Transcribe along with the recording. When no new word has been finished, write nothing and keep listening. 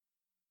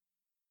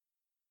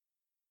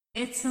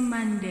It's a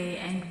Monday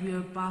and we're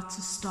about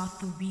to start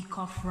the week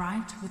off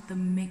right with the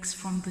mix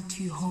from the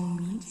two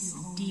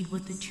homies, D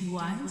with the two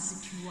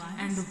Y's,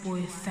 and the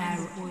boy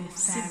Pharaoh.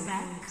 Sit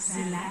back,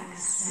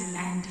 relax,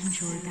 and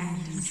enjoy that.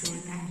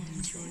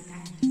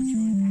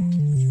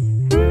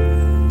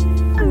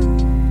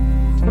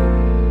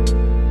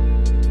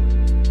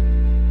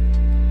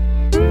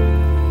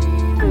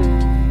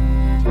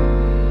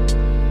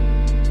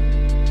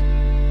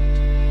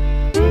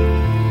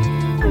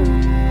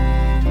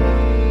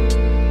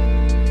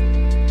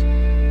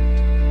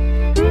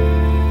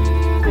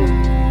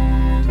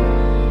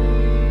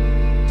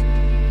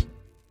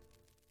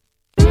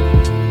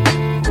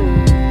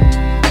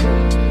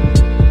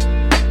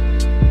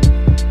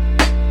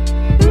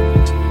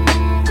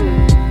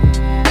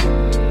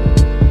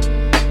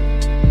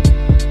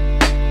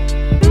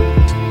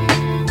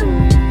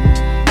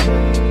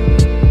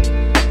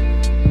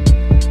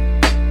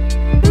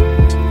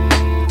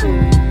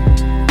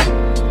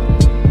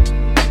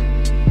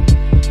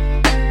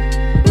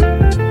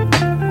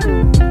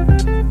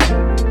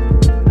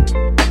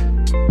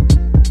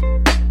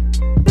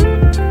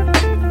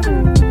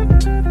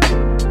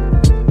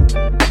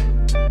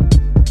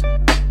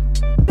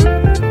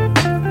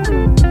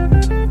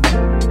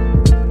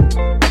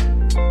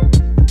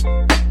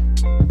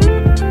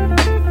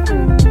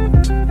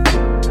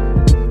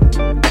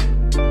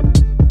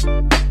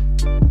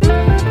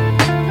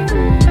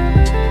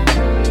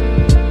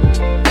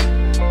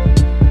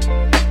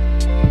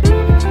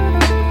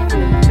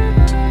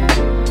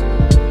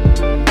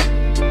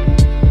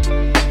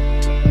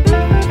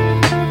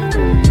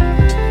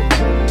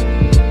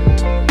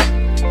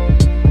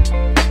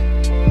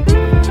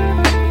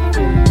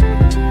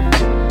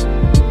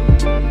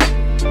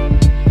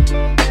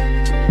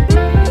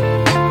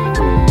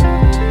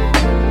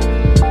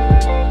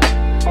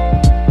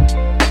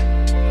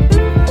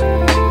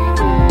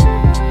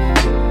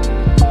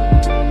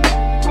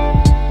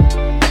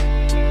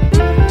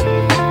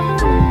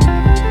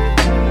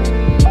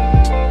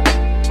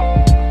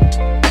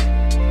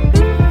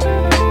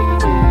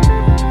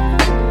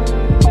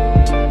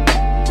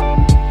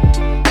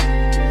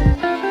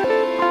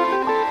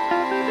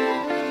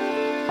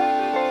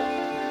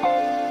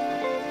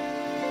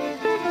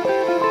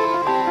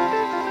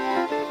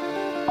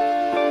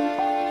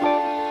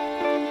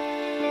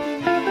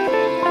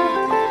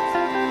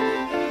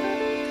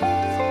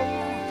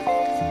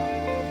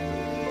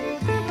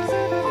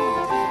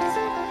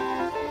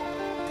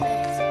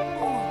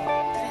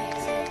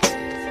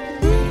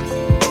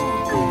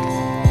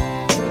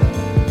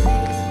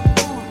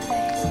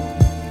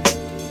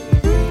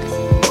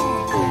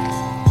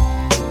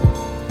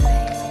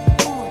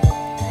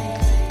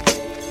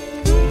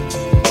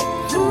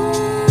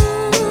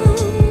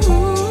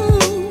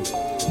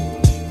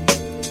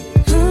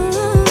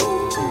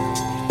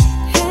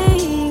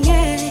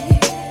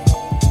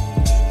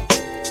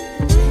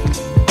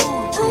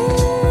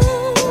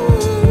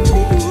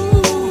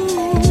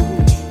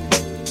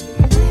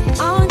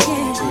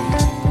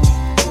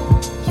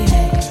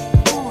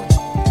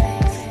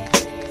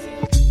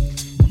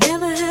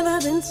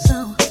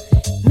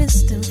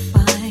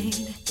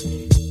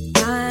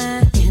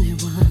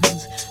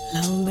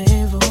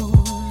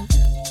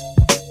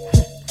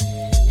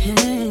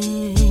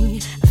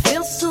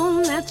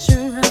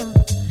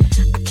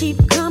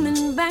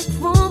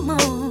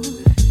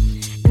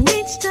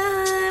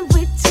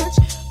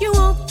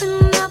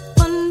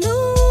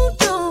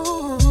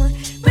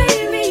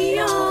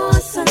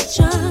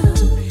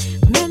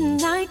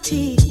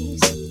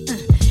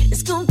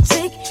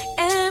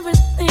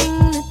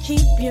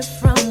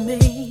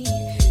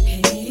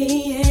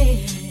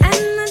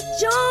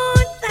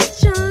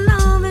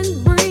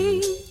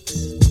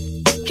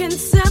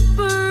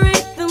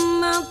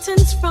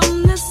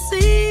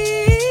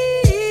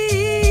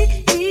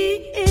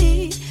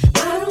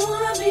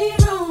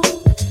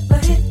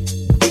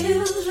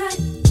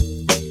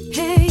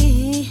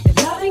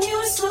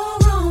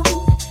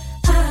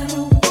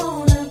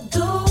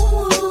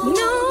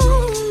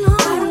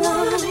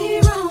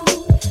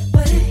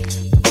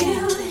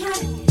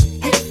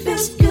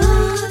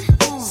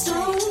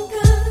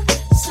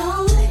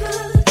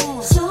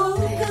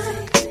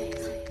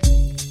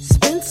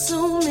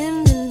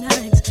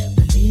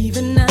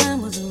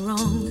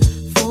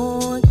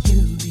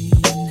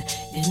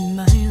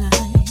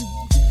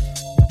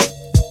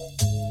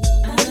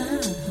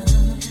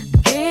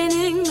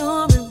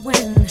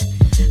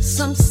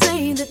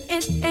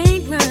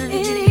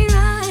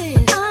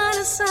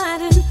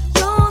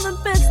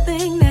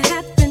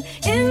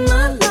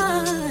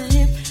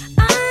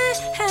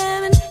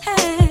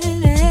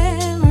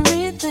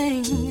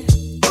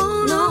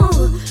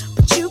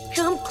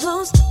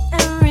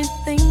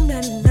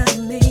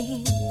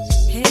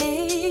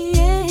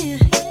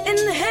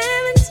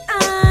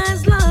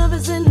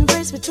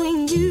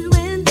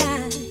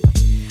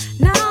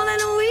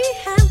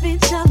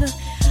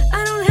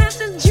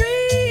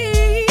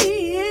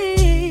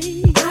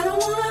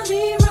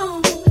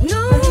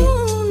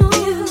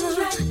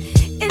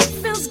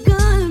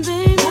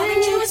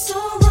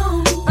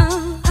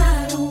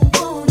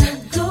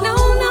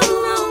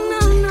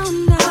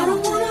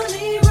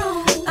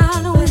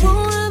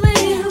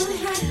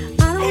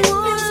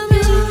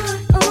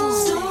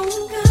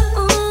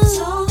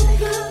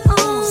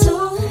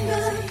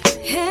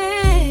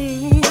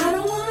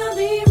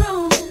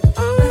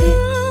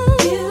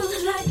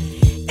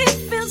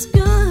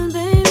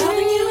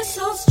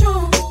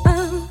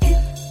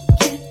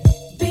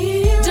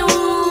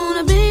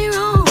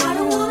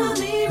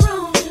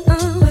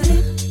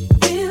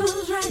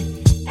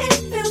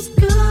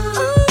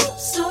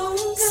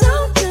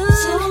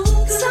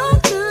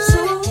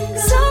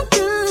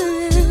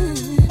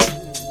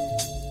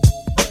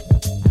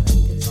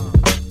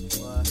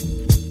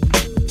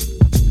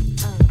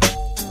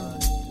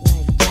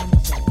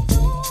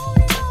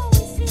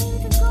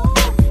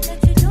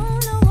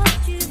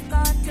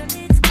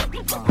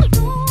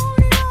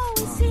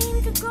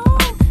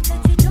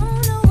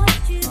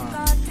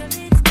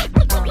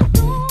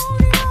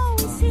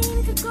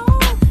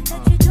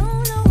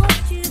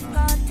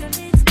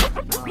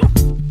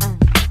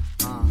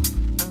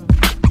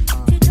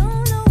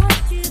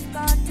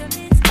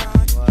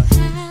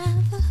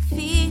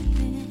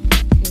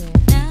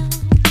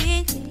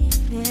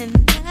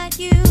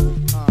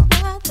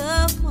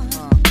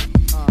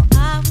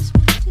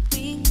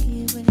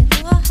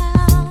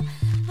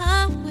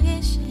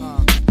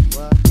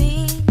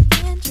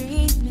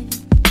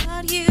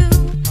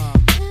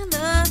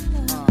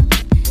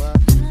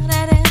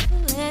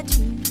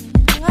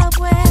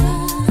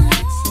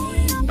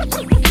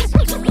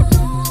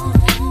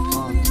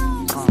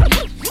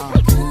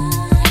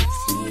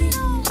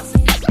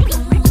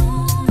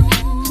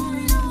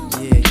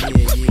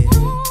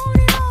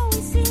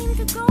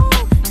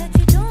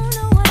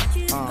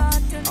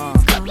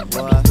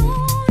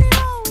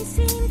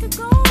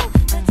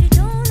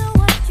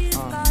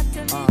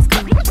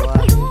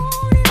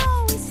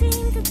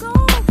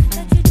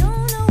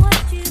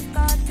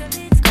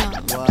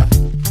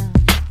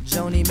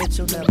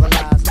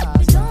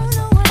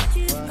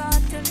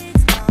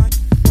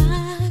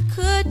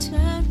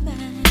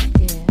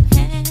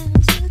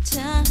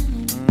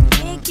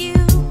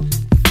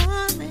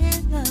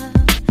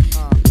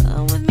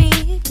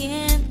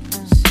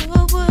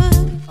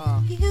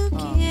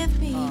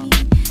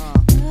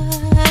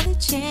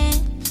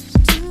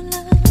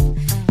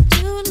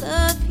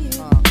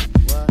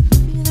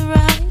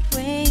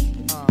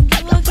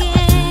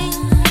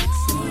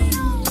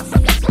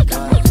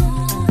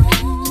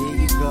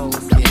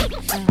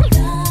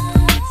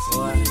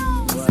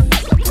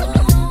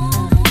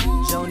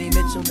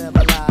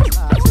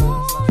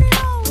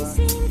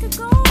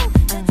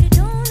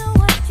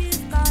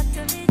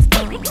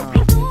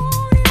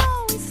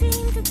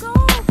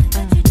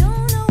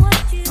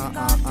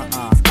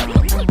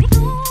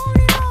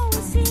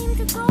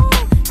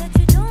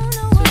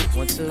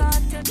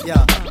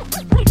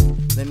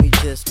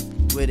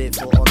 with it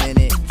for a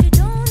minute.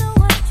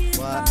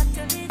 What?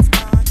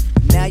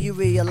 Now you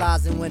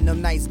realizing when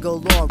them nights go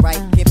long, right?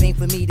 Can't wait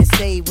for me to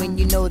say when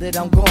you know that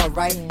I'm gone,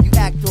 right? You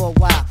act all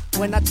wild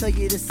when I tell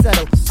you to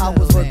settle. I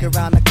was working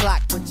around the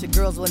clock, but your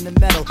girls on the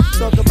metal.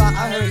 Talk about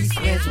I heard he's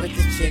friends with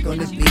the chick on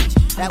the beach.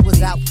 That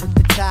was out with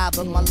the tie,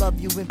 but my love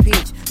you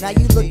impeach. Now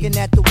you looking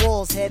at the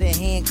walls, head in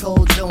hand,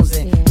 cold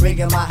jonesing.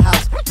 Rigging my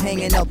house,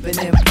 hanging up and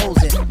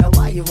imposing. Now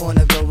why you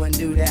wanna go and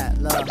do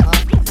that, love, huh?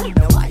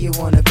 Now why you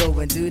wanna go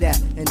and do that,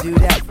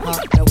 huh?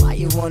 Now why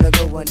you wanna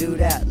go and do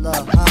that,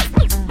 love, huh?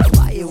 Now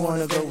why you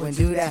wanna go and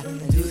do that,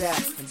 and do that,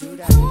 and do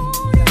that?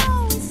 You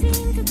always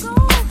seem to go,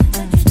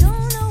 but you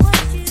don't know what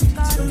you've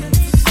got. You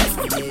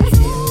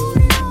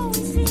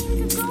always seem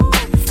to go,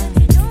 but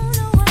you don't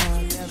know what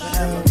you've got.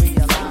 Never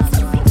realize,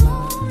 right?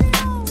 You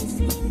always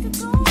seem to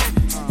go,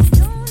 but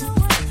you don't know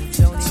what you've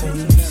got.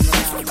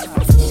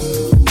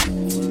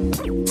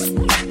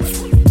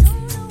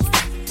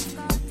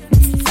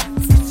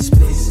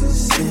 Spaces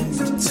in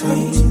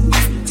between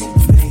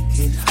make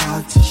it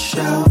hard to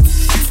show.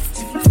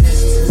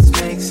 Distance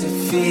makes it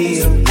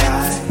feel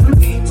like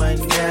we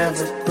might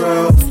never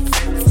grow.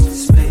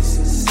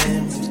 Spaces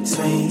in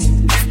between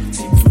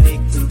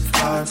make it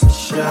hard to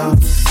show.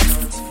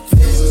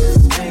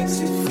 Distance makes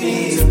it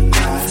feel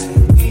like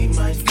we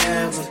might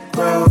never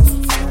grow.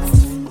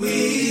 We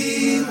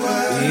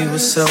were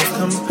so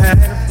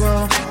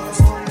compatible.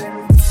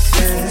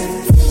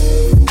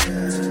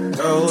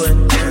 Going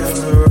down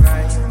the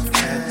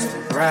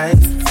right.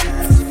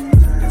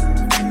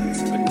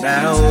 But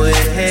now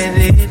we're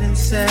headed in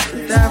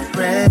separate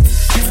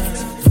directions,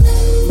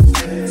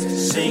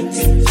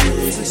 sinking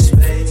through the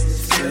space.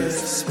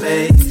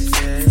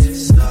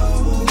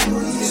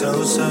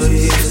 So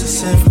used to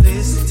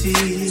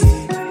simplicity.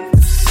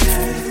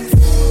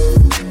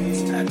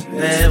 I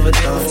never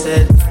thought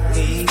that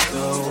we'd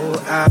go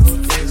out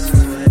this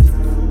way.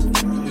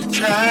 We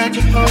tried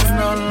to hold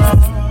no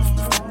long,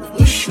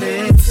 we're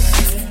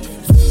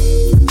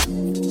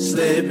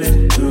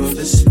slipping through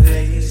the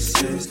spaces,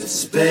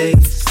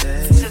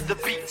 the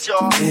beat,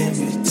 y'all. In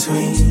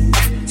between,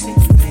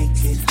 make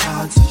it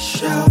hard to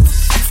show.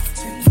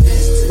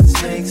 Distance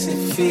makes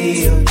it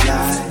feel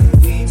like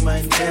we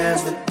might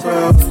never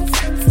grow.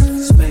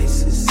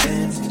 Spaces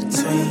in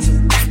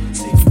between,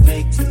 they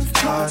make it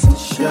hard to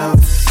show.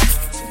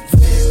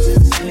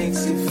 Distance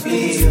makes it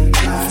feel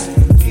like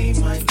we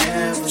might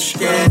never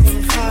grow.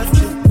 It's hard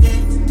to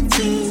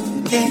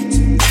get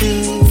to.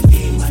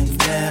 We might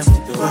never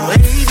grow. In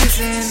the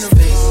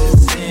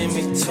spaces in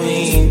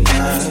between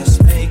us,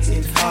 make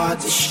it hard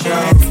to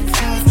show.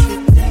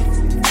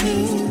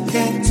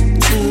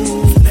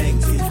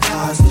 Make it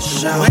hard to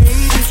show.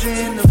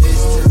 In the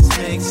distance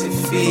makes it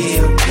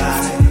feel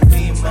like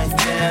we might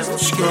never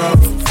grow.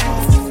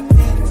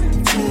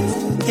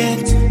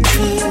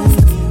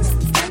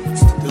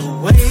 The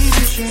weight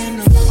is in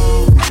the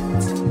phone.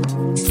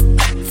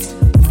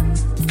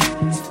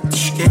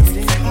 It's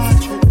getting hard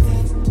to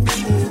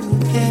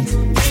get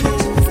to.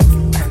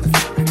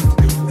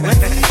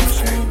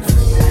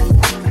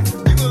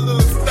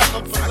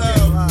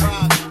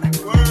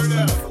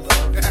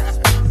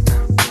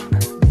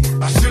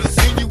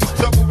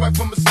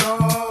 From the start,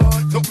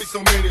 taught me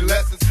so many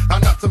lessons. How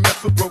not to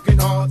mess with broken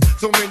hearts.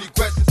 So many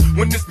questions.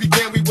 When this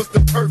began, we was the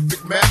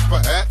perfect match.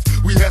 Perhaps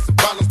we had some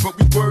problems, but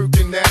we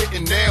working at it.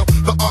 And now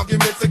the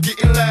arguments are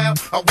getting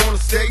loud. I wanna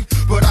stay,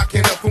 but I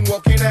can't help from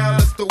walking out.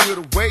 Let's throw it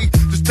away.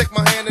 Just take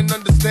my hand and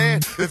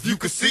understand. If you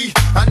could see,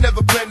 I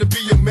never planned to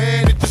be a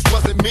man. It just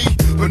wasn't me.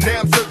 But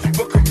now I'm searching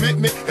for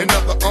commitment and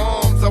other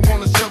arms. I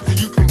wanna shelter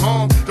you from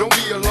harm. Don't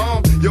be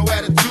alarmed. Your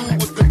attitude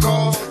was the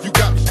cause. You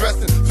got me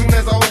stressing. Soon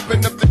as I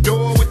open up the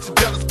door with your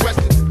jealous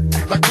questions.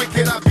 Like where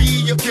can I be?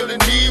 You're killing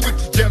me with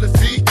your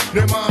jealousy.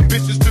 Now my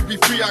ambitions to be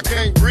free, I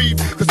can't breathe.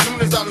 Cause soon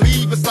as I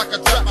leave, it's like a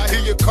trap. I hear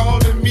you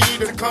calling me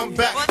to come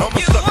back. I'm a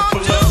sucker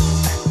for love.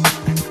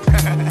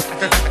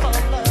 That's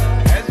right.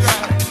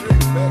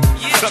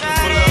 You sucker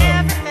for love.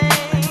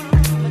 Everything,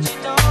 but you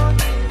don't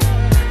get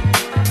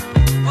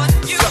what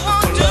you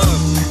won't do.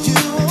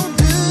 You won't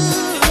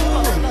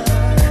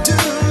do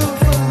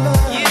for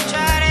love. You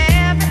tried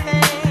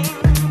everything,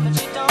 but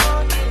you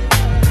don't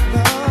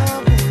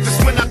get Just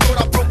when I thought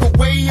I broke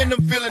away and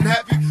I'm feeling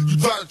happy, you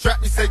try to trap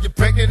me, say you're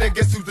pregnant, and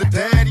guess who's the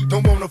daddy?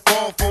 Don't wanna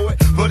fall for it,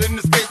 but in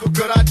this case, what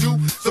could I do?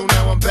 So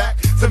now I'm back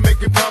to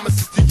making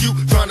promises to you,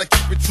 trying to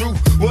keep it true.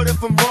 What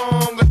if I'm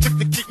wrong? A trick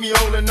to keep me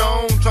holding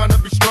on, trying to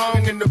be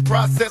strong in the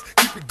process,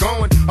 keep it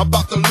going.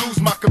 About to lose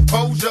my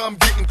composure, I'm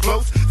getting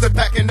close to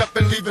packing up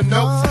and leaving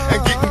notes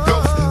and getting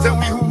ghosts. Tell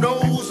me who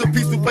knows a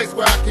peaceful place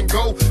where I can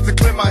go to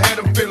clear my head.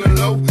 I'm feeling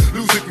low,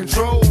 losing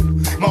control.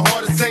 My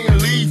heart is saying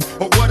leave,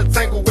 or what a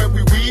tangle where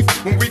we weave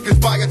when we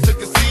conspire to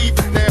conceive.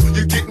 And now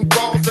you're getting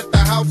calls at the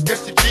house,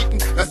 guess you're cheating.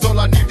 That's all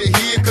I need to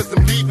hear, cause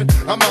I'm leaving.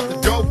 I'm out the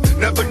door,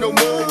 never no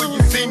more will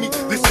you see me.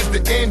 This is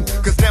the end,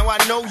 cause now I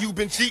know you've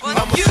been cheating.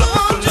 I'm a sucker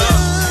for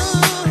love.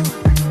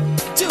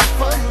 Do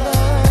for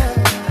love.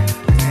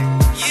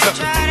 You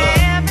tried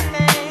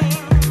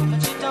everything,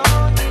 but you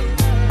don't get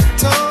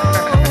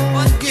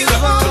Don't give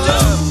up,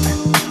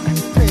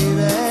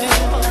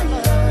 baby.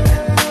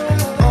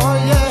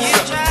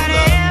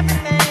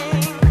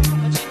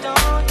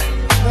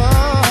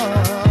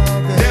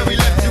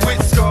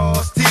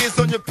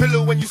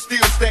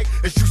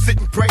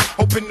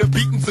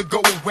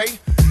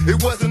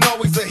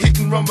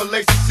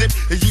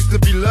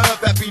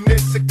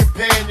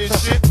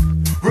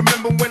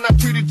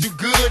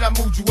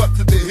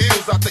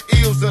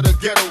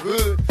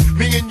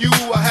 bringing you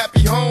a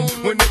happy home.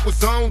 When it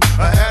was on,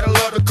 I had a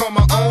love to call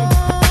my own.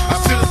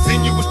 I should have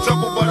seen you was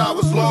trouble, but I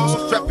was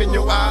lost. Trapped in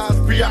your eyes,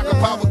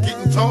 preoccupied with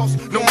getting tossed.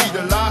 No need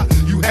to lie,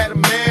 you had a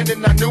man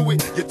and I knew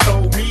it. You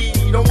told me,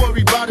 don't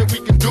worry about it, we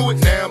can do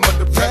it. Now I'm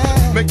under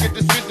pressure, make a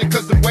decision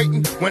cause I'm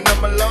waiting. When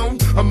I'm alone,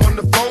 I'm on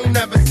the phone,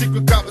 having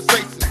secret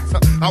conversations.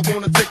 I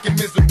wanna take your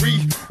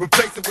misery,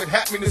 replace it with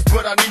happiness,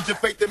 but I need your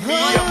faith in me.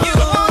 I'm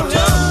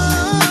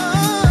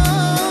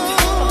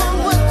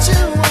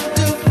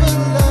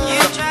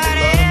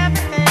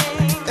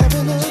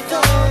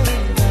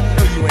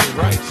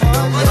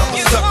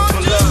a sucker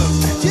for love.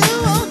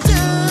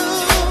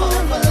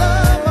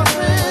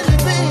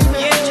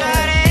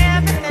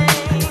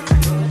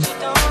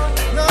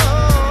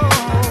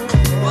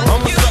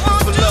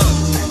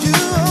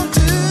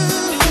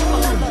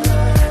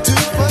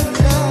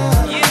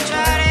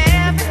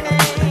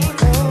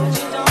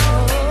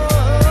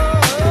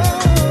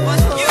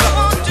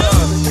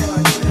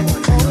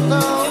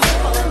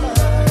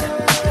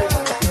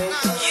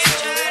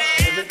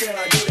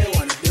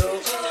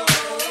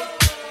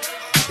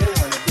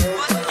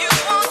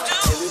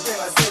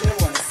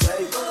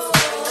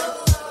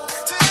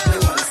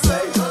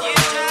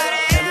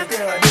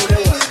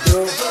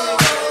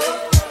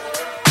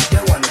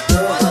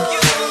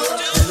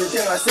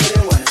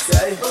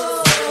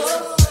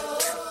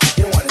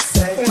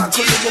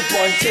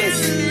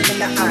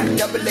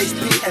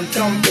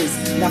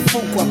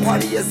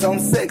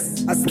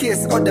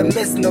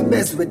 No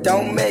mess, we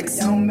don't mix.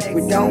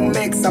 We don't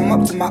mix, I'm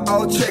up to my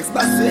old tricks.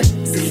 Baswe,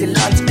 sihle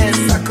lunch and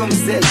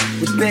circumcil.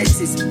 With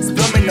bases,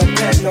 splumming no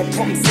pen, no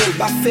pumzil.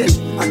 Bafil,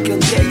 I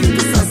can hear you,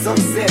 this is on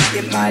zip.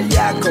 Imali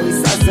yako,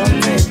 is on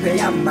me,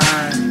 I'm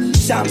mine.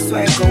 Sham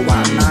swanko,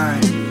 I'm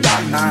mine.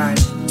 I'm mine.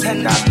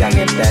 Turn up, young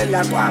and bell,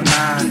 like I'm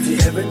mine. See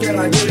everything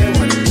I do, they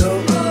wanna do.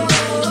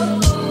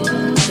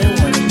 They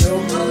wanna do.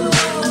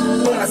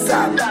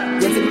 Ungasal,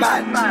 yenzi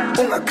mali.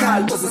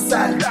 Ungakal,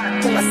 uzosal.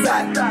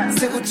 Ungasal,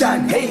 sikujan.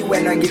 Hey,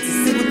 when I get to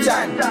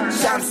sikujan.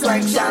 Sham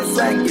swag, get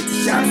to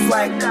sham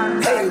swag.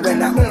 Hey,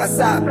 when I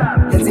ungasal,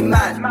 yenzi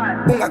mali.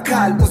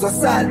 Ungakal,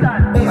 uzosal.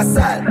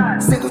 Ungasal,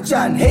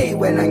 sikujan. Hey,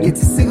 when I get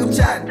to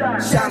sikujan.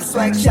 Sham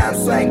swag,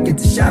 get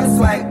to sham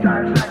swag.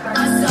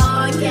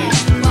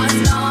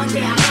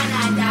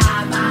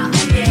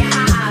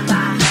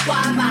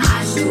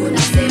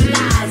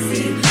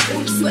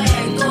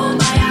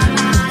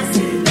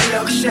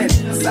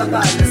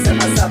 Sabana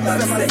sema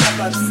sabana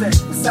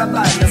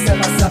sabana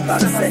sema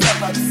sabana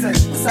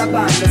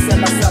sabana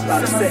sema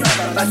sabana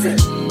basi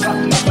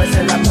mama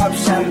basi la pop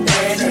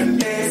champagne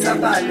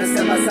sabana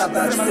sema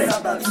sabana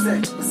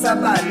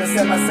sabana sema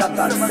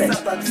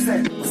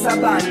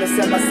sabana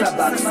sema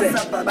sabana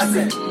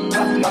basi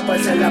mama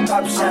basi la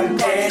pop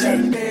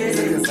champagne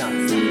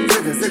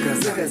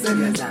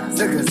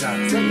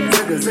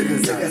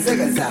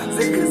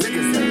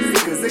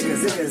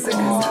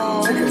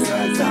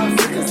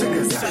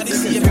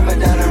Prima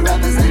donna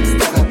rappers ain't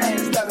stuck up.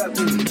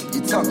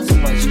 You talk too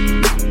much.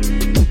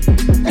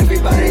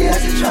 Everybody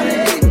else is trying to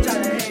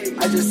hate.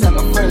 I just had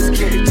my first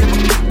kid.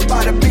 By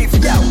the beef,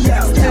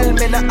 still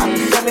me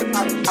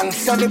ang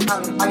sonic,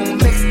 ang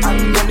mix, ang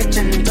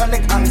gin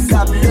tonic, ang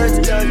sablers.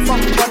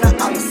 From wanna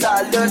ang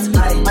salads,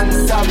 ang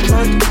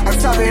sablers, ang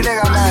sabi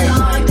nigga man.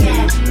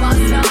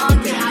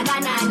 Basonke,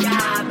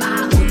 agananyaba,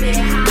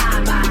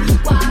 umehaba,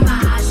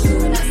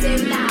 wamashuna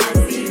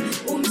semlazi,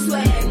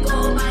 umsweko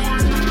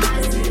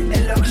mayamazi.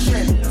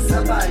 Elokshen,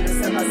 sabana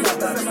sema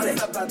sabana,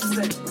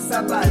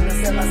 sabana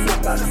sema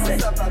sabana,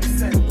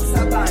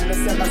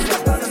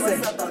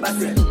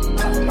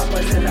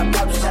 makwazela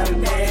pop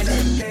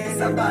champagne.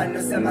 Sabana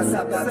sema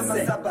sabana.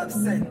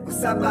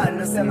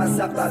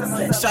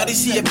 Shawty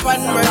see a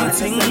pan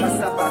renting,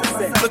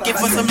 looking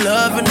for some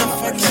love and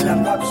affection.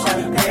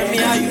 Tell me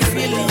how you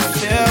feel.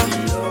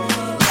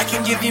 I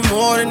can give you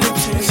more than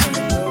attention.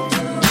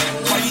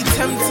 Why you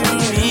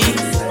tempting me?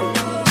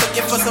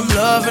 Looking for some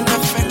love and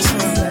affection.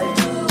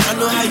 I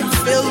know how you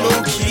feel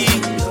low key.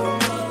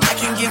 I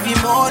can give you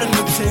more than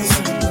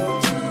attention.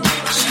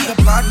 She a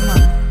bad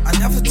man, I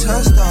never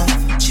touched her.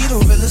 She the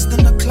realest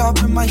in the club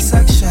in my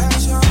section.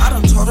 I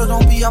done told her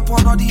don't be up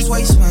on all these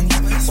wastemen.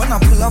 When I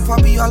pull up,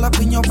 I'll be all up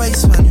in your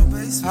basement.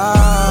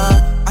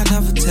 I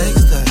never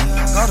text her.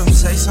 Got them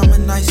say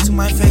something nice to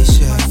my face,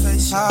 yeah.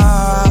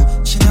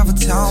 She never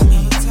tell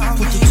me.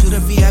 Put you to the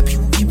VIP,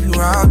 we'll keep you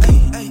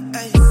rowdy.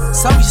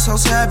 Some be so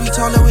sad, be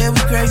told her where we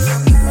grateful.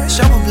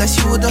 Show will bless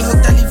you with a hook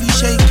that leave you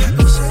shaking.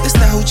 It's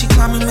that hoochie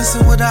climbing,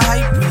 missing with a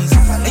hype breeze.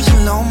 Asian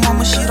little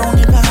mama, she don't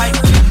even hype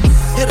me.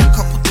 Hit a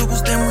couple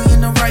dribbles, then we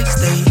in the right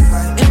state.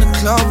 In the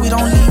club, we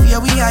don't leave,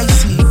 yeah, we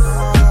icy.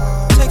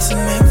 Take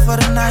some in for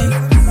the night.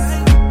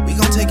 We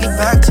gon' take it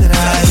back to that.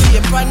 I see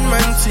a bad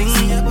man ting,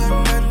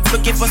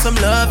 looking for some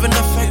love and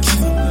affection.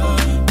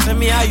 Tell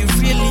me how you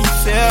really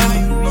feel.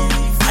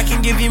 I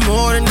can give you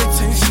more than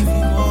attention.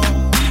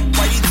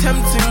 Why you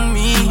tempting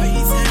me?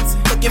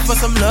 Looking for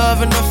some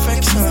love and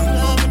affection.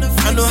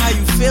 I know how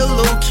you feel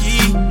low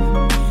key.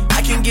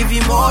 I can give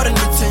you more than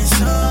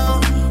attention.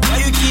 Why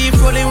you keep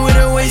rolling with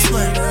a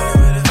waistline?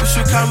 You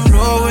should come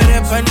roll with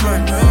a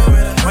bandman.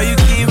 Why you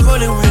keep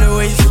rolling with a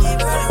waist?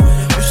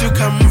 You should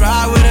come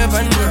ride with a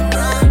bandman.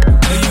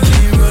 Why you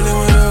keep rolling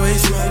with a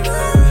waist?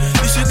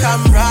 You should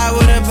come ride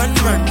with a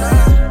bandman.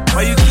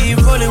 Why you keep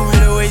rolling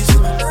with a waist?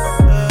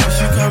 You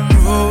should come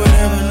roll with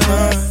a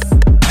bandman.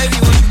 Baby,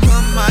 won't you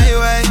come my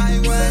way?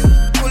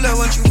 Pull up,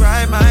 won't you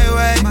ride my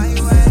way?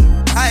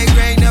 High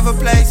grade, never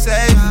play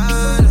safe.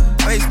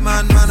 Waste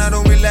man, I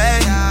don't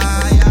relate.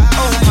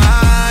 Oh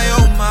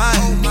my.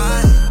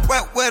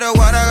 Wet with the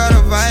water, got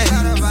a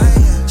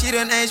vibe. She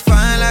done age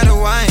fine like the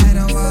wine.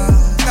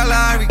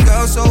 Kalari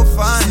girl, so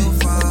fine.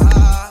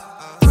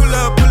 Pull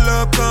up,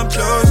 come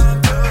close.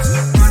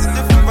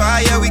 Different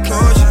vibe, yeah, we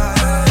kosher.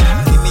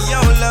 Give me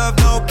your love,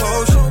 no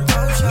potion.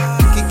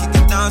 Kick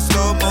it down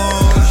slow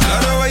motion.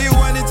 Love the way you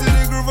want it to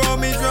the groove on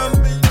me drum.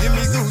 Give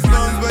me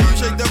goosebumps when you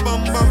shake the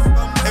bum bum.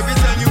 Every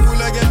time you pull,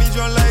 I get me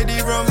drunk like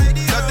the rum.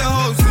 Got the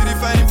whole city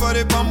fighting for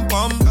the bum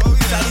bum.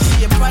 Shawty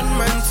see a bad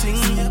man thing.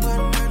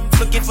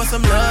 Looking for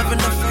some love and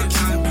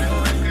affection.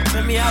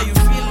 Tell me how you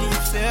feel.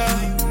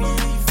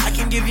 I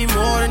can give you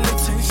more than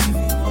attention.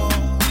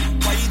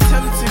 Why you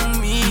tempting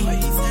me?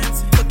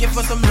 Looking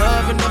for some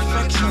love and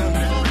affection.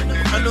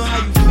 I know how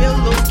you feel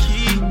low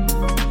key.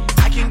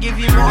 I can give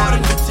you more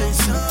than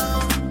attention.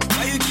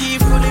 Why you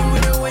keep pulling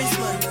with a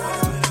waistline?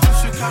 You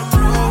should come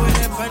roll with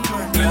a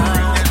bandman.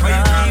 Why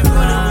you keep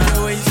pulling with a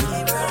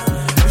waistline?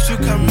 You should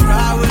come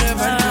ride with a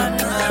bandman.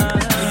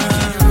 Why you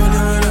keep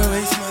pulling with a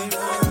waistline?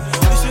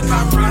 You should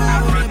come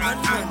ride with a bandman.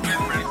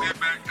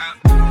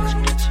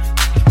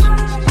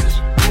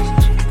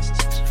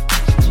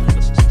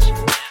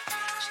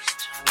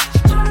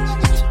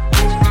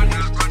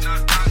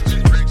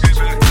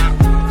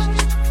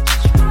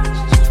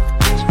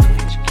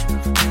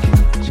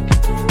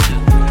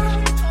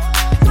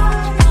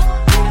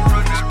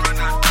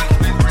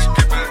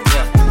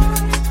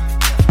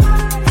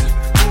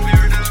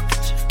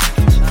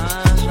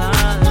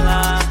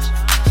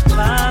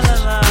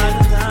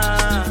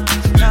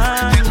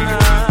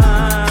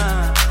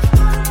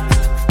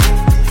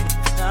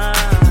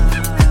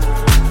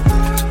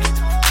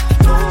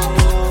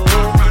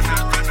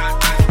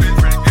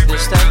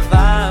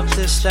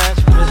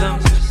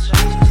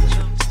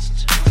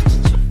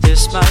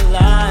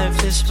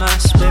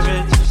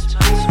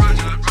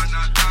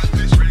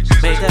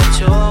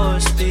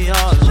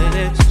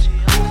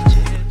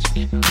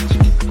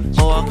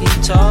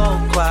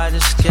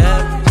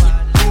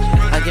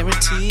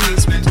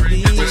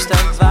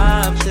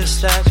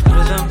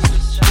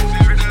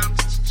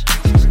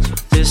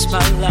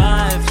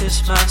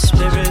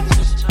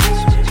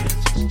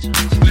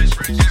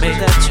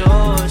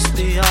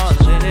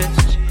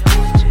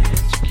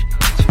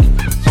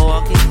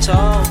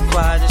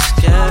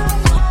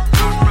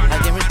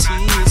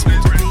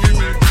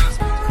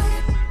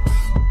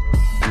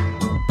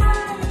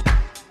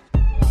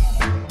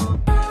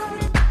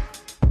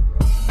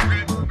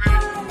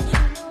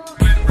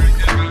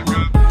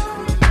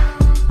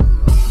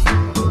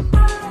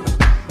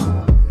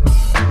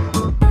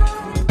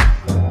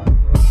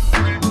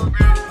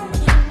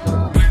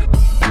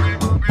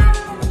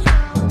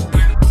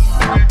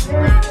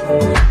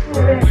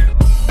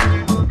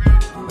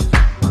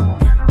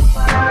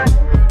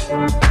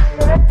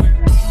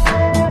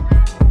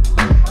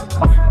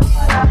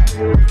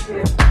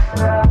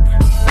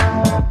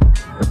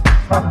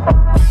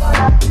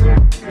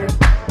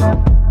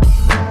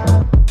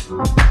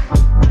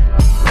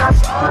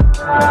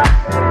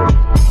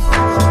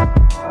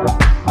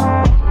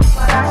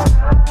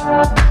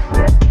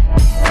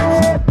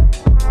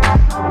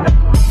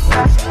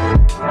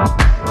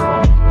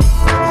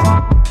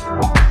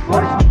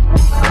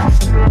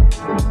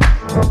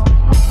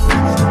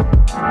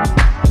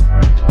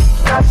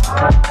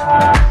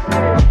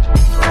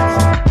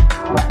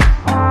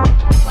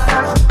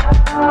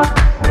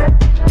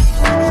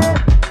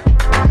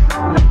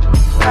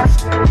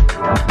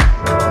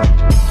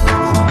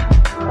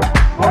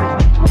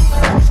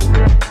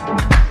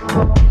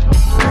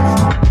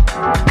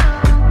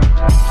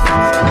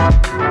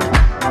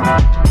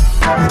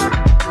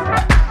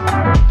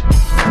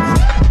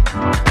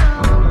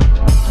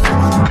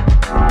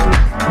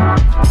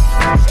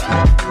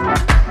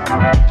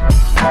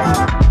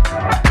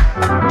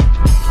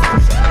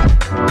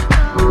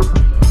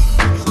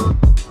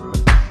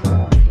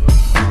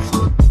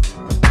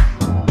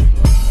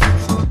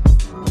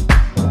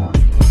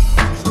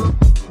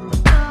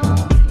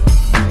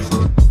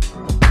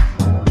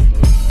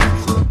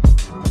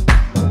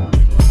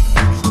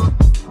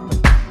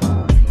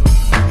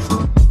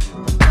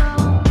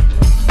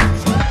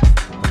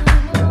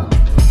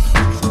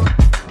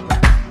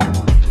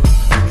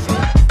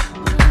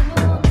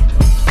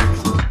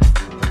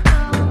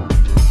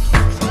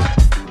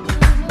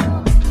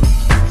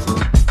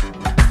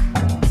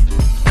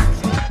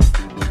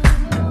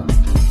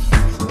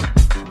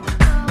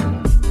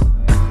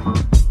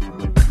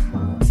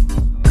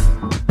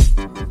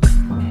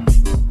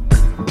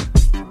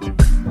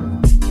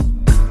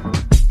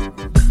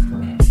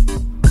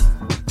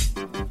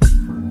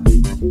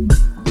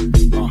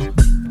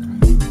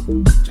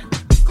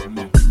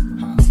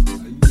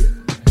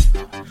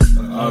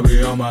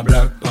 Bobby on my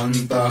Black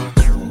Panther.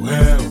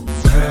 Well,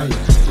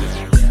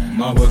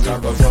 Marble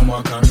Kappa from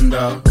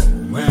Wakanda.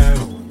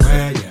 Well,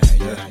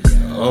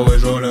 yeah.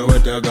 Always rolling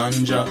with the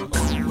ganja.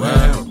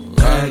 Well,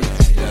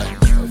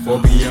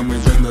 4 p.m. we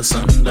bring the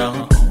sun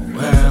down.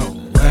 Well,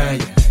 yeah.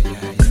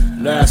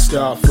 Last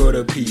stop for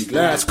the peak,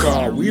 last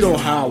call. We don't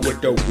howl with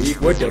the weak,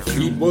 with the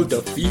feet, will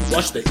defeat.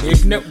 Watch the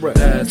ignorant.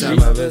 Last time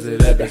I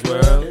visited this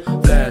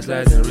world,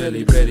 flashlights and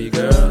really pretty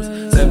girls.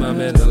 Send my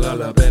mental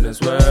all up in a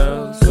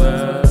swirl.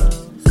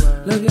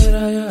 Look at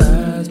how your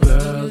eyes,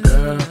 girl.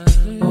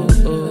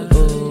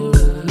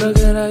 Look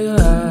at how your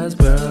eyes,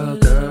 girl.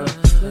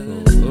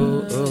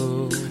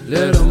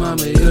 Little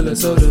mama, you look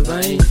so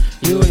divine.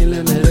 You ain't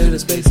limited to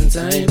space and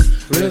time.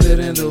 Rivet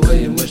in the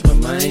way in which my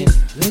mind.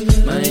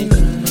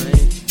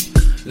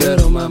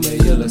 Little mama,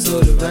 you look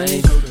so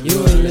divine.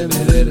 You ain't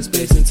limited to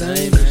space and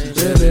time.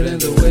 Rivet in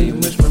the way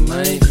in which my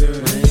mind.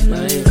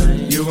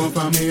 You gon'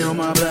 find me on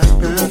my Black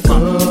Panther.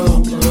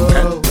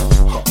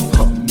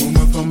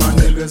 Moving for my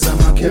niggas and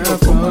my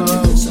careful.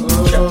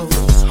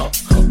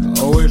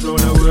 Always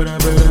rolling with a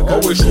better gun.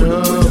 Always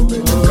rolling with a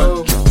better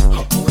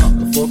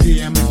gun. 4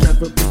 p.m. and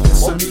cap up the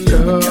sun.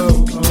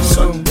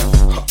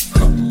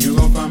 You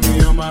gon' find me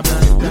on my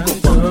Black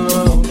Panther.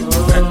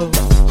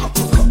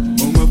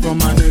 Moving for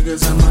my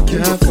niggas and my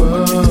careful.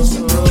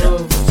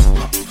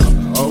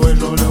 Always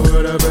rolling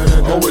with a better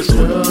gun. Always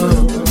rolling with a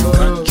better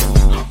gun.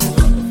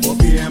 4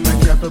 p.m. and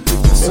cap up the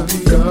sun.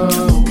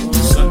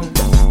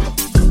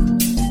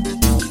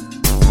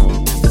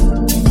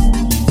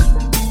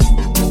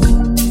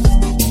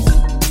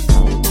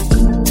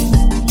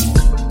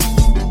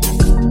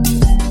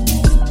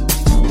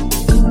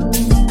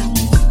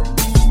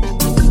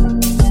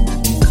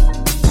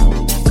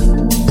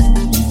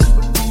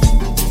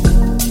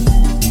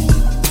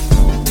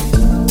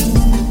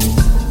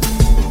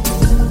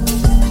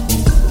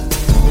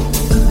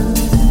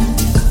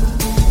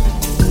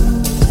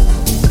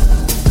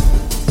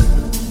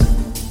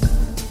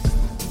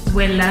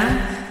 Where love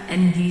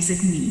and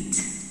music meet.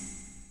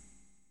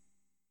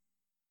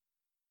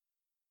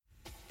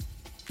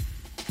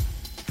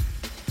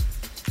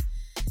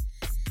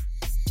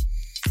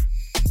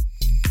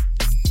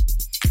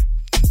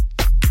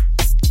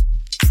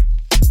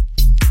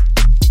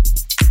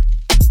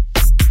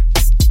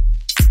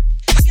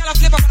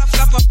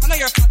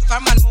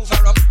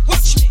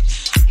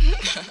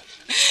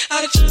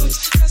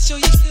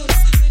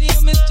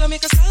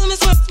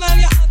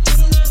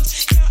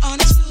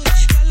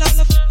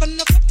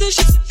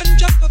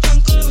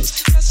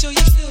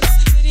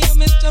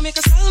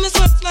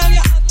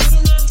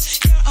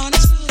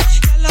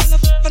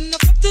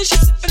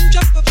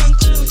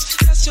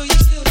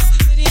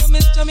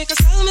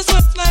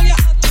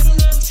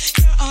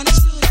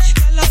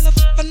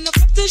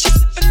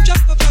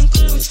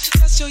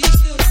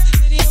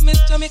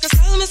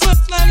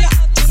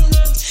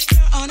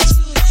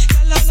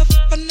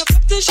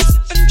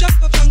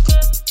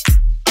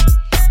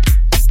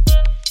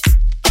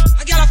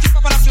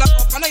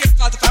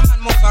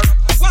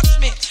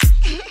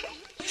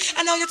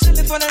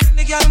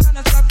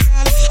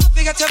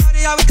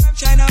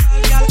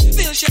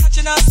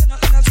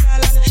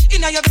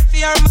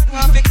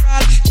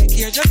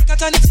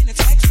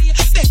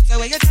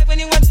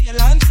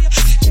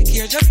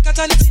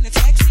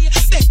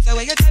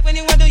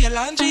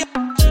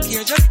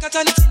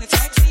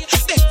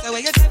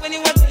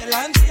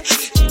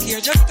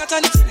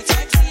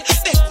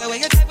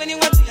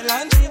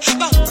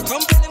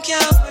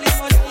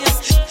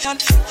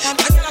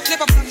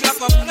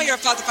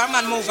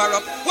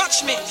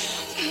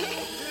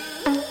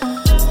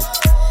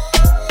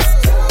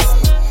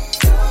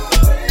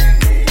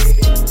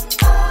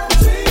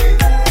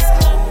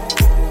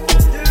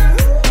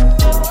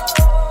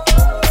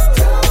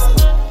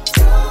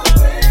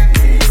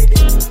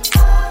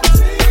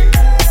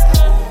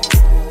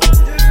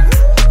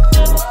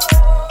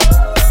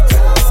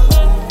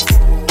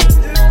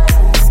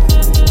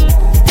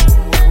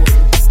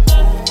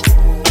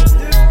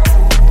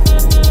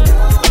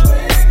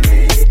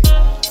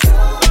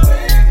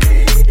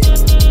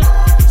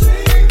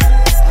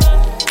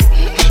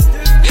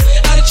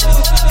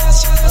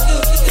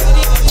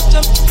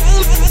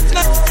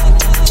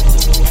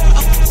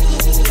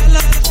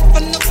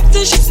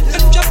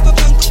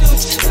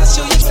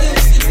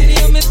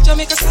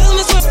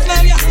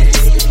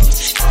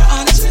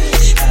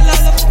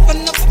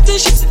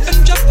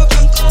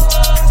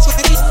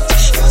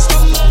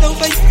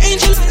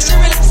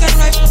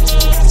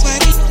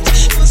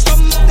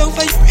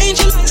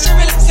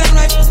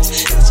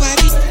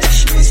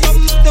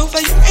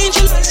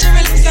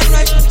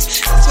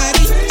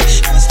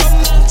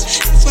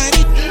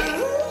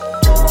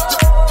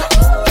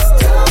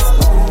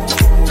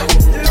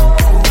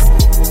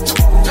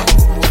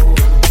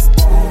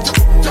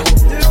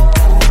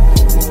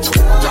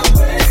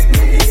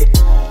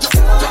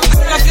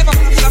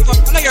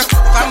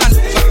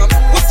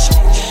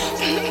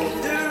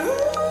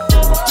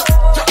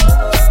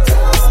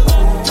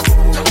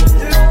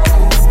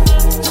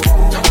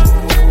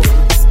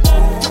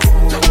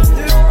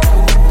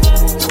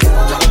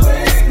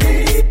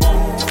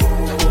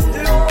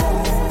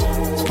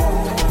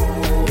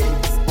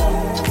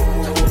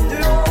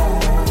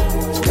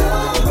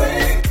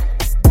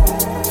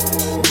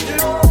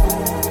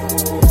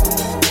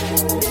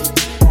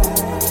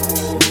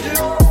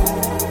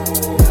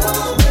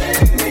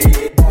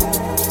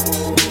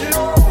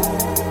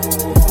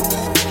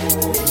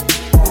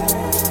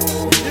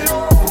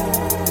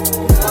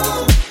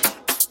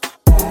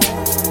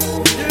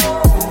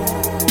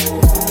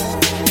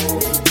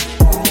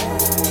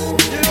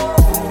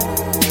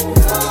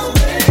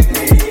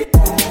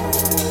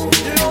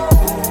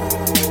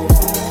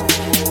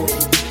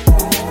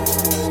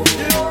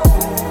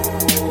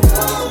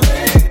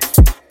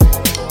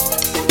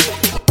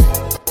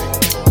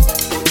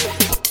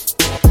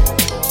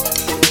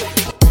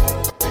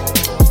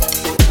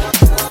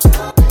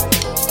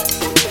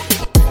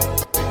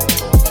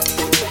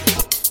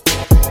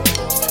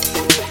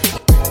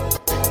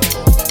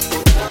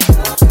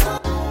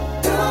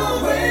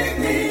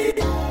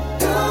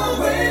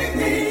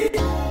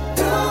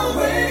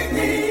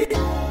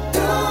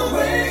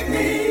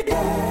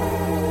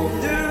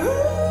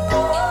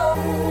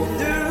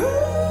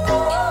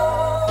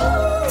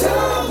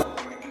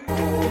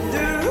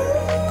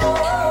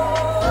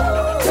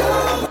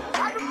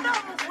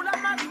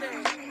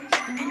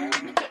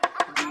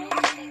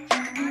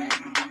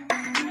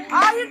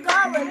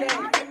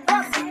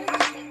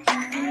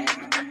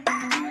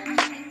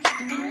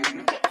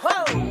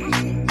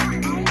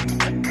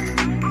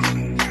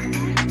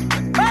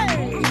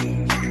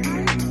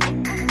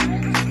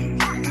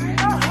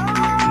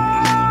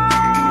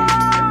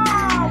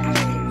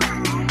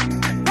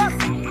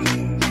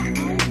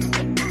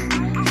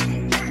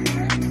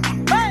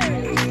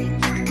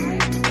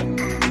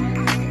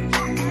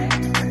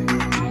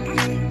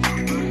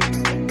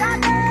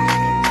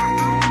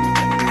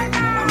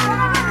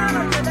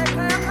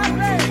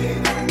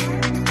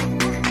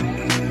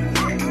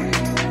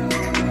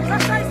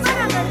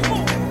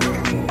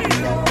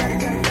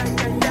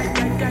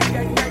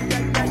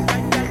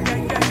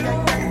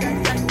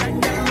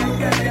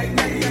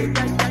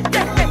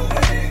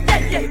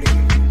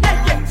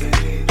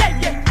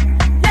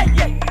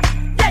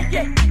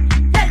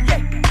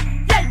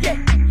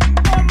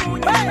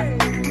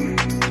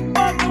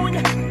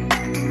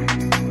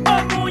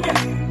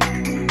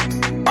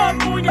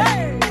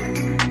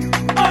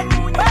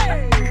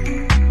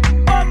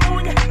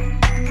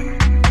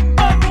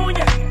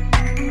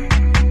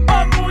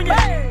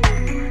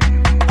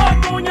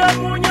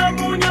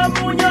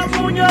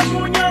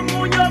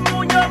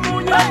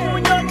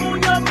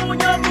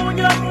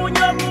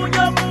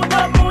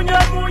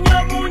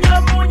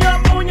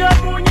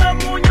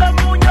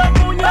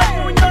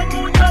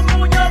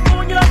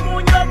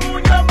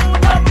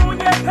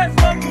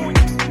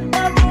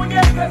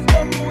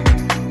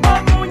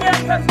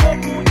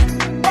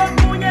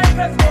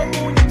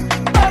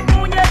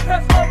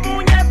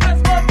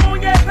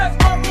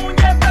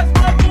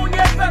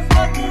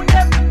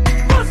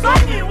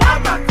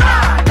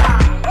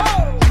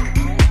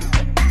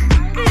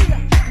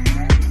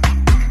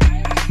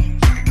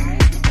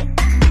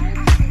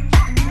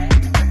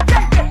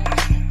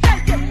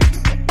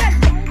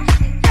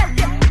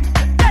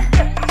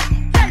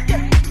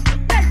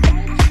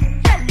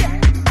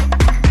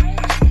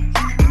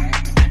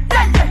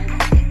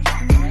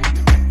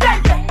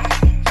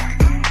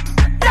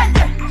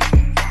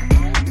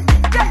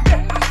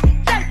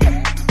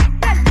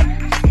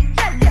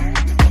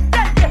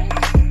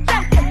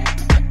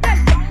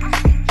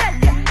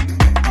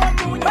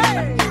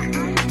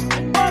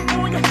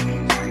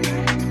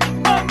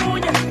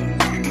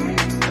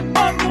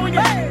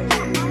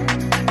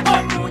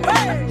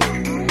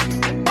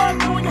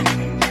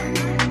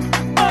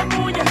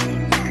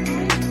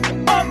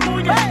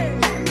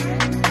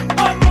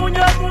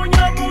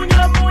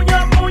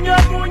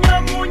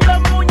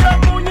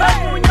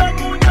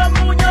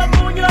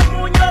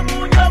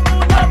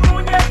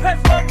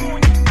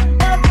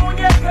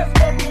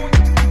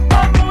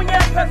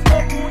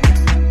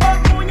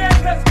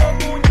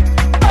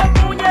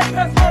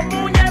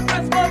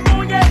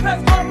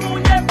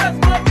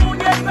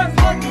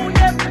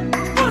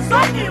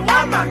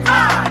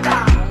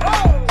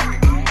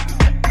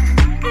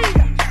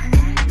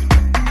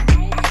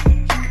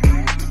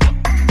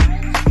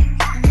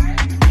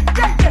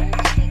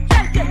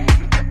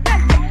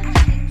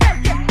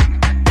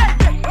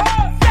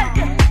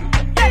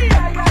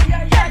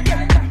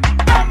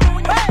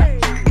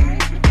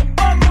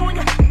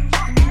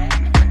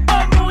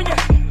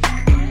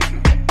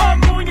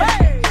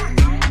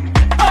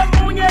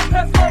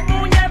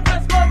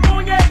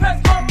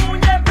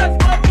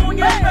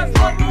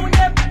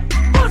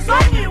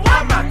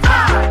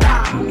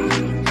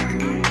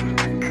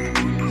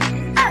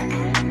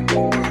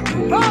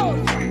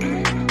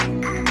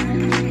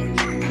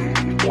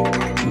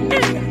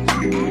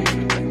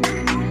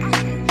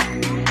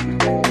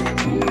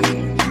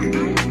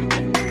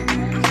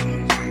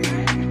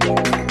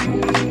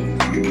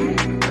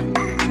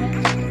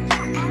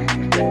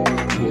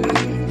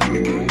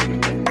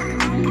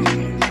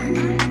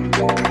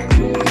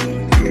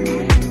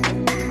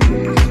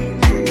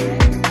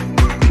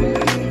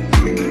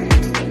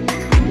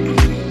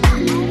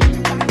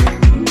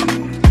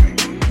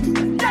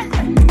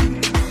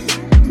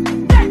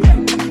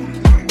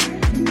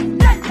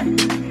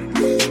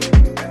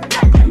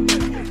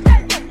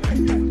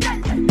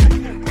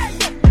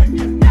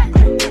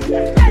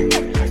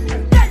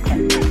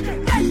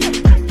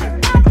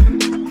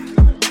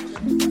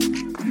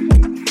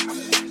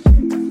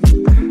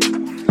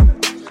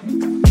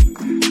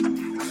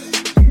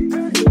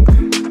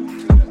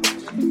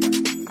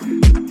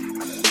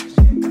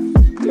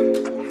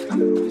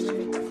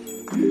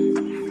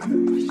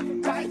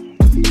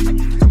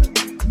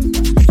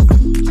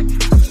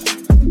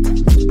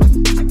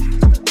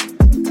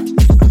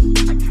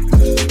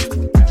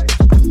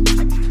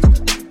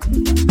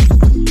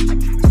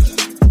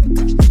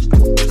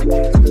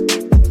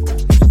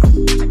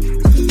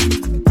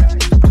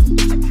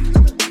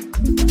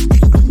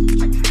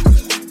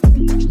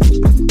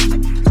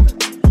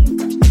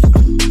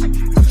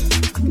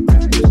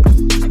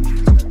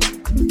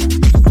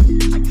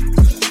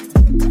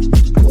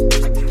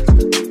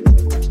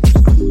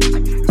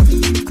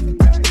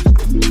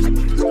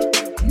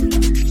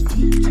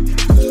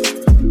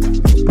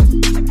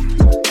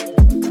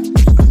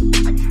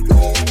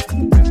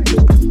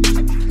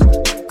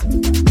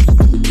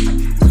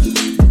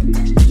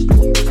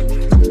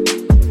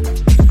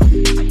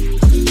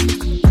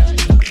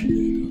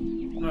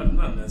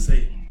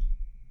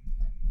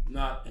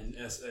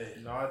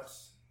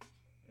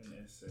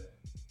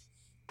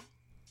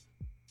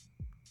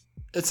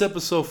 It's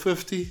episode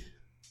 50.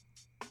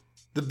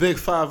 The big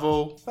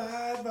 50.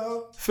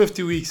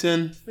 50 weeks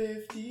in.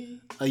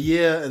 50. A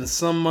year and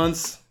some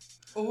months.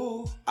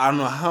 Ooh. I don't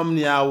know how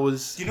many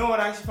hours. You know what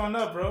I actually found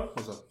out, bro?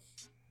 What's up?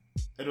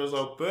 It was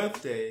our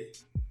birthday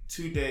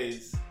 2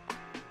 days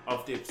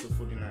after episode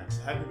 49.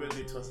 So happy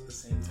birthday to us at the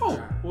same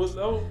time.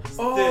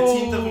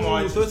 13th of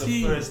March was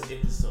the first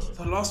episode.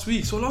 So last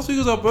week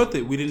was our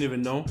birthday. We didn't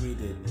even know. We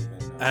didn't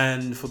even know.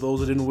 And for those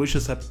who didn't wish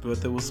us happy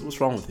birthday,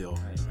 what's wrong with y'all?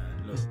 Hey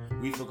man, look,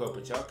 we forgot,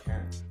 but y'all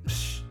can.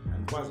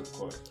 And why's it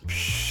called?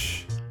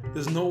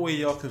 There's no way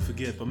y'all can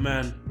forget, but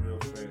man. Real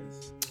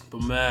friends.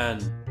 But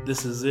man,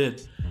 this is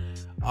it.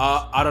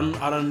 I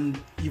don't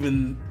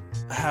even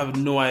have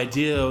no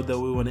idea that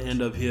we want to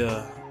end up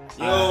here.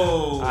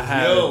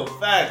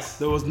 Facts.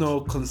 There was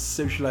no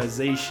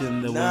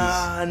conceptualization.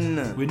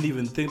 None. We didn't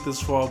even think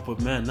this far, but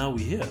man, now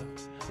we're here.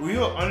 We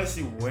were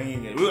honestly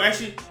winging it. We were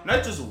actually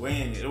not just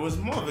winging it. It was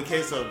more of a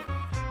case of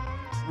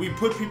we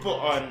put people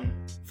on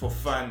for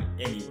fun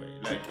anyway.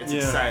 Like, it's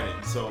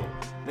exciting. So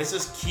let's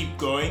just keep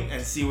going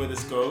and see where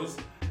this goes.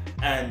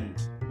 And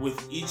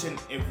with each and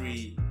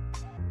every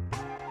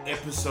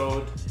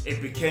episode,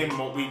 it became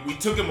more. We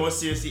took it more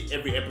seriously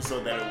every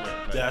episode that it went.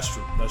 Like, That's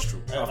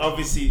true.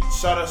 Obviously,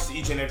 shout outs to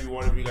each and every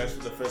one of you guys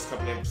for the first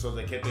couple of episodes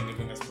that kept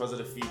giving us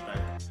positive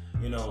feedback.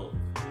 You know,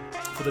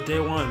 for the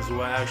day ones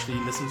who actually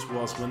listen to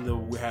us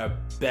when we have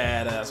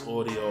badass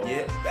audio.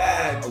 Yeah,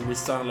 bad. We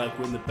sound like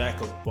we're in the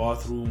back of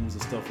bathrooms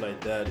and stuff like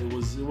that. It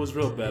was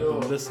real bad.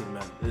 But listen,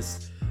 man,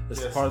 it's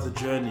part of the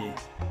journey.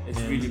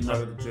 It's really part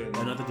of the journey.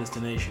 Not the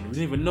destination. We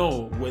didn't even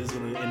know where it's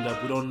going to end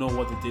up. We don't know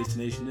what the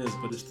destination is,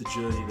 but it's the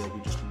journey that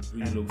we just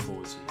really look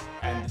forward to.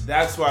 And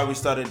that's why we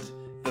started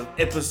the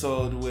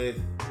episode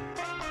with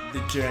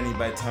The Journey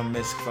by Tom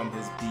Misk from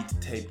his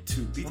Beat Tape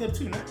 2. Beat Tape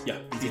 2, no? Yeah,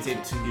 Beat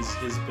Tape 2 is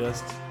his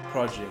best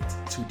project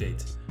to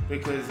date.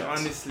 Because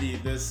honestly,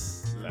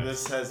 this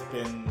has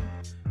been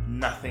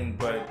nothing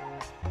but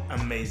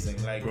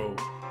amazing. Like, bro,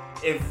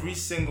 every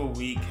single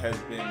week has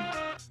been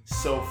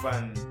so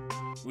fun.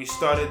 We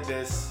started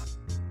this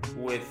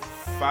with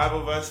 5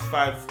 of us,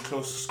 5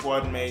 close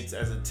squad mates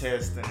as a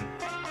test,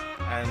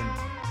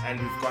 and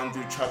we've gone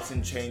through chops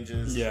and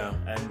changes. Yeah.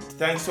 And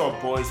thanks to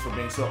our boys for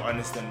being so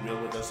honest and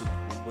real with us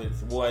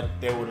with what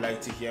they would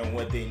like to hear and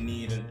what they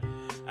need,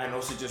 and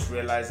also just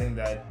realizing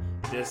that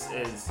this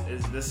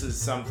is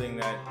something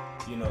that,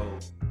 you know,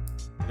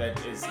 that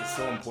is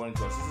so important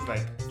to us. This is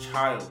like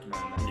child,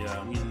 man.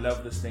 Yeah. We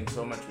love this thing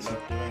so much. We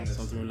love doing this.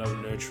 Something we love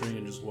nurturing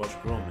and just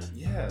watch grow, man.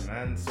 Yeah,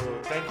 man. So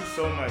thank you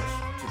so much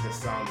to the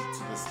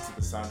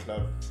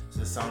SoundClub, to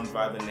the Sound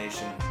Viber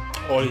Nation.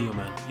 All of you,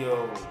 man.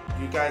 Yo,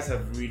 you guys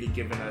have really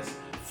given us,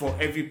 for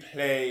every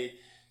play,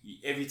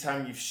 every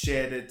time you've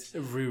shared it,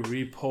 every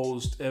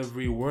repost,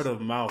 every word of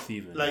mouth,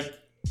 even. Like,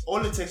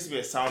 all it takes to be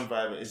a sound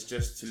vibe is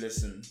just to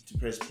listen, to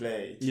press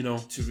play, you know,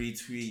 to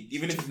retweet.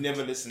 Even if you've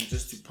never listened,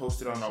 just to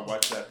post it on our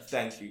WhatsApp.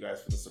 Thank you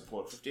guys for the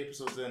support. 50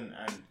 episodes in,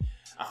 and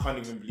I can't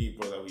even believe,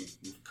 bro, that we've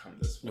come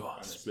this far.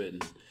 Oh,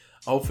 spitting.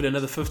 Hopefully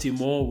another 50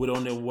 more. We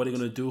don't know what they're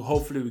going to do.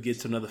 Hopefully we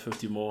get to another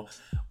 50 more.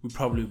 We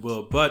probably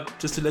will. But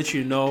just to let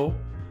you know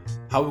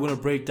how we're going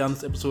to break down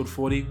this episode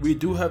 40, we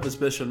do have a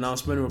special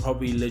announcement. We'll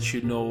probably let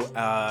you know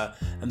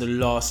in the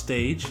last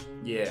stage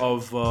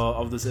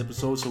of this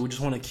episode. So we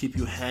just want to keep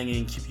you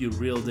hanging, keep you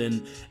reeled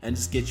in, and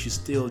just get you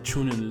still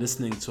tuning and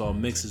listening to our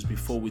mixes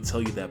before we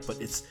tell you that.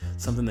 But it's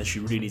something that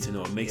you really need to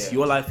know. It makes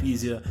your life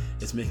easier.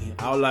 It's making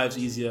our lives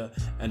easier,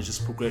 and it's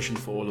just progression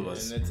for all of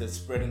us. And it's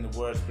spreading the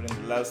word,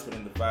 spreading the love,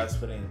 spreading the vibes,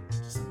 spreading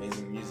just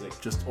amazing music.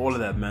 Just all of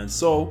that, man.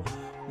 So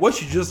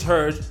what you just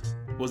heard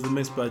was the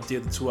mix by Dear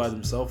the Two Eyes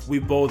himself. We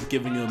both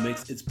giving you a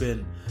mix. It's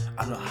been,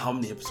 I don't know how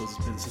many episodes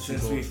it's been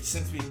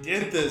since we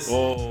did this.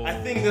 Oh. I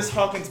think this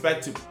harkens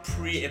back to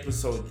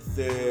pre-episode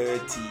 30,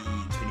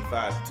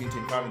 25, between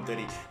 25 and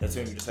 30. That's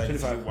when we decided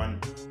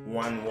 25. To do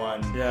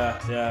 1.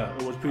 Yeah,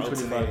 it was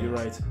pre-25. You're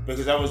right.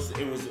 Because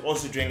it was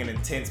also during an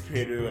intense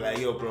period where we were like,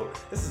 yo, bro,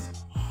 this is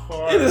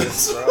hard. It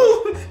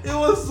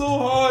was so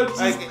hard.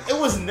 Like,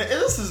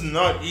 this is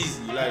not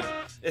easy. Like,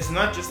 it's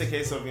not just a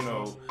case of, you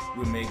know,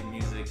 we make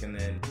music and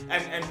then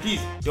and please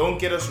don't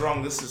get us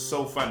wrong, this is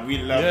so fun. We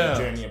love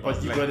the journey about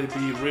but you gotta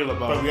be real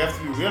about it. But we have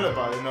to be real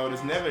about it. You know,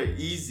 it's never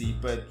easy,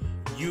 but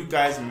you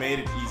guys made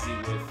it easy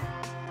with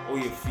all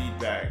your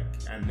feedback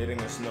and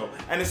letting us know.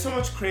 And it's so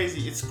much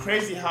crazy. It's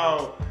crazy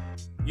how,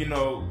 you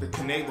know, the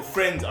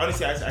friends,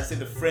 honestly I say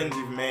the friends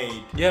we've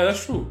made. Yeah,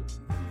 that's true.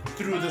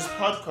 Through this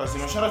podcast, you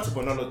know, shout out to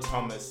Bonolo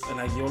Thomas and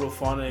like YOLO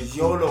Phonic,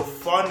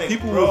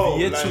 people who have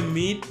yet to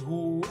meet,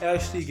 who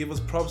actually give us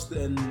props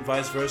and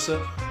vice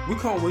versa. We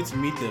can't wait to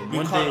meet them.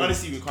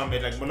 Honestly, we can't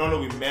meet. Like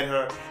Bonolo, we met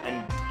her,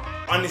 and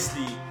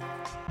honestly,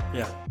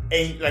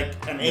 like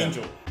an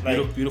angel.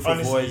 Like, beautiful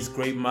honestly, voice,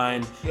 great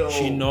mind. Yo,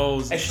 she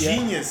knows.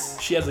 Genius.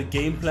 She has a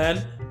game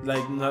plan.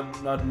 like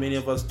not many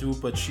of us do,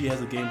 but she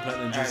has a game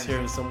plan, and just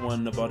hearing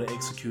someone about to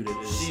execute it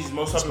is she's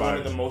most probably one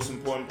of the most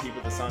important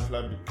people the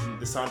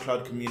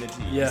SoundCloud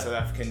community in South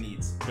Africa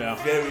needs. Yeah,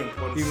 very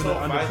important. Even so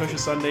Under Pressure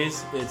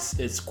Sundays,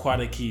 it's quite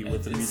a key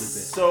with the music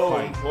there. So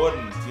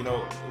important, you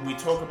know. We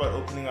talk about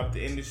opening up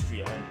the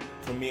industry, and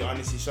for me,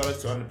 honestly, shout out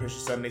to Under Pressure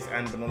Sundays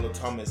and Bonolo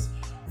Thomas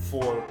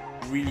for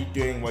really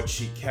doing what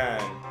she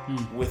can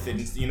with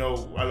it. You know,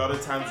 a lot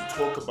of times we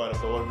talk about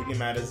it, but what really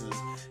matters is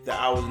the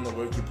hours and the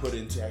work you put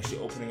into actually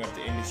opening up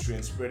the industry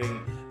and spreading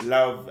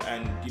love.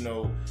 And, you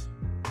know,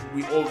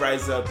 we all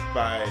rise up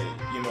by,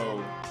 you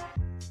know,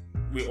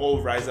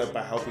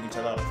 helping each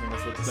other out. I think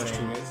that's what the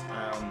saying is.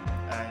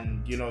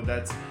 And, you know,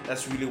 that's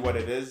really what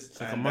it is.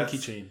 It's like a monkey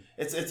chain.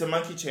 It's a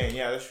monkey chain.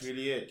 Yeah, that's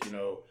really it, you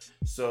know.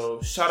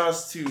 So shout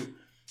outs to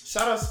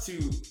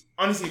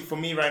honestly, for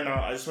me right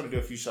now, I just want to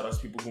do a few shout outs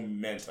to people who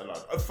meant a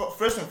lot.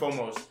 First and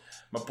foremost,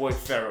 my boy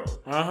Pharaoh.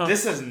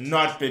 This has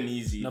not been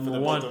easy for the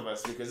both of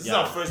us, because this is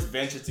our first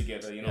venture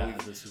together. You know,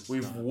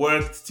 we've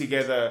worked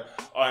together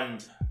on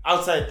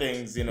outside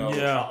things, you know,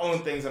 our own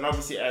things, and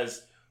obviously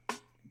as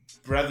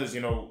brothers,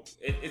 you know,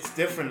 it's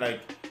different. Like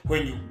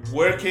when you're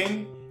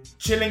working,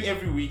 chilling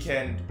every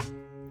weekend,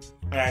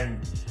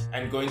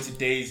 and going to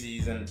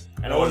Daisies and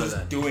all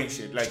just doing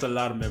shit. Like, it's a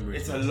lot of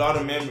memories. It's a lot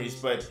of memories,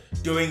 but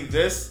doing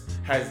this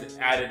has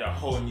added a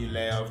whole new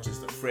layer of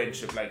just a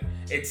friendship. Like,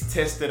 it's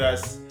tested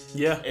us.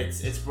 Yeah.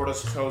 It's brought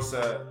us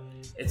closer.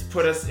 It's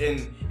put us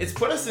in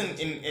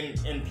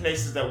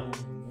places that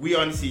we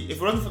honestly, if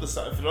it wasn't for the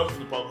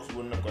podcast, we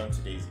wouldn't have gone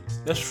to Daisies.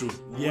 That's true.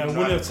 We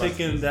wouldn't have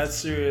taken that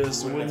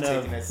serious. We wouldn't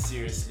have taken that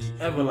seriously.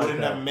 Ever we like wouldn't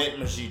that. have met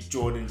Majid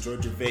Jordan,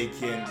 Georgia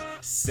Vakin,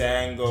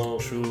 Sango,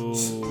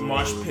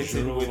 Marsh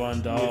Pitton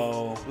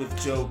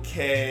with Joe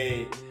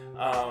K.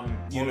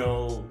 You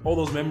know, all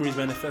those memories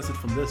manifested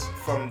from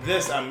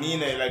this. I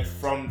mean it, like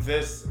from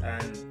this,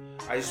 and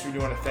I just really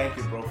want to thank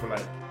you, bro, for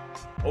like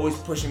always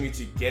pushing me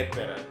to get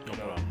better. You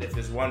know, if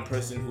there's one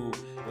person who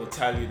will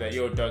tell you that,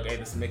 yo, Doug, hey,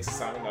 this mix is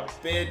sounding a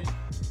bit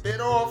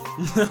off.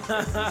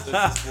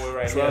 this boy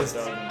right here,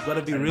 Doug.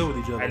 Gotta be real with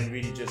each other. And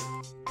really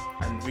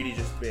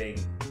just being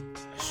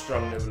a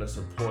strong level of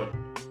support,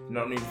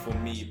 not only for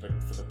me, but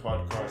for the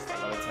podcast.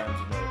 A lot of times,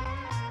 you know,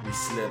 we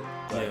slip,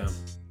 but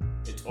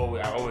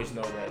I always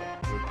know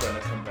that we're gonna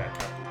come back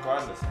up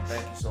regardless. And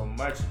thank you so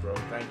much, bro.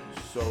 Thank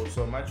you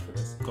so much for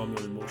this. Got me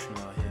all emotional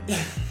out here.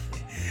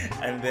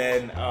 And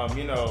then,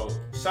 you know,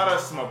 shout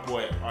out to my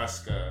boy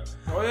Oscar.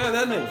 Oh yeah,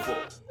 that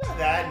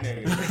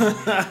nigga.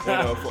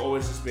 You know, for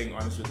always just being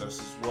honest with us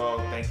as well.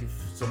 Thank you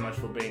so much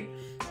for being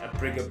a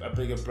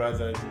bigger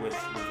brother with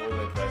all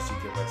the advice you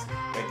give us.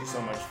 Thank you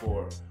so much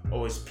for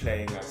always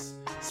playing us,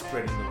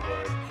 spreading the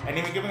word, and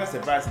even giving us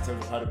advice in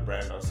terms of how to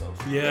brand ourselves.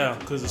 Yeah,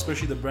 because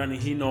especially the branding,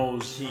 he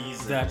knows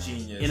he's that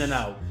genius. In and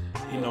out.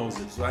 He knows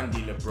it. One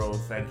dealer, bro.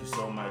 Thank you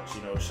so much.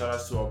 You know, shout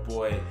out to our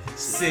boy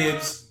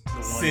Sibs.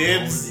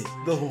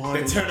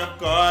 The turn up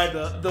guard,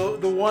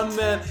 the one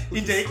man.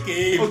 He take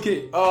game.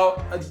 Okay,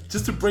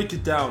 just to break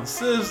it down,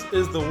 Sibs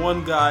is the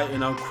one guy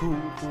in our crew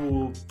who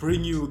will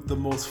bring you the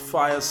most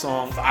fire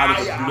song out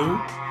of the blue.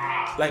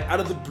 Like out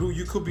of the blue,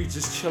 you could be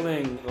just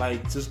chilling,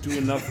 like just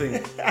doing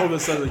nothing. All of a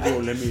sudden, like, yo,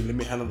 let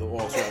me handle the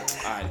walls.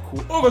 Right? Alright,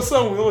 cool. All of a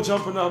sudden, we're all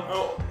jumping up,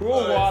 we're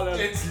all wilding.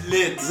 It's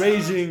lit,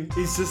 raging.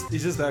 He's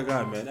just that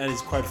guy, man, and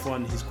he's quite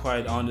fun. He's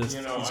quite honest.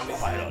 You know, he's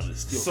quite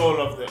honest. Yo. Soul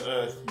of the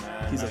earth,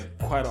 man. He's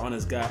quite an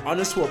honest guy.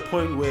 Honest to a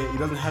point where he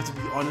doesn't have to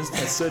be honest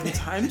at certain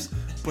times,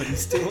 but he's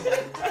still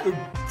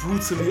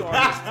brutally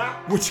honest,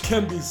 which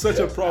can be such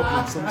a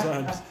problem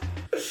sometimes.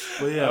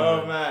 But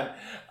yeah.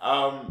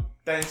 Man.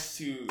 Thanks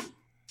to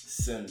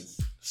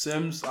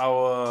Sims,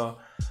 our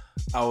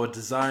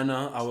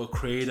designer, our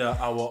creator,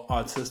 our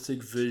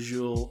artistic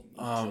visual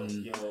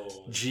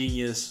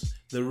genius.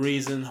 The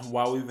reason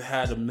why we've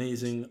had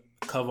amazing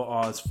cover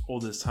arts all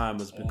this time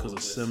is because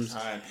of Sims.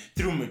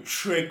 Through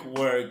matric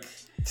work.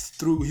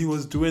 He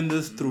was doing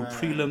this through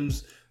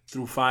prelims,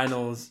 through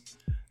finals,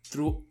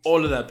 through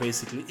all of that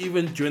basically.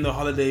 Even during the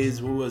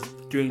holidays, we was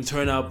doing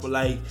turn up.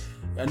 Like,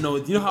 I know,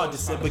 you know how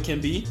December can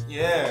be.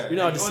 Yeah, you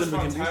know how December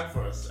can be. Time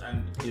for us,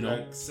 and you know,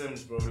 like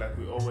Sims, bro. Like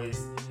we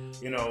always,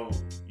 you know,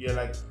 you're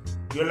like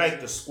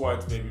the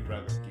squad's baby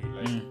brother, dude.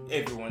 Like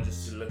everyone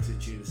just looks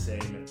at you the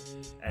same,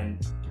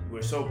 and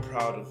we're so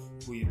proud of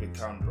who you've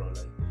become, bro.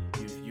 Like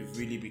you've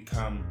really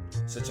become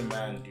such a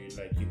man, dude.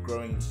 Like you're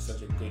growing into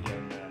such a good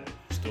young man.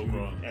 Still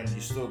growing. And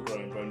you're still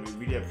growing, bro. And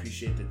we really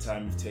appreciate the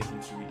time you've taken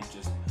to really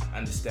just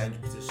understand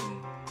your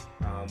position,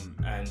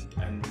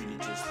 and really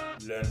just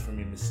learn from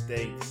your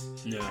mistakes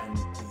and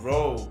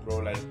grow, bro.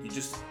 Like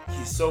he's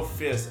so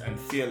fierce and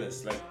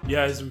fearless. Like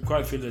he's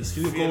quite fearless.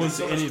 He'll go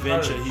into any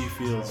venture he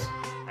feels.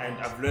 And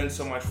I've learned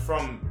so much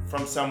from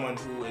someone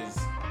who is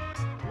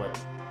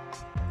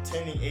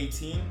turning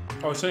 18.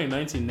 Oh, turning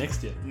 19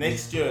 next year.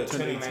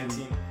 Turning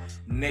 19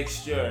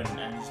 next year,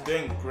 and he's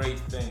doing great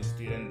things,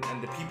 dude. And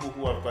the people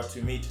who I've got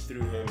to meet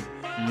through him,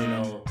 you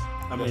know.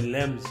 I mean,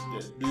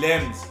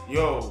 Lems,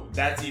 yo,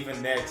 that's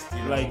even next.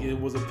 You know? Like it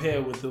was a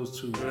pair with those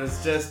two.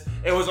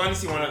 It was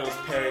honestly one of those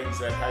pairings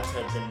that had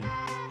to have been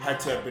had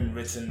to have been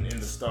written in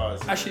the stars.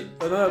 Actually,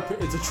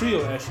 it's a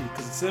trio actually,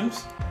 because it's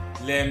Sims,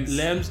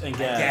 Lems, and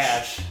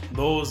Gash.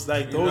 Those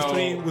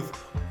three with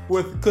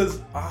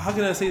because how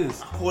can I say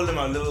this? I call them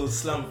our little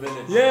slum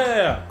village.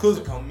 Yeah, because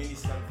like our mini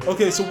slum village.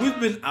 Okay, so we've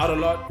been out a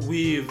lot.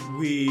 We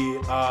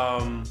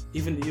even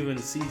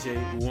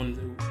CJ won't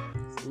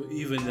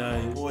even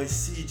boy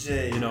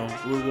CJ. You know,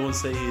 we won't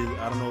say his.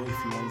 I don't know if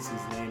he wants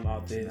his name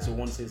out there, so we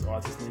won't say his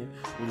artist name.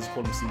 We'll just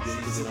call him CJ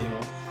because we don't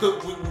know.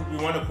 We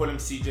want to call him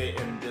CJ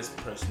in this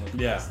personal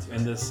capacity. Yeah,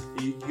 and this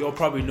you'll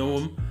probably know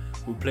him.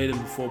 We played him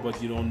before, but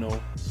you don't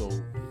know. So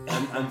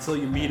until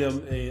you meet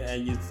him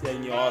and you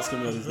ask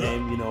him what his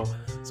name, you know.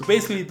 So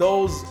basically,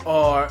 those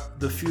are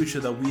the future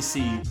that we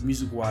see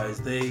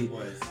music-wise.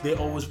 They're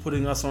always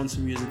putting us onto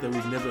music that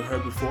we've never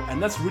heard before,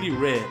 and that's really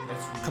rare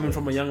coming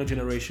from a younger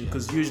generation.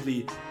 Because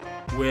usually,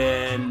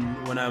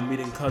 when I'm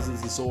meeting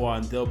cousins and so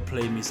on, they'll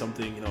play me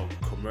something, you know,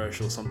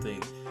 commercial,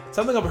 something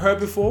I've heard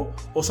before,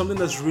 or something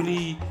that's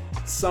really,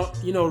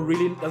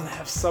 really doesn't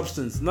have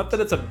substance. Not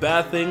that it's a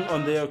bad thing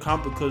on their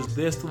account because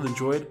they still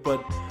enjoy it,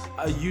 but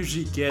I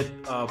usually get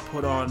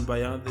put on by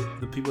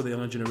the people of the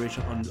younger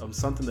generation on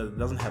something that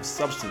doesn't have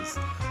substance.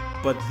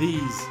 But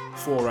these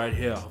four right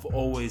here have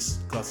always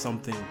got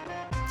something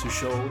to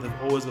show.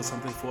 They've always got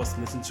something for us to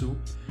listen to.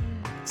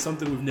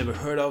 Something we've never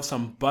heard of,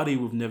 somebody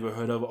we've never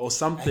heard of, or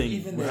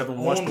something we haven't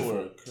watched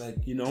before.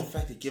 Like, you know, the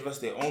fact they give us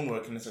their own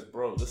work and it's like,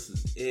 bro, this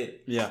is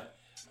it. Yeah.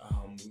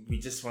 We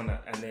just wanna,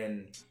 and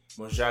then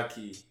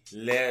Mojaki,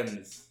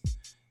 Lems.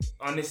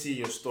 Honestly,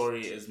 your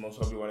story is most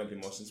probably one of the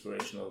most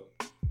inspirational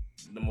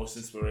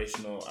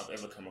I've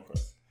ever come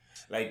across.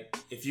 Like,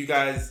 if a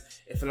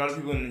lot of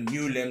people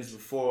knew Lems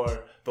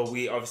before, but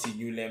we obviously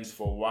knew Lems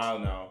for a while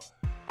now,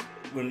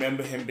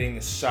 remember him being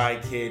a shy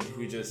kid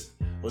who just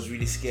was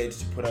really scared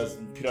to put out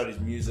his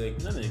music.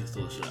 That nigga's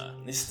still shy.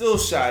 He's still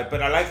shy,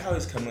 but I like how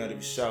he's coming out of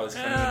his shell. He's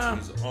coming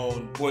into his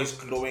own. Boys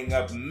glowing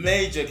up.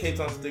 Major Cape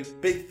Town's doing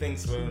big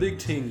things for him. Big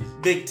things.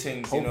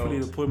 Hopefully,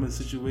 they'll put him in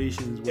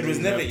situations. It was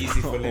never easy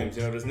for Lems.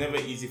 You know, it was never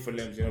easy for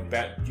Lems.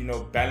 You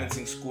know,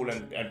 balancing school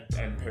and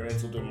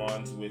parental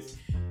demands with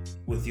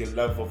your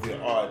love of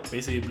your art.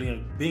 Basically,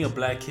 being a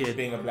black kid.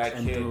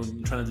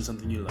 And trying to do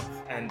something you love.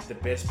 And the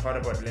best part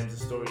about Lems'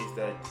 story is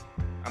that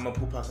I'm a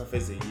pupaka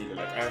fezegile,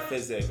 like I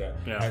fezega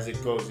as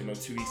it goes. You know,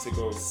 2 weeks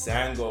ago,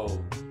 Sango,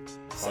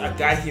 a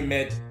guy he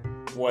met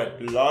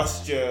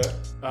last year.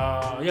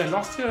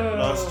 Last year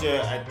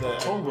at the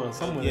October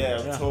somewhere.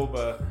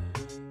 October.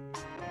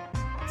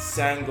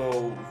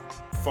 Sango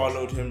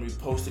followed him,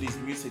 reposted his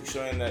music,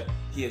 showing that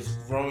he is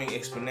growing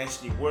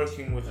exponentially,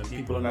 working with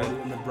people like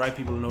and the bright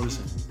people are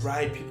noticing.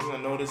 Right, people are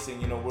noticing.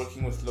 You know,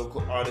 working with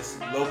local artists,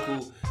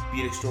 local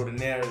beat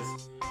extraordinaires.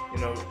 You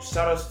know,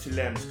 shout outs to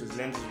Lems, because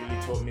Lems has really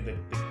taught me the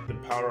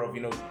power of,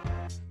 you know,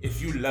 if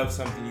you love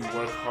something, you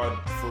work hard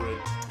for it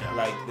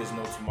like there's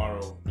no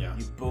tomorrow. Yeah.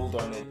 You build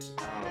on it.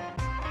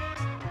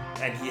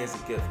 And he has a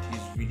gift.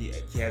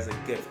 He has a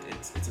gift.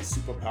 It's a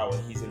superpower.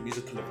 He's a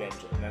musical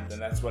avenger.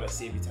 And that's what I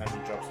say every time he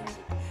drops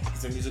music.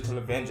 He's a musical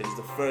avenger. He's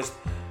the first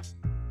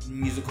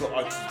musical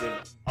artist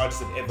I've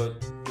ever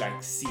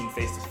seen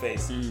face to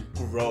face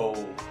grow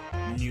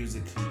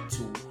musically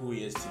to who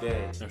he is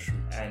today. That's true.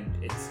 And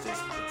it's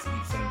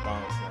leaps and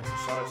bounds, man. So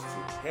shout outs to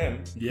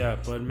him. Yeah,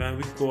 but man,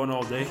 we could go on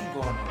all day.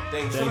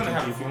 We're still gonna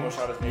have a few more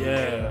shout outs.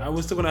 Yeah,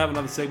 we're still gonna have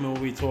another segment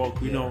where we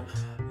talk. You know,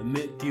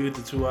 D with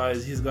the 2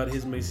 eyes. He's got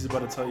his mix. He's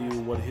about to tell you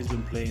what he's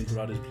been playing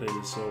throughout his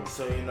playlist.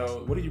 So you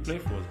know, what did you play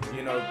for us, bro?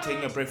 You know,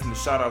 taking a break from the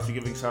shout outs, we're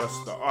giving shout outs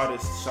to the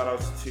artists, shout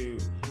outs to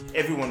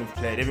everyone we've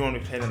played in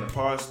the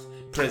past,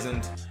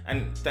 present,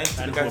 and thanks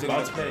to the guys who are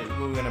about to play,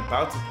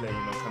 you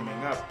know,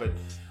 coming up. But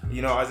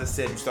you know, as I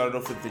said, we started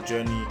off with The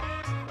Journey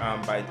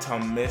by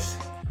Tom Misch,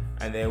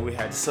 and then we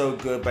had So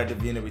Good by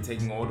Davina. We're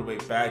taking all the way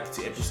back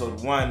to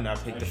episode 1. I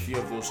picked a few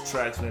of those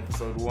tracks from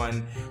episode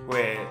 1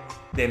 where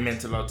they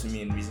meant a lot to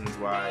me, and reasons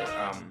why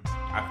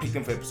I picked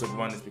them for episode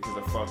 1 is because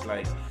I felt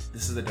like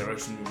this is the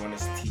direction we want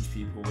to teach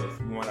people with.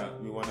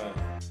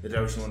 The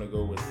direction we want to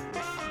go with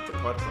the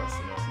podcast,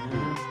 you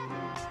know.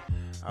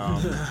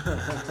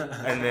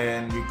 And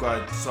then we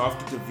got, so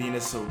after Davina,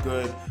 So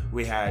Good,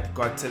 we had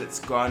Got Till It's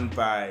Gone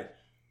by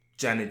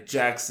Janet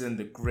Jackson,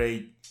 the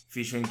great,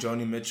 featuring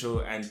Joni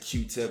Mitchell and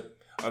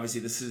Q-Tip. Obviously,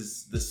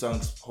 the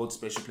song holds a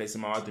special place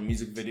in my heart. The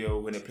music video,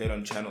 when it played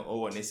on Channel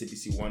O on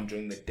SABC 1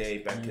 during the day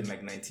back in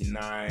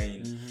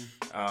 99.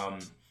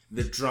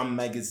 The Drum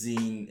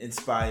Magazine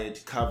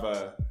inspired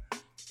cover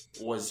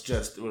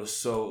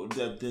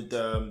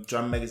the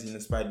Drum Magazine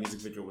inspired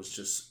music video was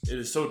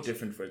so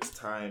different for its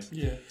time.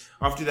 Yeah.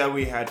 After that,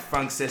 we had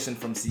Funk Session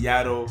from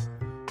Seattle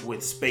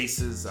with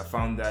Spaces. I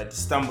found that,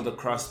 stumbled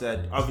across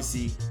that.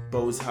 Obviously,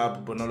 Bo's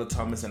Hub, Bonolo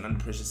Thomas, and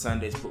Under Pressure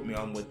Sundays put me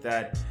on with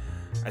that.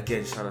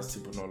 Again, shout outs to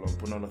Bonolo.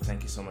 Bonolo,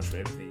 thank you so much for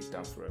everything you've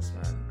done for us,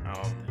 man.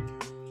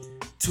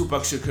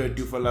 Tupac Shakur,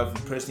 Do For Love,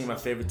 personally my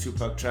favorite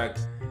Tupac track.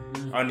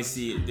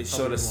 Honestly, they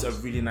showed us a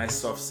really nice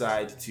soft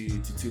side to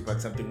Tupac,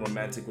 something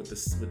romantic with the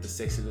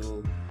sexy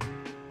little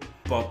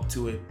bop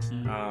to it.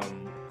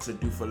 So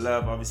Do For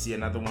Love, obviously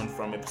another one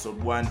from episode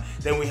 1.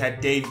 Then we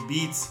had Dave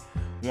Beats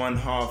one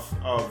half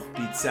of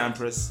Beat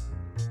Sampras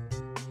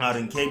out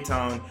in Cape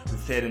Town. We've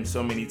played him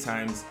so many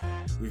times.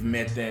 We've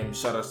met them.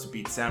 Shout outs to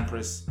Beat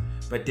Sampras.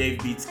 But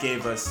Dave Beats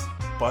gave us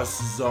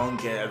Boss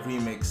Zonke, a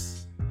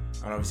remix,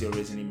 and obviously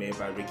originally made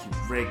by Ricky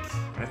Rick.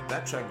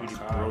 That track really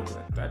broke.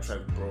 That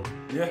track broke.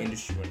 Yeah. The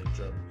industry when it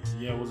dropped.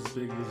 Yeah, it was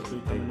big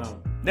coming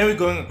out. Then we're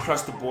going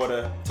across the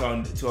border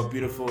to our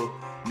beautiful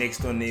next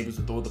door neighbors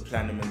with all the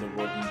platinum and the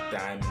golden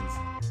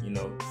diamonds, you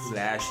know,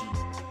 flashy.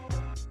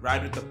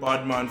 Ride with the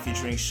Bodman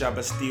featuring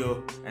Shabba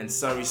Steel and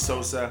Sari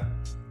Sosa.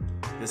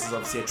 This is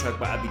obviously a track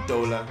by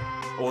Abidola,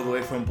 all the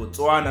way from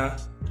Botswana.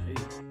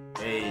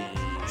 Hey,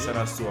 shout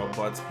outs to our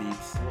Bots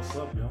peeps. What's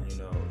up, yo? You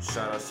know,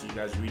 shout outs to you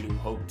guys. Really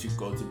hope to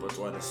go to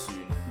Botswana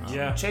soon.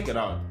 Yeah. Check it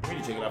out.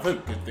 Really check it out. I've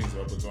heard good things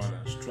about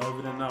Botswana. Just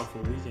driving in now for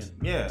a weekend.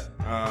 Yeah.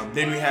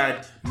 Then we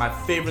had my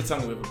favorite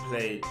song we ever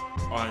played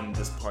on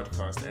this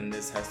podcast, and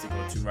this has to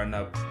go to Run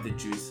Up the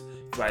Juice,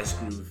 Thrice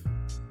Groove.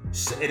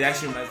 It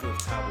actually reminds me of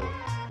Tabo.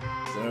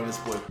 Remember this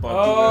boy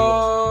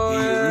Bob?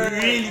 He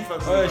really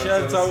fucks Oh, with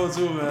shout out Tabo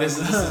too, man. This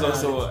is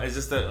also, it's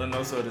just a, and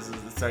also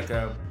it's like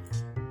a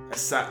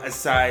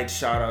side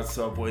shout out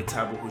to our boy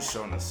Tabo, who's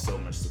shown us so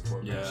much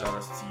support. Yeah. Man. Shout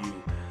outs to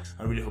you.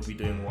 I really hope you're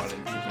doing well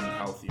and keeping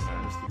healthy,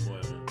 man. That's the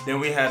boy, man. Then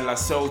we had La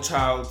Soul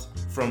Child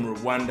from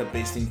Rwanda,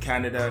 based in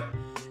Canada,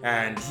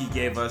 and he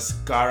gave us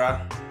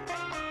Gara.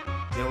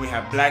 Then we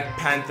have Black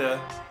Panther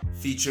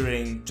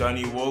featuring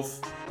Johnny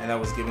Wolf, and that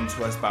was given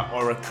to us by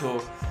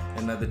Oracle,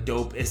 another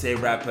dope SA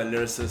rapper,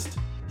 lyricist.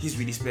 He's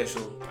really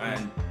special,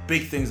 and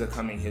big things are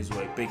coming his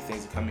way. Big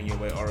things are coming your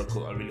way,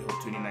 Oracle. I really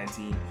hope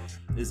 2019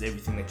 is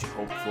everything that you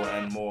hoped for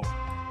and more.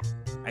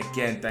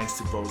 Again, thanks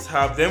to Bros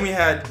Hub. Then we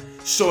had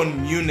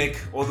Sean Munich,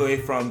 all the way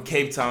from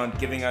Cape Town,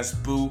 giving us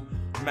Boo.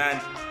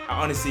 Man,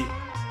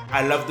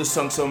 I love the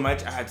song so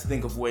much, I had to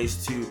think of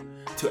ways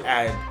to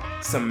add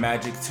some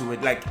magic to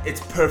it. Like,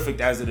 it's perfect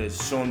as it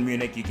is. Sean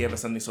Munich, you gave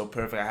us something so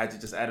perfect. I had to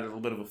just add a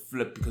little bit of a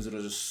flip because it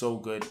was just so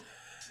good.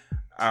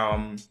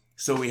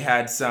 So we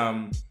had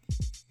some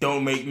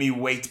Don't Make Me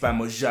Wait by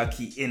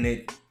Mojaki in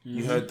it. Mm-hmm.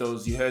 You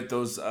heard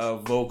those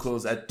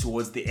vocals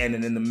towards the end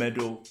and in the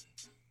middle.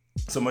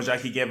 So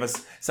Mojaki gave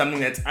us something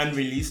that's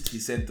unreleased. He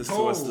sent this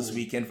to us this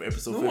weekend for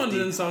episode 50. No one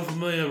didn't sound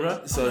familiar,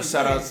 bro. So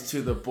shout outs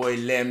to the boy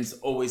Lems,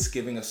 always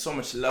giving us so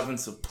much love and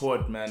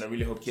support, man. I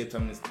really hope Cape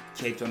Town is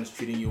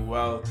treating you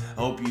well.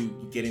 I hope you're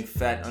getting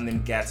fat on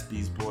them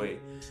Gatsby's, boy.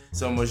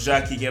 So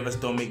Mojaki gave us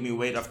Don't Make Me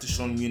Wait after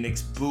Sean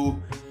Munich's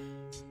Boo.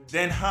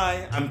 Then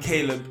Hi, I'm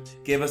Caleb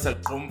gave us a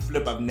drum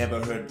flip I've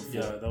never heard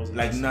before. Yeah, that was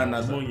like nice. none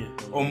other.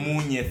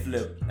 Omunye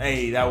flip.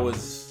 Hey,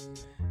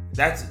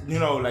 that's, you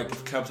know, like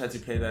if clubs had to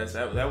play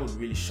that would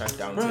really shut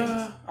down things.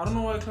 I don't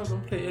know why clubs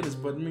don't play edits,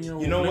 but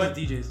you know what?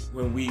 DJs.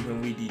 When we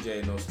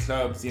DJ in those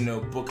clubs, you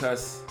know, book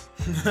us.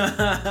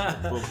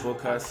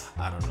 book us.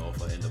 I don't know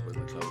if I end up in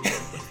the club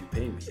if you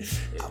pay me.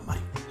 I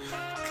might.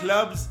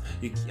 Clubs,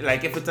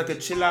 like if it's like a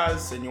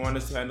chillers and you want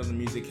us to handle the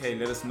music, hey,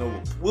 let us know.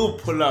 We'll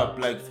pull up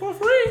like for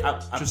free.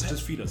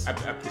 Just feed us.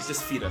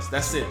 Just feed us.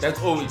 That's it.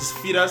 That's all. Just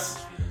feed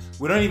us.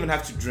 We don't even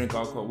have to drink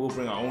alcohol. We'll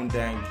bring our own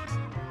dang.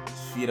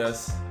 Just feed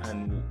us,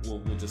 and we'll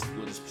just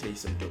play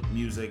some dope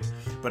music.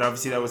 But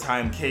obviously that was Hi,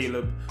 I'm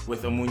Caleb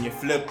with Omunye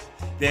Flip.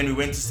 Then we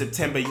went to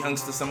September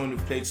Youngster, someone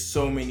we've played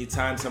so many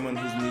times, someone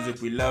whose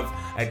music we love.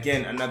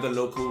 Again, another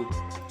local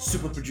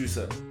super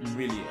producer,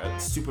 really a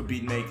super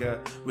beat maker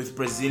with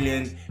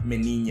Brazilian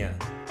Meninha.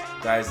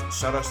 Guys,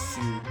 shout outs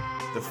to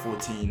the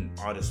 14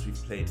 artists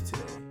we've played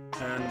today.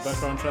 And the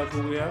background track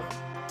who we have?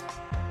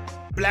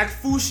 Black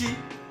Fushi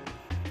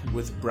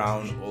with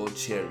Brown Old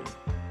Cherry.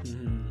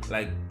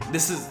 Like,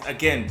 this is,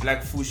 again,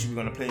 Black Fushi, we're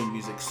going to play your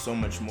music so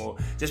much more.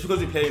 Just because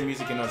we play your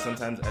music, you know,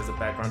 sometimes as a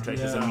background track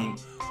doesn't mean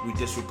we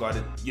disregard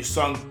it. Your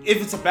song, if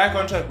it's a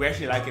background track, we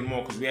actually like it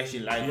more because we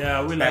actually like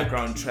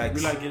background tracks.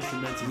 We like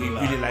instrumentals We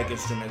really like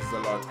instrumentals a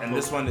lot. And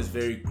this one is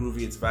very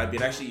groovy, it's vibey.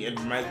 It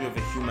reminds me of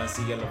a Human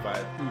Sigela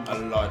vibe a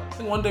lot. I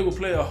think one day we'll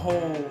play a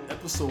whole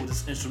episode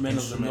just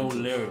instrumentals and no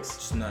lyrics.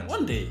 Just none.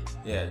 One day.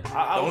 Yeah.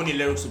 The only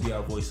lyrics will be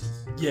our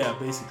voices. Yeah,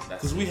 basically.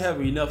 Because we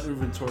have enough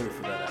inventory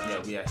for that. Actually.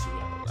 Yeah, we actually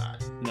have a lot.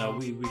 No,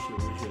 we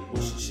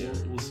should share.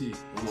 We'll see.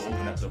 We'll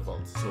open up the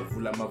vaults. So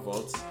Vulama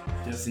vaults,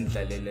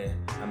 Sindlalele,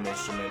 I'm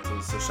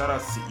instrumentals. So shout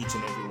outs to each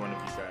and every one of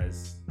you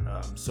guys.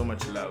 So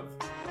much love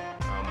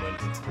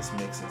went into this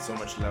mix, and so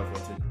much love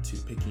went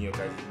into picking your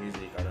guys'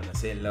 music. I don't know,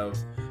 say love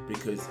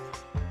because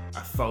I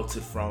felt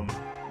it from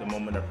the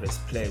moment I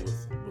pressed play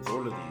with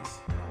all of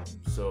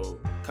these. So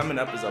coming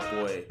up is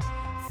our boy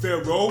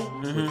Pharaoh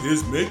with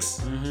his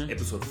mix,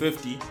 episode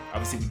 50.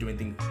 Obviously, we're doing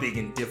things big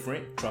and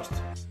different.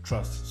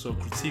 Trust. So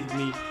critique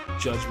me,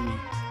 judge me,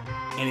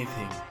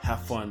 anything.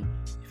 Have fun.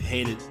 If you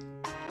hate it,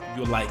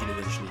 you'll like it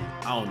eventually.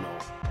 I don't know.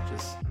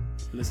 Just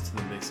listen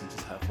to the mix and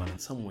just have fun. And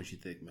tell me what you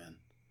think, man.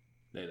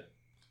 Later.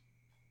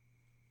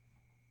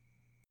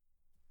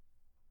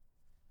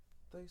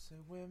 They say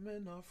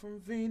women are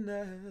from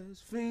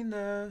Venus,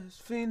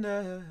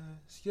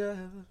 yeah.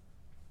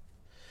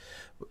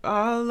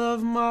 I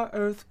love my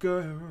Earth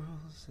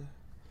girls.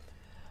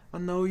 I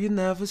know you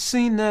never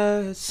seen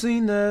it,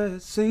 seen it,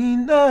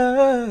 seen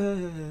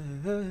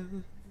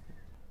it.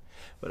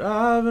 But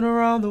I've been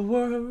around the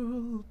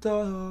world.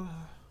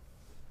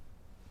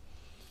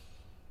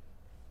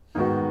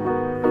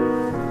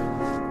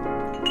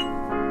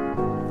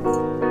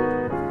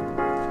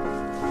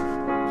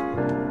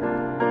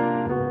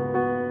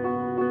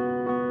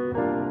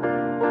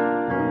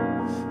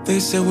 They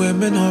say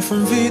women are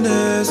from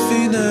Venus,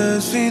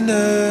 Venus,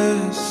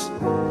 Venus.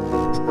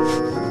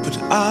 But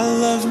I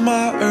love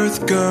my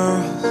Earth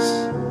girls.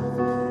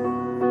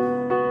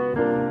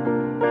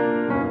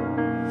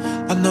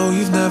 I know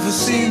you've never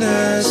seen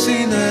it,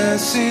 seen it,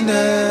 seen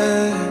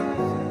it.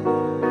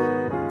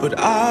 But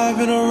I've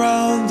been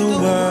around the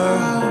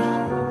world.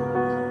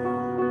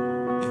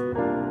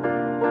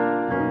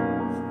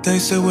 They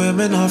say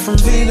women are from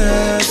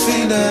Venus,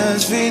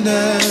 Venus,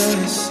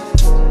 Venus.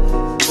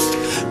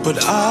 But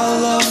I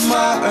love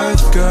my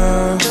Earth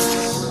girls.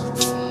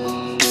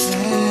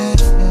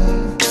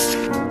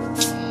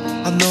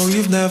 I know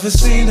you've never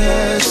seen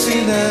it,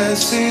 seen it,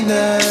 seen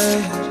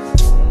it.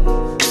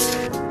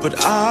 But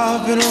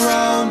I've been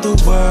around the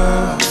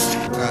world.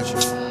 Gotcha.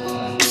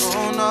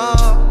 Oh no.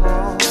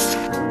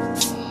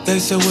 They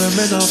say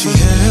women are from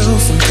hell,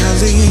 from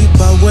Cali,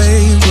 by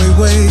way,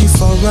 way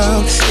far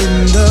out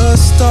in the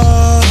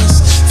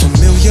stars.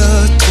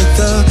 Familiar to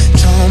the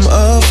charm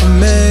of a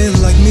man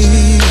like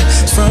me.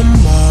 From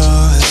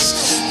Mars,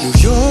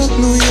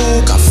 New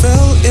York, I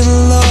fell in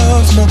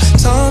love more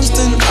times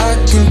than I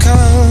can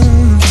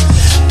count.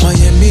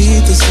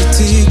 Miami, the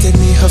city, gave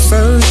me her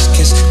first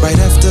kiss right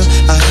after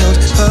I held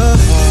her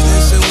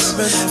heart.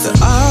 The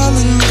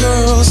island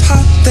girls,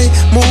 how they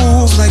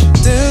move like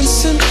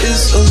dancing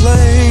is a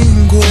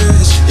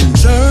language. In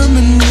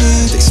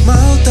Germany, they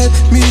smiled at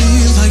me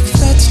like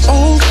that's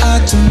all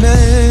I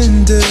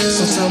demanded.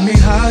 So tell me,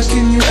 how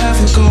can you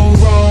ever go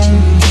wrong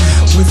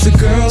with the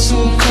girls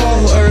who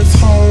call Earth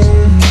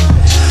home?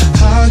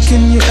 How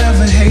can you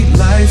ever hate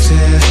life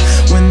here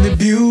when the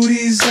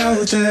beauty's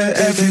out there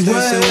everywhere?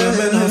 They say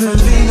women are from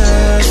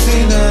Venus,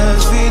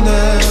 Venus,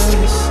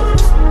 Venus.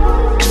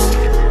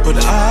 But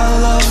I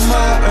love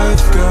my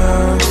Earth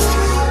girls.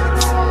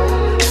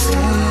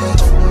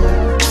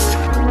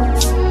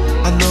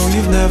 I know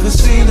you've never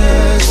seen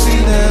it,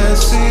 seen it,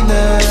 seen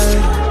it.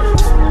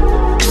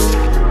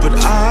 But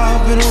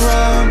I've been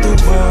around the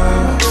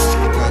world.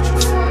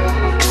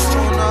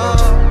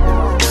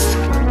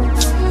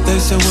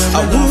 I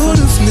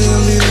would've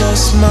nearly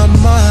lost my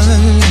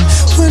mind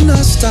when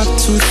I stopped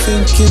to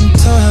think in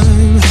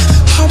time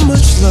how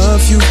much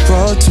love you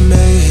brought to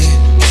me.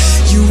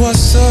 You are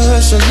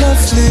such a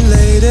lovely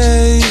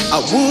lady. I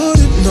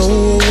wouldn't know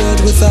a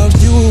world without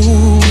you.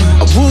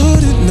 I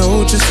wouldn't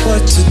know just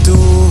what to do.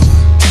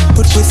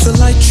 But with the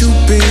light you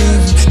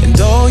beam and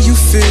all you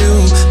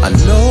feel, I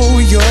know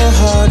your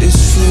heart is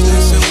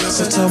true.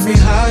 So tell me,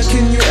 how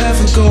can you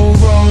ever go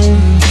wrong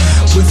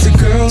with the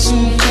girls who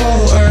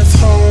call Earth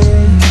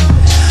home?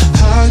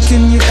 How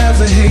can you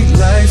ever hate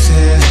life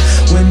here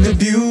when the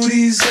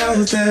beauty's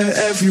out there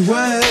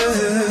everywhere?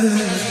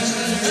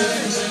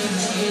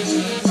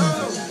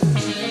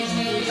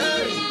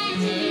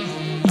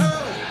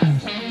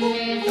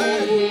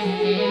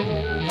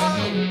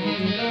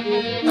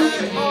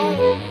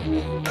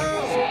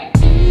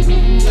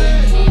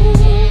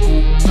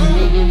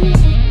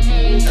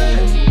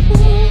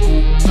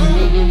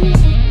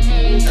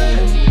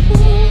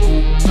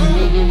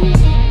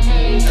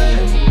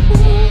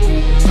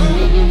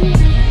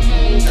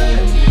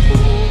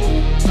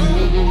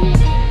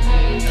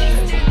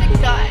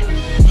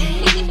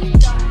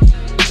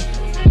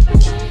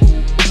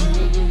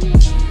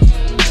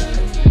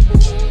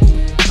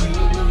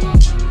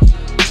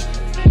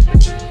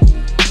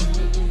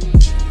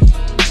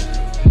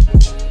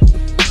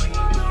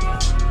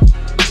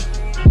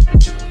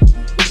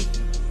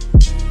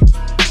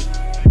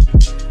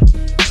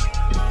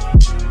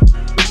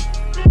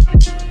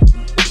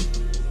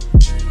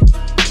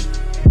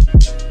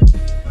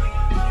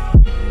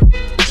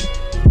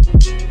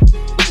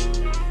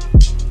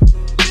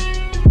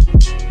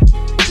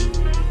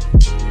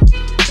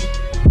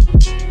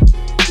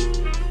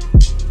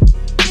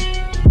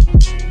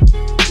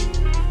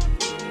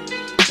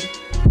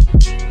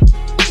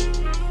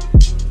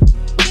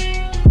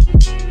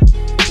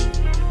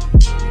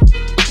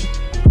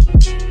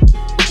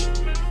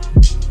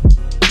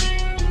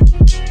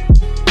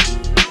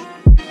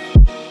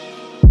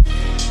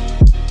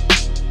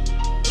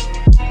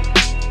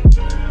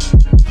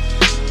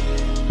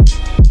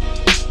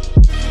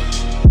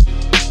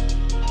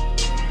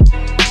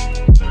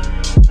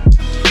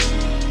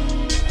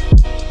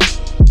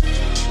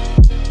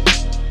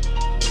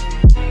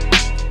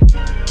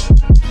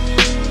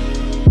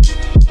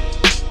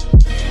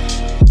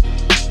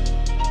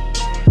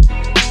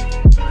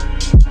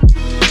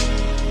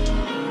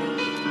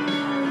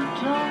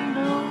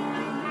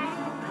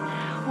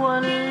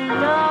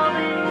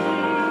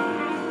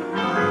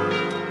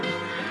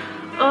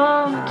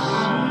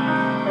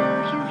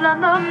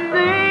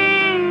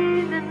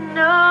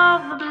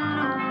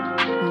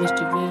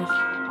 Mischievous.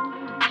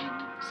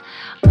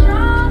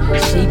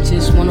 She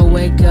just wanna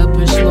wake up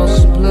and smoke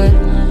a blunt.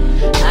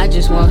 I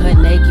just want her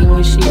naked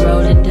when she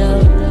roll it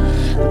up.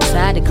 I'm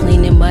tired of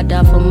cleaning mud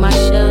off of my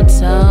shell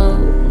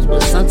toes,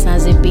 but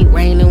sometimes it be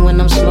raining when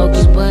I'm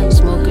smoking. But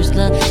smokers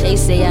love, they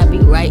say I be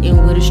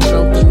writing with a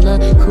stroke of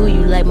luck. Cool,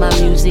 you like my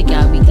music,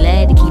 I'll be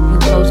glad to keep you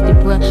posted,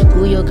 bruh.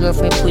 Who your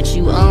girlfriend put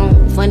you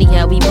on? Funny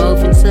how we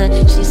both in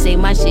touch. She say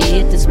my shit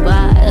hit the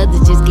spot,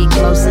 others just get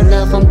close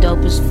enough. I'm dope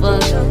as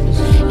fuck,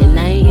 and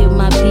I ain't hit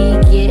my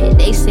peak yet.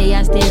 They say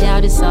I stand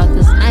out, it's all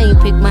cause I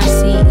ain't picked my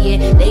seat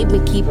yet. They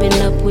been keeping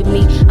up with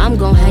me, I'm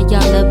gon' have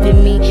y'all up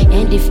in me.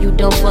 And if you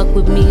don't fuck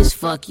with me, it's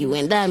fuck you,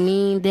 and I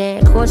mean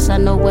that. Of course I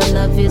know what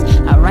love is,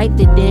 I write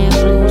the damn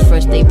blues.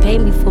 First they pay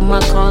me for my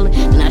calling,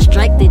 and I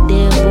strike the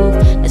damn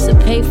booth. That's a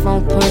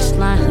payphone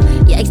punchline,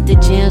 yikes the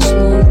jam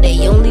smooth.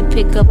 They only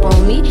pick up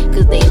on me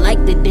cause they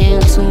like the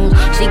damn tunes.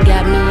 She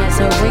got me as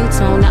her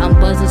ringtone, now I'm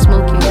buzzing,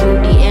 smoking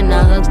Rudy, and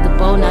I hugs the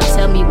bowl. Now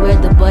tell me where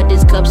the butt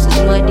is, cups is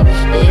muddy,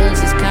 the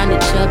hills is kinda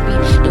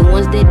chubby. The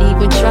ones that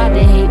even try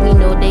to hate me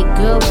know they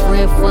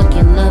girlfriend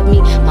fucking love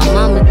me. My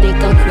mama think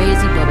I'm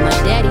crazy, but my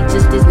daddy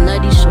just is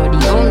nutty. Shorty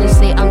only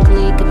say I'm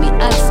clean, could be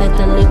accent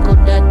a little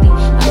dirty.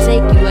 I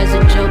take you as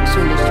a joke,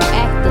 soon as you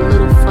act a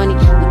little funny.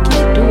 We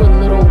can't do a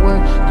little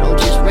work, I don't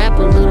just rap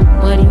a little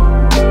buddy.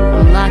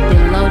 I'm locked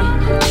and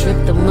loaded,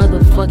 trip the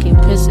motherfucking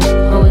pissin'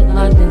 poet,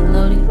 locked and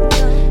loaded.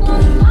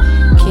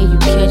 Can you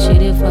catch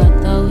it if I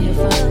throw it?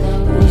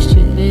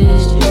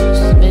 Mischievous,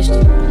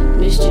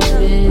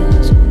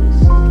 mischievous.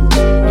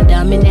 And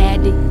I'm an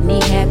addict,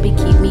 need habit,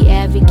 keep me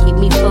avid, keep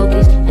me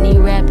focused. I need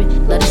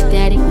rapping, love the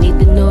static, need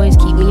the noise,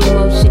 keep me in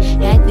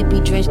motion. Had to be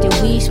drenched in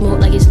weed smoke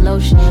like it's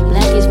lotion.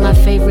 Black is my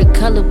favorite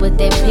color, but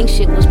that pink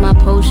shit was my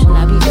potion.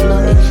 I be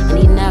floating, I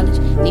need knowledge,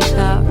 need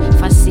power.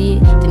 If I see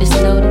it, then it's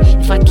loaded.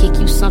 If I kick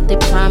you something,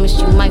 promise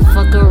you might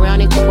fuck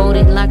around and quote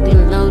it, locked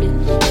and loaded.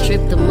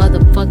 Trip the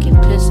motherfucking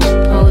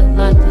pissin' poet,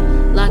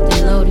 locked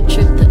and loaded.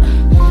 Trip the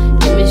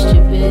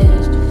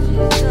mischievous.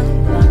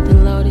 Locked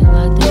and loaded,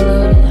 locked and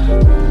loaded.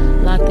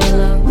 Locked and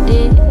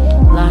loaded,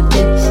 locked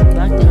and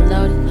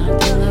loaded,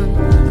 locked and loaded.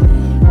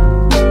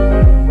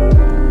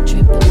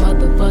 Trip the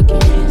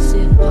motherfucking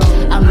acid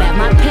pole. I'm at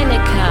my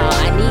pinnacle,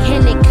 I need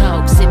Henny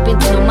Coke. Sipping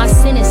till my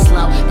sin is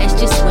slow, that's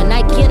just when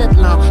I get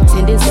along.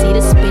 Tendency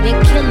to spit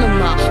and kill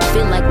them all.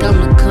 Feel like I'm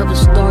the cover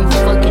story,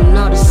 fucking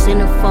all the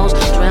centerfolds.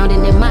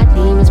 Drowning in my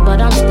demons, but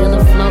I'm still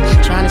afloat.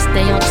 Trying to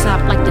stay on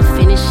top like the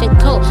finishing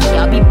coat.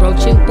 Y'all be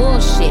broaching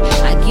bullshit,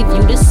 I give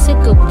you the sick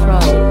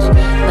approach.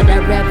 But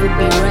I'd rather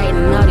be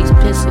writing all these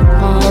pissing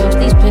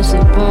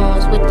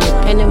poems with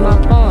the pen in my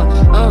palm.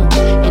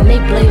 And they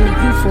blame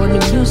you for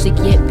new music,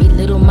 yet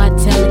belittle my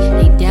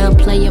talent. They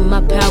downplaying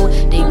my power,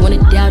 they wanna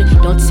doubt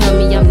it. Don't tell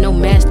me I'm no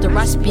master,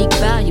 I speak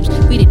volumes.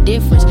 We the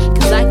difference,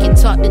 cause I can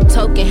talk the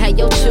token. Have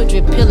your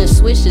children peeling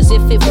swishes.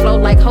 If it flow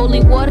like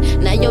holy water,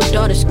 now your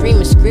daughter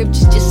screaming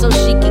scriptures just so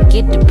she can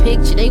get the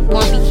picture. They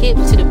want me hip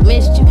to the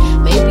mischief.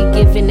 Maybe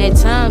given at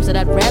times that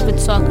I'd rather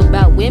talk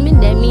about women,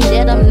 that mean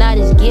that I'm not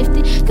as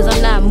gifted, cause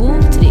I'm not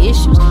moved to the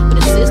issues with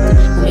a system.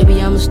 Or maybe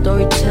I'm a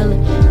storyteller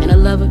and a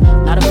lover,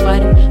 not a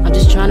fighter. I'm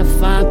just trying to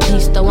find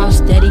peace, though I'm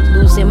steady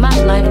losing my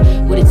lighter,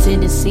 with a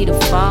tendency to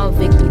fall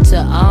victim to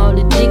all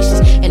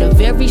addictions, and a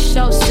very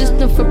short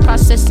system for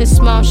processing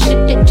small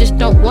shit that just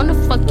don't wanna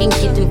fucking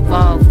get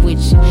involved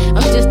with you.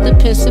 I'm just a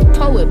pensive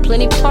poet,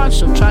 plenty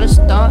partial, trying to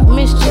start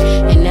mischief,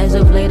 and as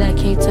of late I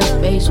can't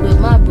touch base with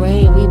my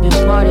brain. We've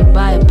been parted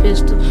by a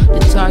pistol, the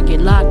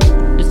target locked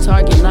and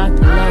loaded.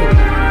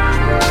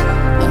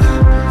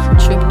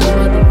 Trip the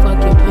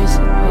motherfucking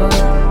pistol,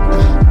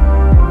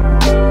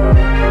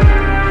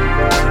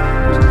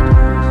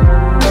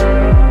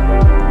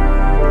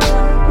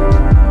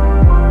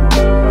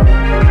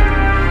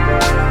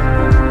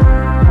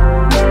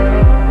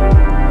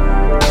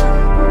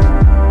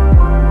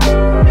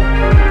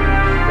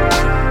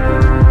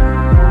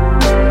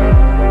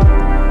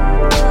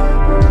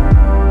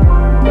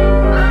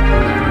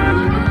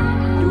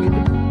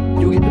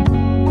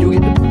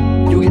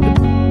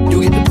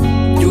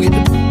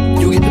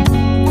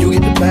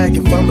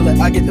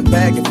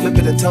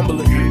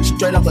 Tumble it,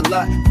 straight off the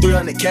lot,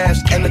 300 cash,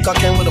 and the car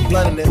came with a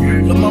blunt in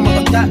it. Lil'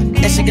 mama a thot,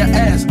 and she got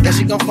ass, and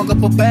she gon' fuck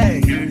up a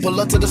bag. Pull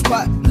up to the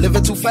spot,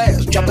 living too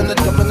fast, dropping the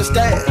dump in the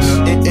stash.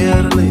 In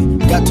Italy,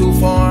 got too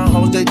foreign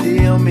hoes, they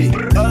DM me.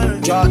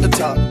 Draw the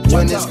top,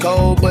 when it's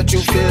cold, but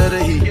you feel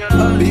the heat.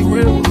 Be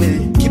real with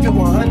me, keep it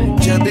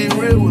 100, just be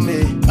real with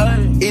me.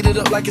 Eat it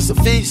up like it's a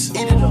feast,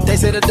 they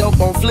say the dope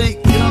on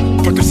fleek.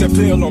 Percocet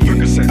pill on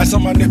me, I saw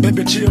my neck,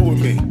 baby, chill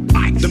with me.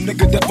 Them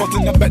niggas that fucked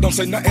in the back don't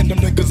say nothing, them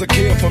niggas a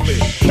kill for me.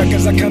 Back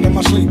as I count in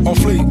my sleep, on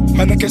fleek.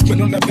 Man, I can't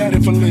spend on that batty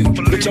for leave.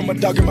 Bitch, I'm a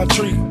dog in my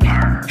tree.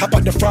 Hop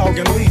out the frog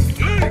and leave.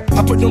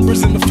 I put them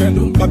bricks in the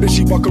fender. My bitch,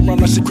 she walk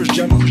around like she Kris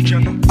Jenner.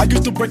 I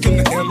used to break in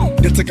the end,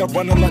 then take out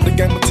running like the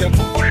game of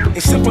Temple.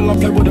 It's simple, I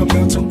play with a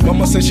mental.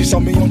 Mama say she saw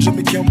me on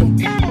Jimmy Kimmel.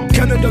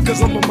 Canada,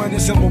 cause I'm a money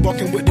symbol.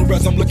 Walking with the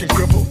rest, I'm looking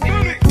crippled.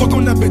 Fuck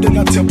on that bitch, then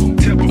I temple.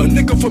 A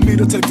nickel for me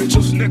to take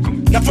pictures.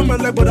 Not from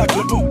LA, but I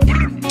clip her.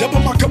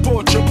 Double my cup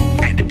or a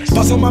triple.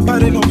 Boss on my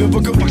body, no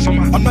biblical.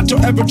 I'm not your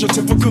average or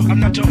typical.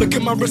 Look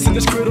at my wrist and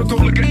it's critical.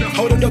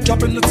 Hold it up,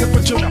 dropping the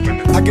temperature.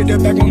 I get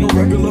that bag on the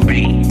regular.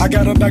 I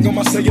got a bag on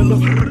my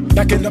cellular.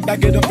 Back in the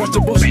bag of them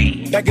vegetables.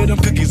 Back of them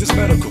cookies, it's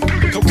medical.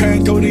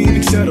 Cocaine, codeine,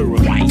 etc.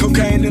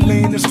 Cocaine and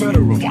lean is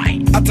federal.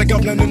 I take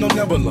off landing on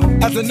Nebula.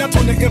 After that's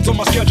when it ends on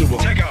my schedule.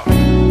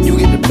 You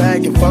get the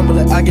bag and fumble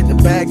it, I get the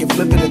bag and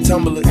flip it and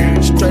tumble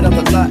it. Straight up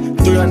a lot,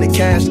 300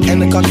 cash,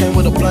 and the car came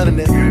with a blunt in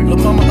it. Lil'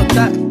 mama a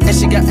thot, and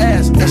she got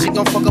ass, and she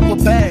gon' fuck up a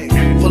bag.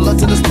 Pull up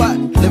to the spot,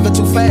 living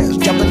too fast,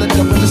 jumping the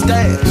dump in the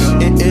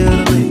stash. In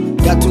Italy,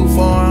 got too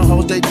foreign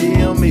hoes, they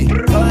DM me.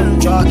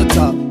 Draw the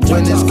top,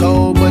 when it's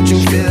cold, but you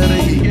feel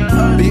the heat.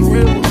 Be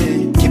real with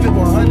me, keep it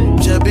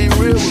 100, just be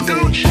real with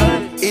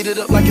me. Eat it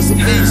up like it's a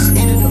feast.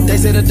 They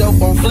say the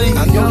dope on fleek.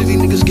 I know that these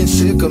niggas get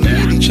sick of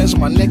me. These chains on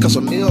my neck cause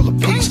a meal a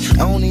piece.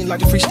 I don't even like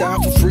to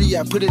freestyle for free.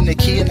 I put in the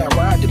key and I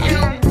ride the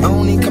beat. I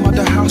don't even come out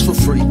the house for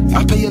free.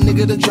 I pay a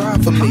nigga to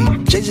drive for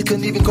me. Jay-Z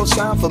couldn't even go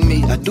sign for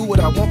me. I do what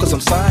I want cause I'm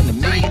signed to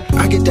me.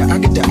 I get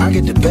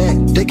the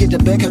bag. They get the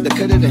bag, have to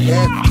cut it in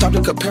half. Stop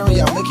the comparing,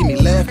 y'all making me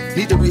laugh.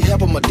 Need to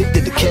rehab, I'm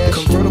addicted to cash.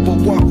 Convertible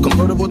walk,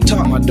 convertible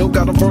top. My dope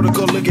got a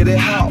vertical, look at it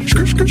how.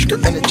 Skirt.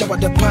 And it jump out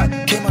the pot.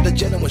 Came out the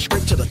jet and went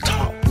straight to the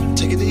top.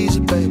 Take it easy,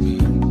 baby.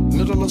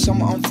 Middle of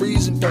summer, I'm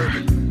freezing,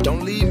 baby.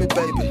 Don't leave me,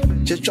 baby.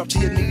 Just drop to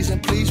your knees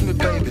and please me,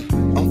 baby.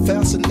 I'm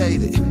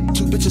fascinated.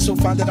 Two bitches so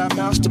fine that I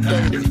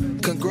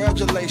masturbated.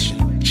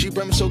 Congratulations. She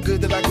brought me so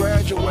good that I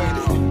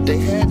graduated. They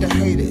had to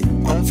hate it.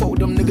 I don't fuck with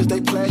them niggas,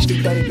 they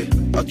plastic, baby.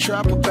 A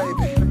trapper,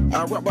 baby.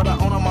 I rap what I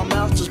own on my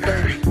masters,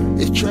 baby.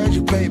 It's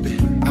tragic, baby.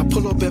 I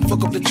pull up and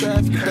fuck up the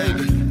traffic,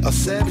 baby. A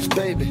savage,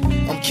 baby.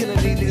 I'm killing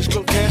these niggas,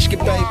 close casket,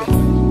 baby.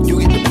 You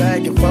get the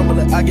bag and fumble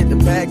it, I get the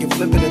bag and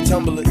flip it and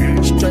tumble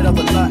it. Straight up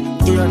a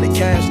lot, 300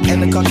 cash,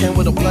 and the car came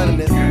with a blunt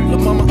in it. Lil'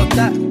 mama a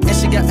thot, and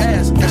she got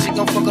ass, and she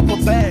gon' fuck up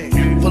a bag.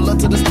 Pull up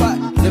to the spot,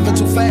 living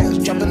too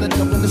fast, dropping the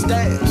dump in the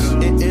stash.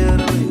 In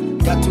Italy,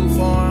 got too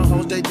foreign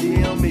hoes, they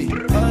DM me.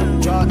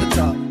 Draw the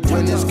top,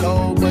 when it's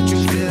cold, but you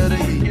feel the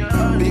heat.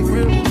 Be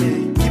real with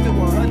me, keep it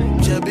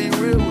 100, just be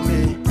real with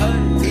me.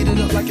 Eat it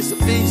up like it's a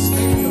feast,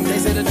 they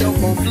say the dope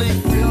won't flee.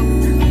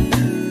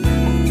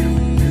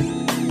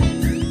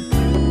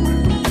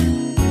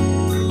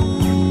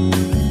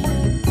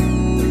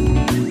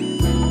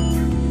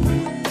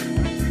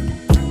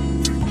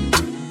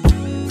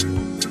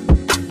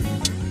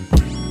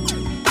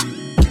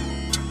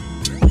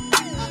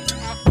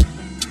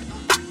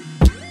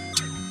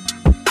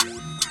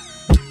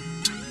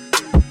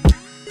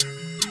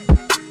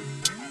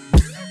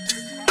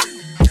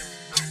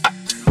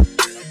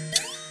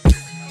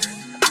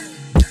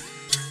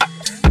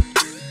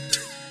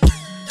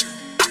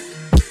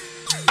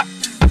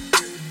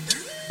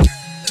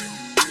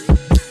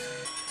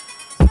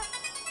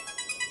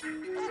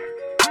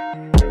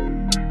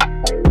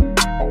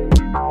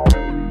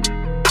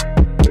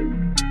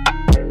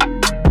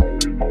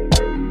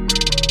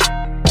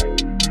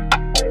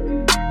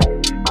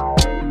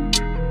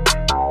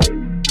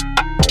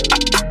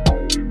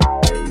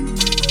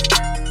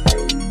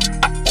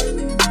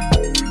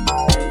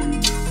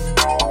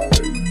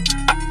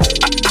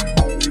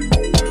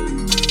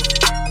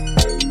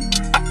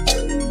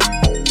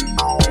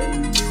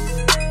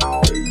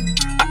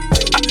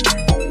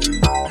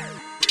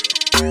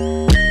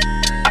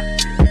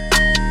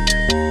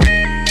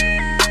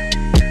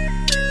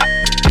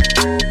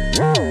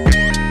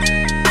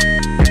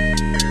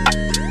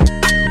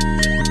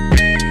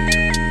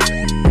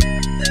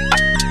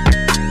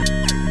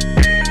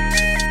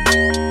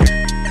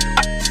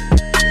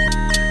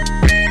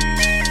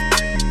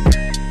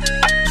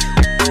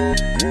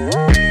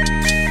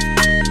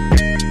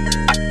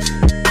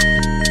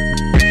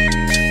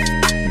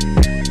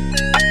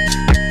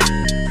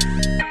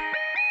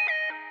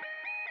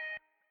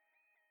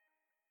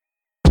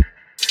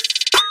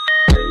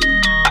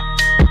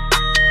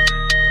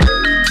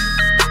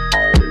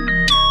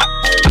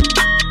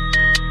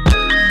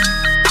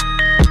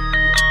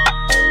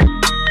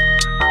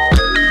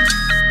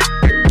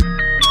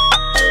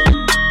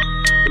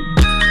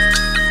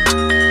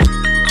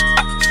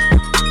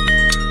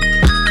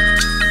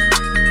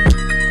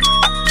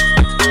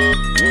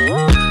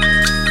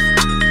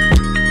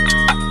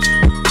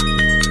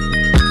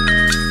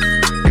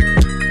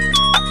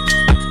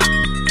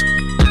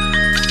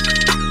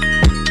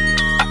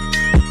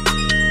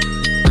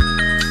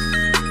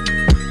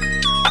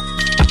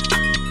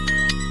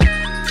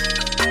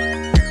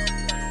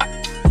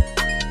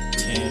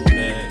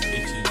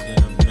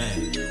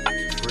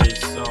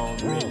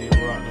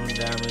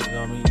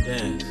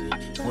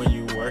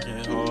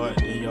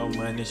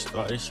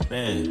 Start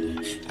expanding.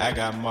 I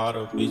got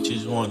model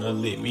bitches wanna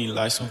lick me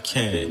like some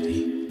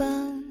candy.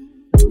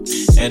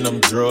 And them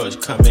drugs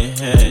come in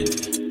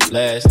handy.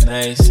 Last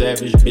name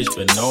Savage, bitch,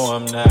 but no,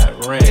 I'm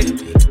not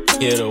Randy.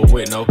 Hit her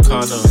with no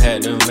condom,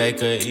 had to make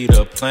her eat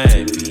a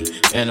Plan B.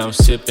 And I'm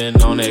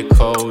sipping on that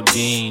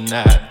codeine,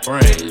 not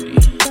brandy.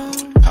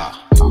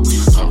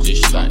 I'm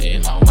just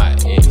stunting on my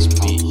ex,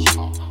 bitch.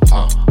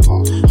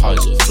 I'm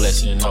just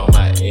flexing on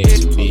my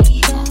ex,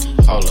 bitch.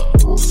 Hold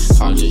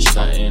up, I'm just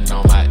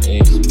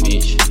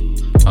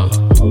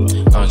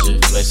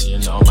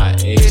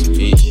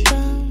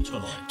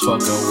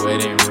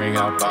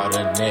I bought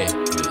a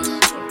necklace.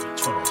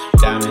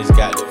 Diamonds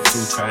got the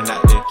food, try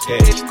not to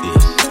catch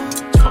this.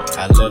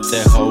 I left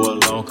that hoe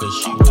alone cause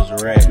she was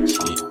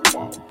ratchet.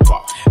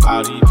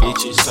 All these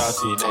bitches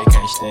salty, they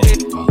can't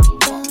stand me.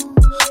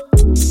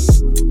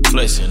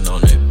 Flexing on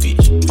that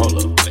bitch, hold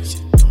up,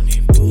 flexing on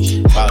that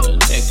bitch. Bought a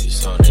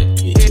necklace on that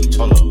bitch,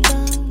 hold up.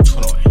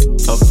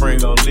 Her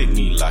friend gon' lick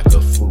me like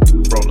a fool.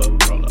 Roll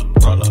up, roll up,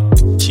 roll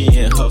up. She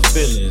and her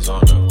feelings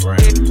on the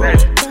ground. Roll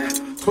up.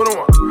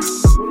 21.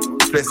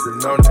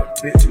 Flexing on that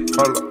bitch.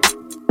 Hold up.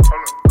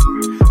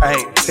 I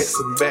ain't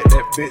texting back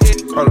that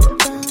bitch. Hold up.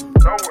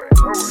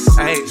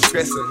 I ain't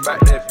stressing about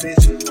that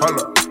bitch. Hold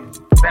up.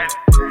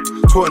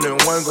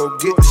 21 go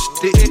get the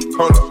stick.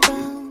 Hold up.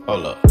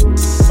 Hold up.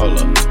 Hold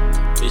up.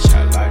 Bitch, I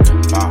like the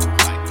ball.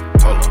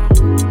 Hold up.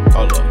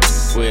 Hold up.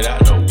 Without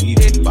no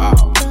weed ball.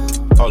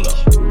 Hold up.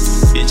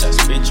 Bitch, I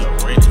spit your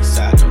rent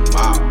inside the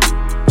mouth.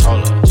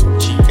 Hold up.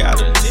 She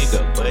got a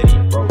nigga, but he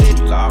broke she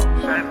lost.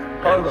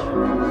 Hold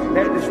up.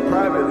 At this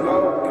private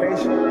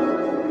location.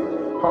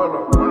 Hold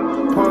up.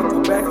 Put her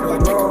back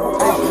like roll.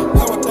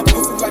 Play with that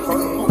pussy like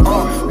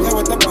play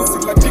with that pussy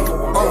like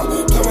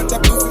play with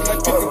that pussy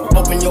like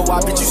Open your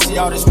eye, bitch, you see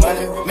all this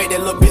money. Make that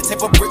little bitch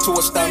tape a brick to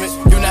her stomach.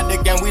 You not the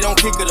gang, we don't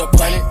kick it a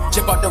planet.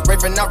 Chip out the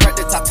Raven, I wreck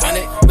the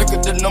Titanic. Look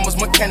at the numbers,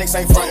 mechanics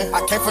ain't frontin'.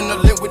 I came from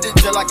the lit with the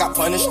jail, I got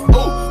punished.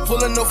 Ooh,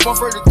 pulling no fun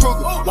for the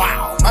Kruger.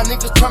 Wow, my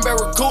niggas turn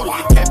Barracuda.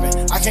 You capping,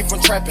 I came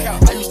from trapping.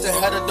 I used to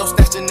have the dough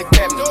stashed in the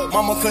cabinet.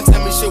 Mama couldn't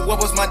tell me shit,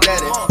 what was my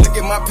daddy? Look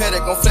at my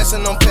paddock, I'm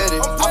flexing on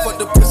petty. I fucked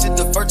the pussy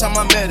the first time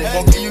I met it.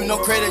 Won't give you no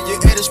credit, you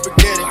ate it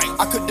spaghetti.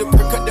 I cut the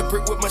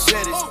brick with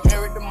machetes.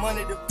 Married the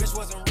money, the bitch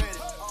wasn't ready.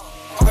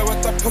 Play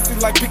with that pussy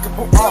like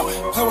peekaboo,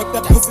 play with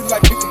that pussy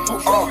like peekaboo,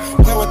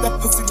 play with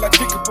that pussy like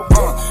peekaboo,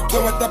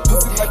 play with that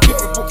pussy like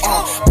peekaboo,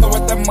 play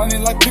with that money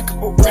like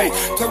peekaboo, play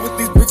with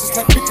these bitches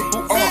like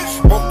peekaboo,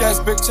 broke ass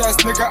bitch ass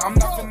nigga, I'm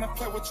not finna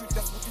play with you,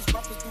 that's what these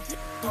rappers do.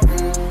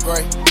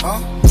 Gray,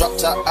 drop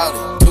top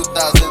Audi,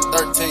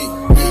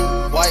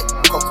 2013, white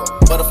cocoa,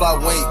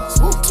 butterfly wings,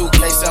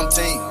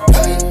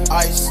 2K17,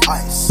 ice,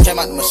 came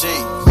out the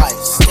machine,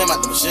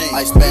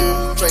 ice baby,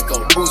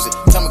 Draco, Uzi,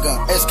 Tommy gun,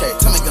 SK,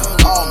 Tommy gun,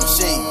 all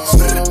machines,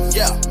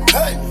 yeah,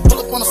 hey,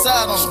 pull up on the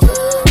side on them,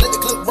 let the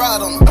clip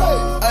ride on them,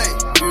 hey,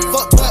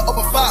 fuck 12,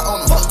 open fire on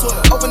them,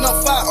 open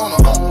up fire on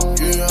them,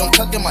 don't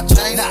tuck in my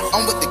chain,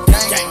 I'm with the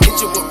gang, hit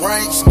you with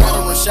rain,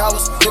 scattering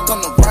showers, here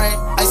come the rain,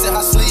 ice in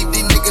her sleeve,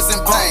 these niggas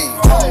in pain.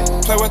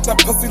 Play with that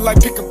pussy like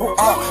peekaboo,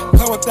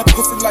 play with that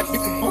pussy like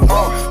peekaboo,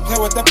 play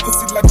with that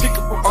pussy like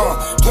peekaboo,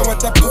 play with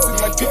that pussy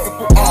like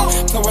peekaboo,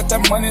 play with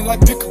that money like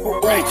peekaboo,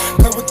 play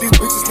with these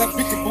bitches like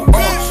peekaboo,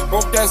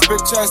 broke ass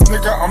bitch ass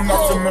nigga, I'm not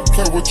finna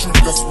play with you,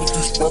 that's what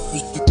these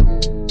rappers do.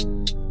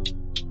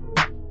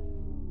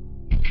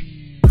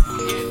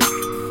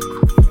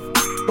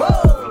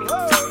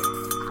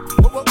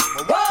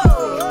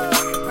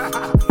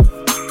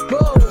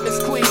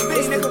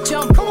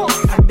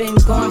 Been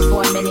gone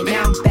for a minute,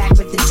 now I'm back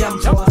with the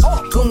jump off.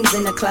 Goons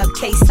in the club,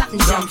 case something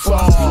jump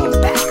off.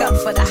 You back up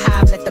for the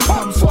hive, let the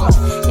pump off.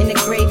 In the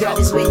graveyard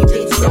is where you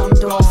get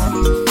dumped off.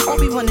 All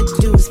we wanna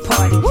do is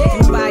party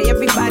and buy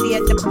everybody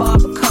at the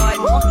bar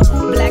Bacardi.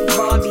 Black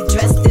Barbie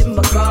dressed in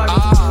Bulgari.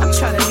 I'm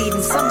trying to leave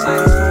in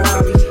somebody's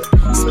Ferrari.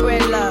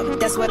 Spread love,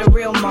 that's what a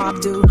real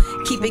mob do.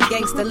 Keep it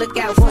gangster, look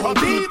out for the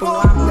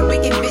people. I'm the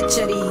wicked bitch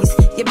of these.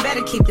 You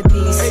better keep the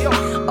peace,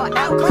 or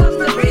out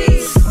comes the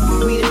beast.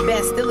 We the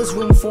best, still is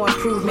room for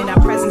improvement. Our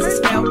presence is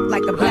felt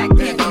like a Black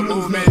Panther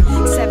movement.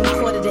 7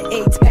 quarter to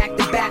 8, back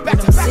to back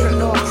with them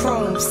sitting on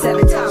chrome.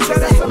 7 times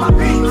for my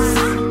beats.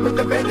 With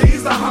the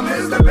Bentleys, the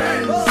Hummers, the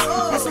Benz.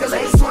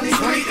 Escalades,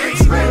 23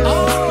 inch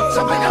rims.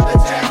 Jumping out the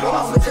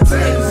Jaguars with the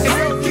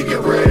Timbs. Keep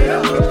your bread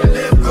up and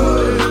live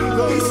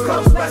good. East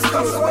Coast, West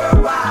Coast,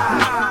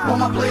 worldwide. All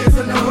my players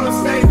in the hood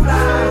stay fly.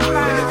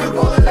 And if you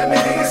ballin', let me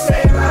hear you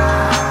say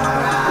ride.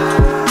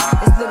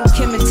 It's little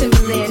Kim and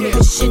Timberland,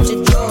 nigga, shit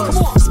your drawers.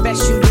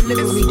 Special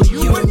delivery to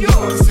you and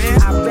yours.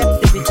 I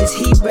rep the bitches,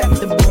 he rep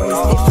the boys.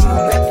 If you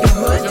rep your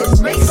hood,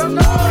 just make some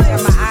noise.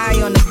 Got my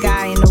eye on the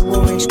guy in the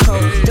orange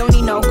coat. Don't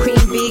need no cream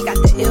B, got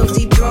the ill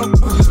deep throat.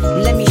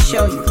 Let me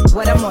show you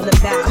what I'm all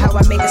about. How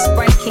I make a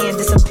Sprite can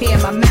disappear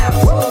in my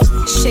mouth.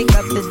 Shake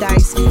up the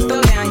dice,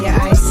 throw down your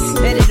ice.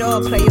 Bet it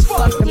all, play it,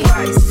 fuck the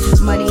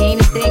price. Money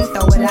ain't a thing,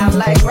 throw it out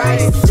like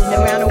rice. Been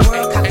around the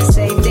world, cop the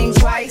same thing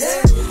twice.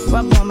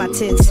 Rub on my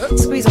tits,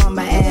 squeeze on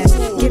my ass.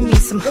 Give me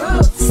some,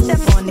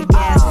 step on the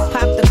gas.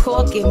 Pop the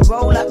cork and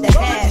roll up the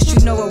hash.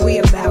 You know what we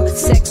about,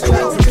 sex,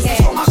 drugs, and cash.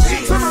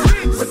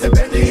 With the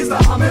Bentleys, the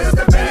Hummers,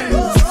 the Benz.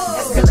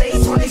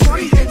 Escalade,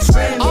 23 inch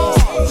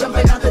rims.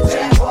 Jumping out the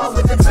Jaguar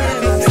with the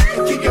Timbs.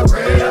 Keep your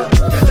bread up, you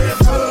live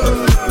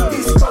good.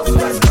 East Coast,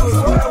 West Coast,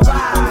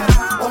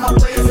 worldwide. All my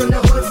players in the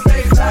hood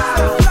stay fly.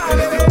 And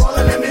if you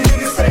ballin', let me hear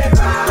you say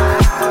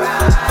ride.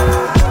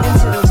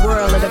 Into the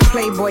world of the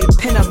Playboy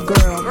pinup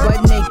girl,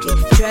 butt naked,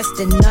 dressed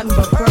in none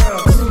but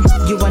pearls.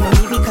 You wanna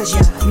meet me cause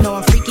you know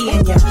I'm freaky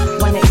and you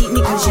wanna eat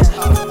me cause you.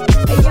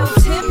 Hey yo,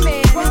 Tim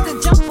man, it's the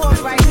jump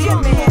off right here,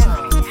 man.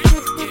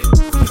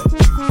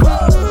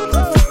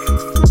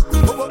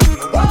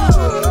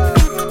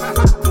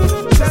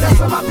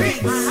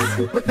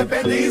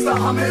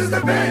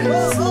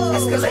 Benz.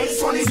 Escalade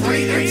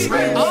 23-inch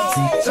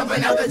rims.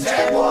 Jumping out the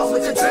Jaguars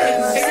with the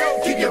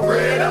tens. Keep your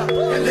bread up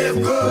and live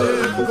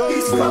good.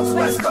 East Coast,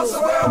 West Coast,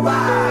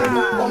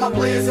 worldwide. All my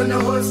players in the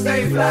hood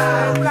stay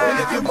fly. And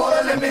if you're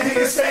ballin', let me hear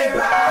you say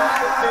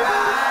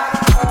right.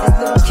 It's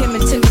Lil' Kim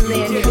and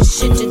Timberland, nigga,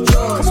 shit your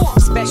drawers.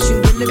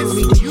 Special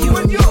delivery to you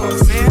and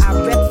yours. I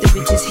rep the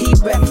bitches, he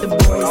rep the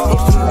boys.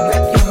 If you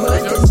rep your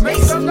hood, just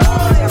make some noise.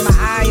 Got my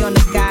eye on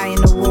the guy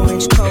in the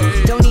orange coat.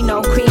 Don't need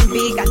no cream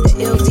B, got the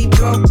ill deep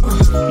throat.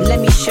 Let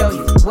me show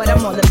you what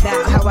I'm all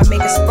about. How I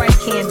make a Sprite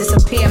can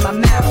disappear in my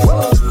mouth.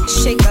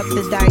 Shake up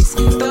the dice,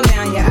 throw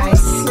down your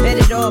ice. Bet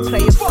it all,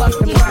 play it, fuck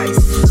the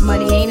price.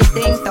 Money ain't a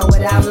thing, throw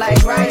it out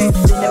like rice.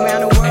 Been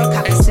around the world,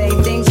 cop the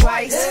same thing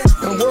twice.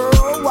 And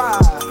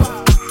worldwide.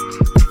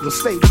 We'll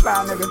stay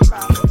fly, nigga.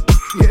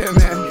 Yeah,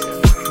 man.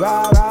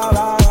 Rah, rah,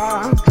 rah,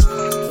 rah.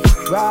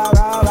 Rah,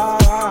 rah, rah,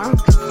 rah.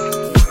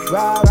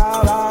 Rah,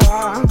 rah, rah,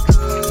 rah.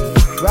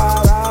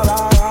 Rah, rah,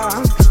 rah,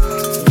 rah.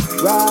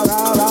 Rah,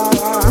 rah, rah,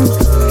 rah.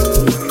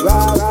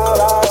 Rah, rah,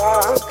 rah,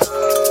 rah.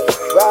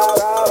 Rah,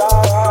 rah,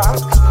 rah, rah.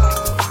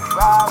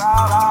 Rah,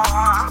 rah, rah,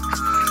 rah.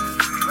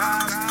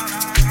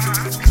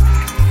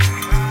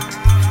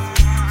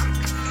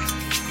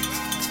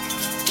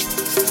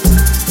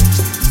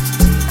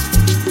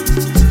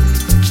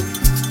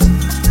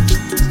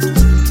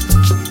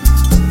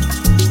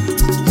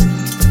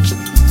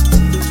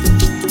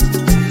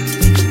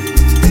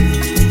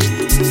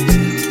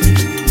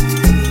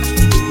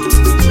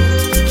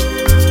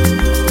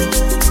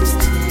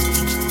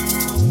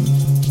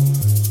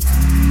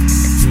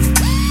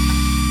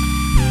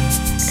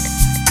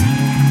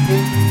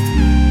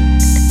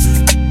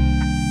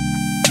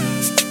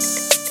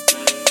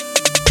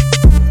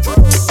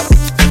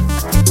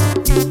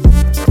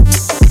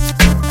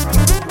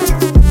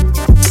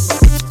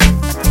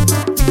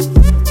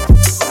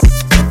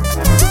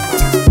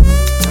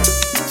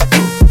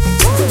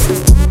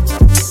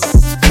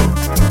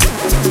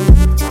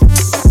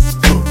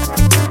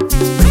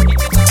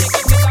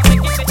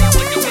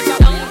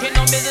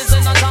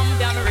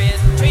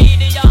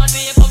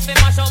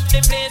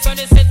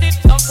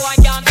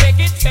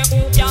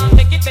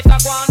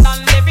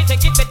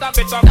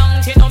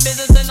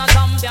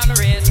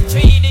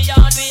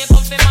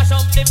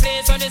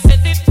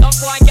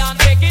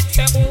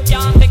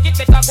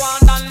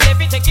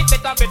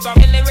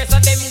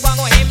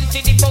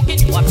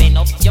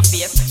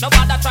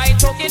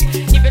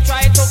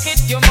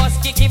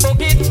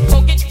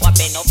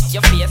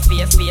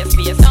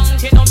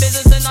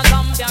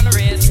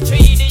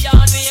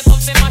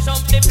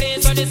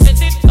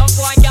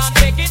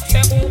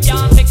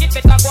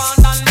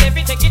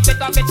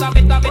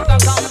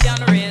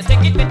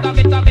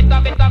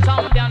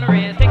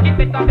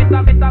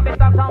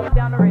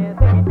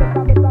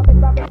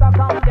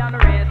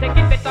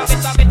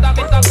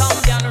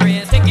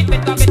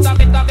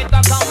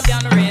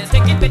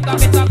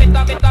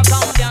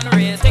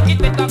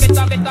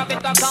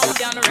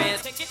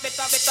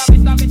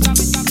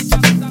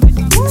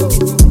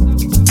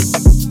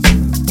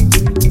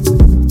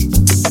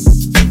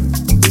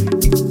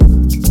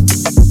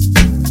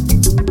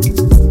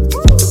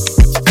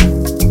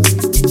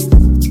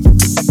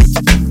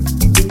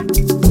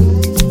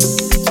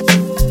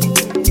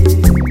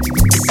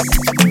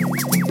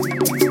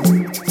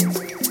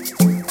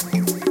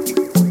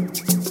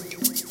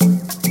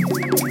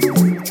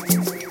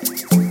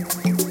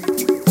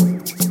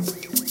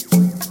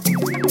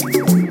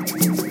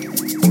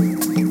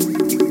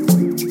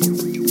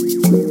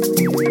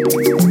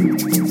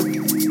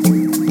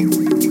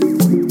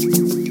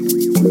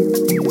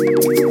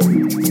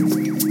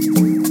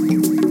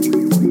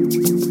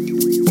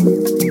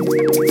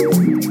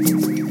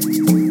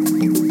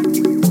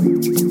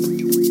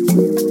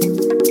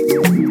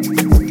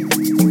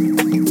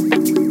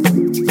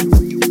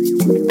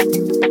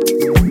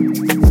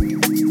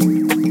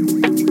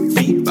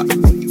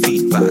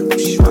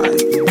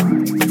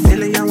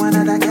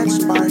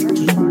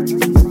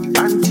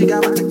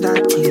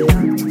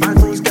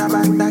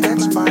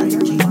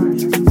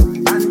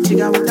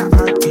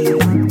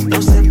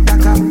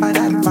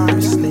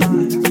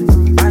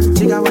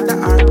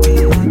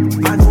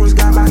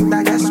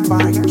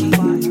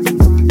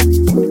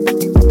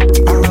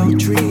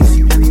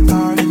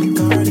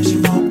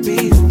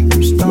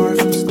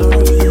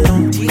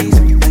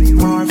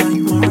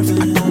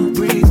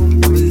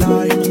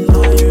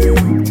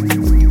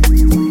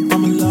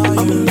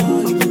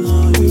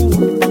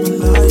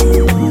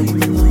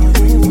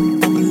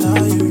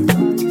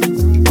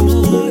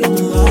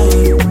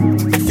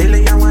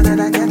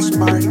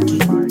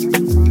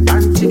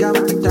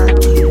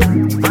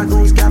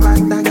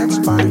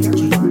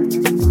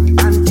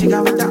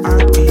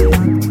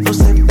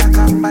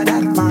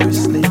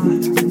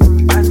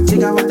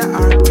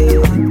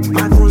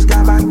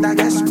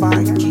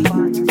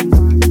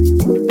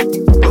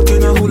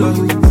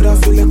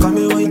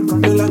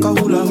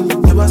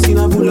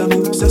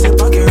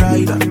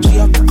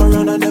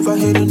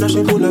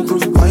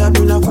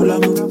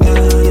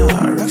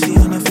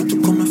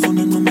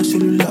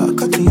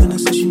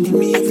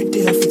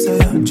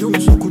 Joe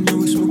Soko, now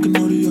we smoking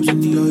all the ups in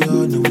the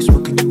aya. Now we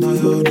smoking in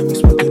aya, now we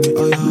smoking in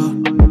aya.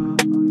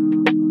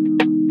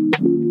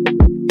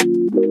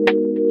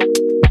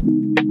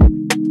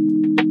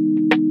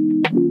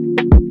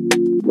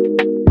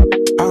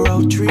 I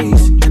roll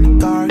trees in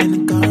the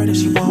garden,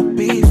 she want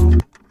beef.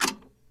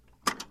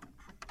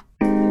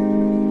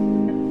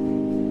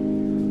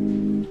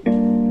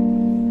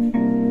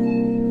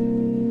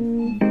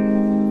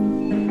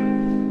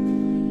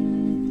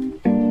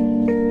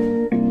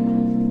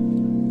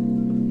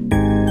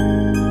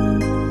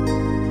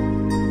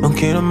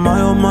 Okay, the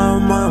mile.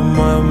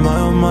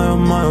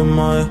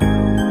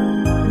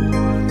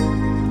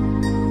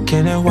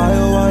 Can it why?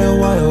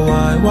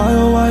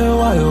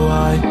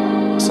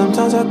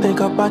 Sometimes I think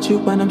about you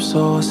when I'm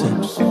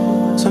saucing.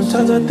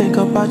 Sometimes I think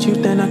about you,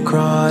 then I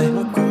cry.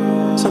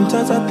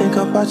 Sometimes I think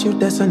about you,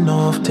 that's an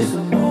often.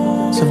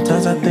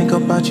 Sometimes I think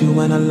about you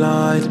when I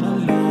lied.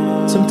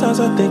 Sometimes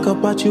I think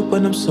about you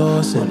when I'm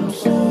saucing.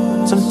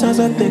 Sometimes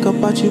I think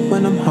about you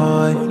when I'm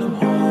high.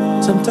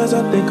 Sometimes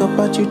I think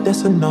about you,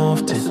 that's an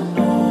often.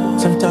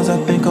 Sometimes I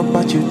think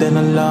about you, then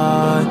I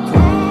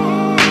lie.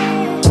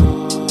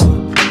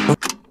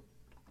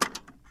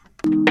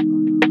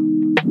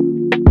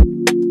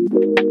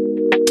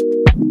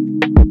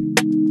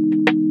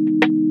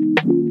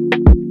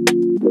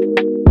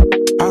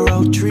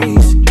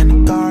 Trees in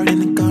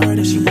the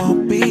garden, she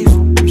want beef.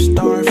 I'm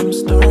starving,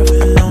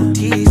 don't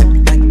tease.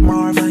 Like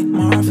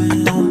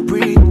Marvin, don't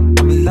breathe.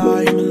 I'm a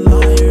liar.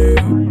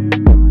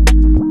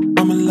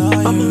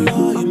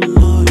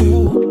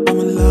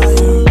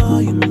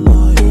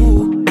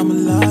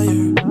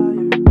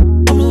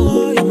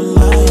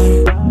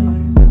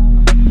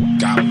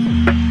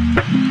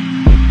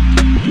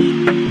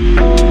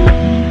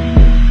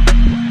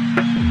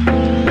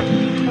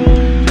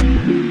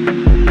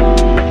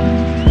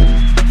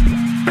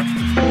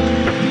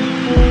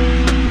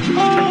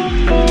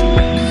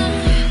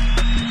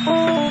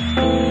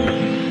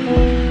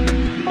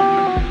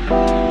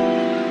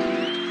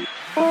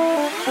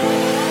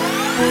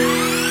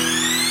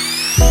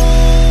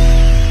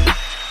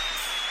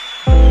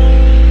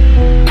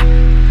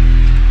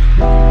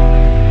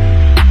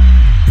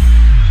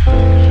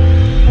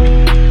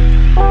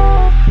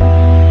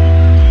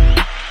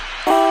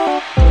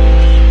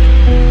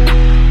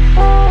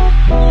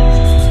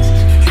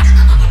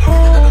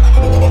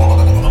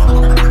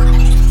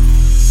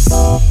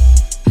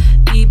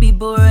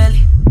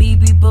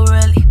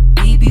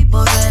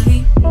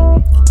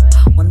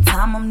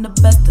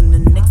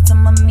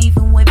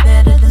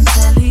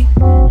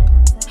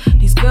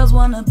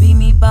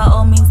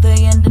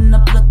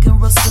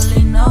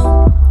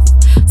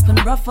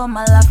 For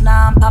my life,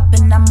 now I'm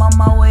popping, I'm on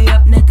my way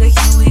up, nigga,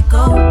 here we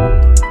go.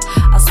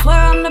 I swear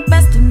I'm the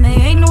best and there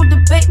ain't no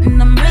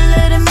debating, I'm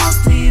realer than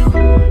most of you.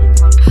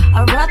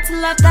 I ride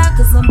till I die,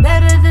 cause I'm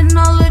better than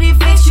all of these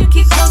fakes you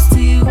keep close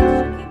to you.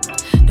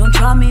 Don't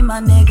try me,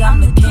 my nigga, I'm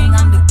the king,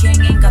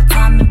 ain't got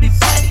time to be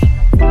petty.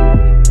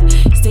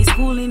 Stay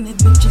schooling the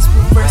bitches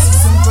with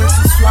verses and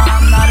verses while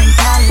I'm not in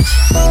college.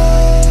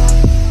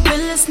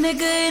 Realest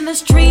nigga in the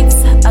streets,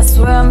 I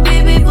swear I'm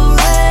baby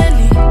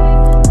Borelli.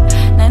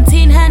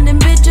 19 handing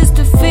bitches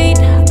to feed,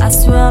 I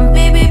swear I'm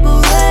baby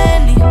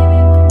Borelli.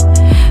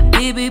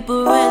 Baby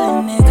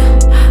Borelli,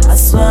 nigga, I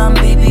swear I'm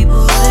baby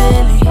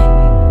Borelli.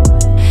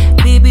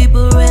 Baby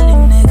Borelli,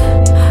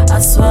 nigga, I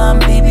swear I'm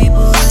baby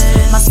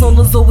Borelli. My soul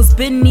has always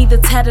been either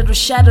tattered or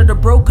shattered or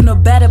broken or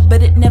battered,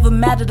 but it never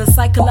mattered. A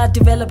cycle I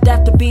developed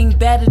after being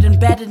battered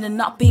and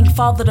not being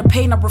fathered. The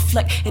pain I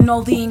reflect in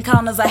all the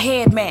encounters I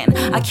had, man.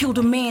 I killed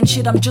a man,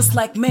 shit, I'm just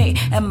like me.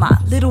 And my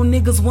little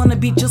niggas wanna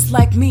be just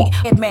like me.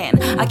 Man,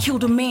 I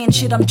killed a man,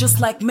 shit, I'm just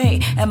like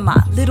me. And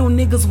my little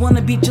niggas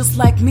wanna be just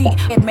like me.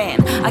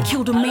 Man, I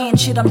killed a man,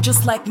 shit, I'm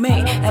just like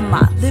me. And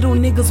my little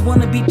niggas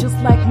wanna be just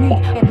like me.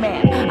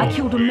 Man, I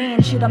killed a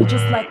man, shit, I'm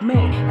just like me.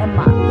 And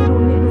my little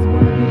niggas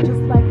wanna be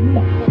just like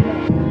me.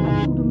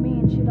 I killed a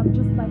man, shit, I'm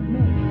just like me.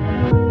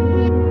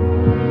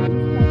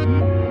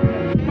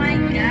 My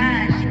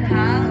gosh,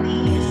 Polly.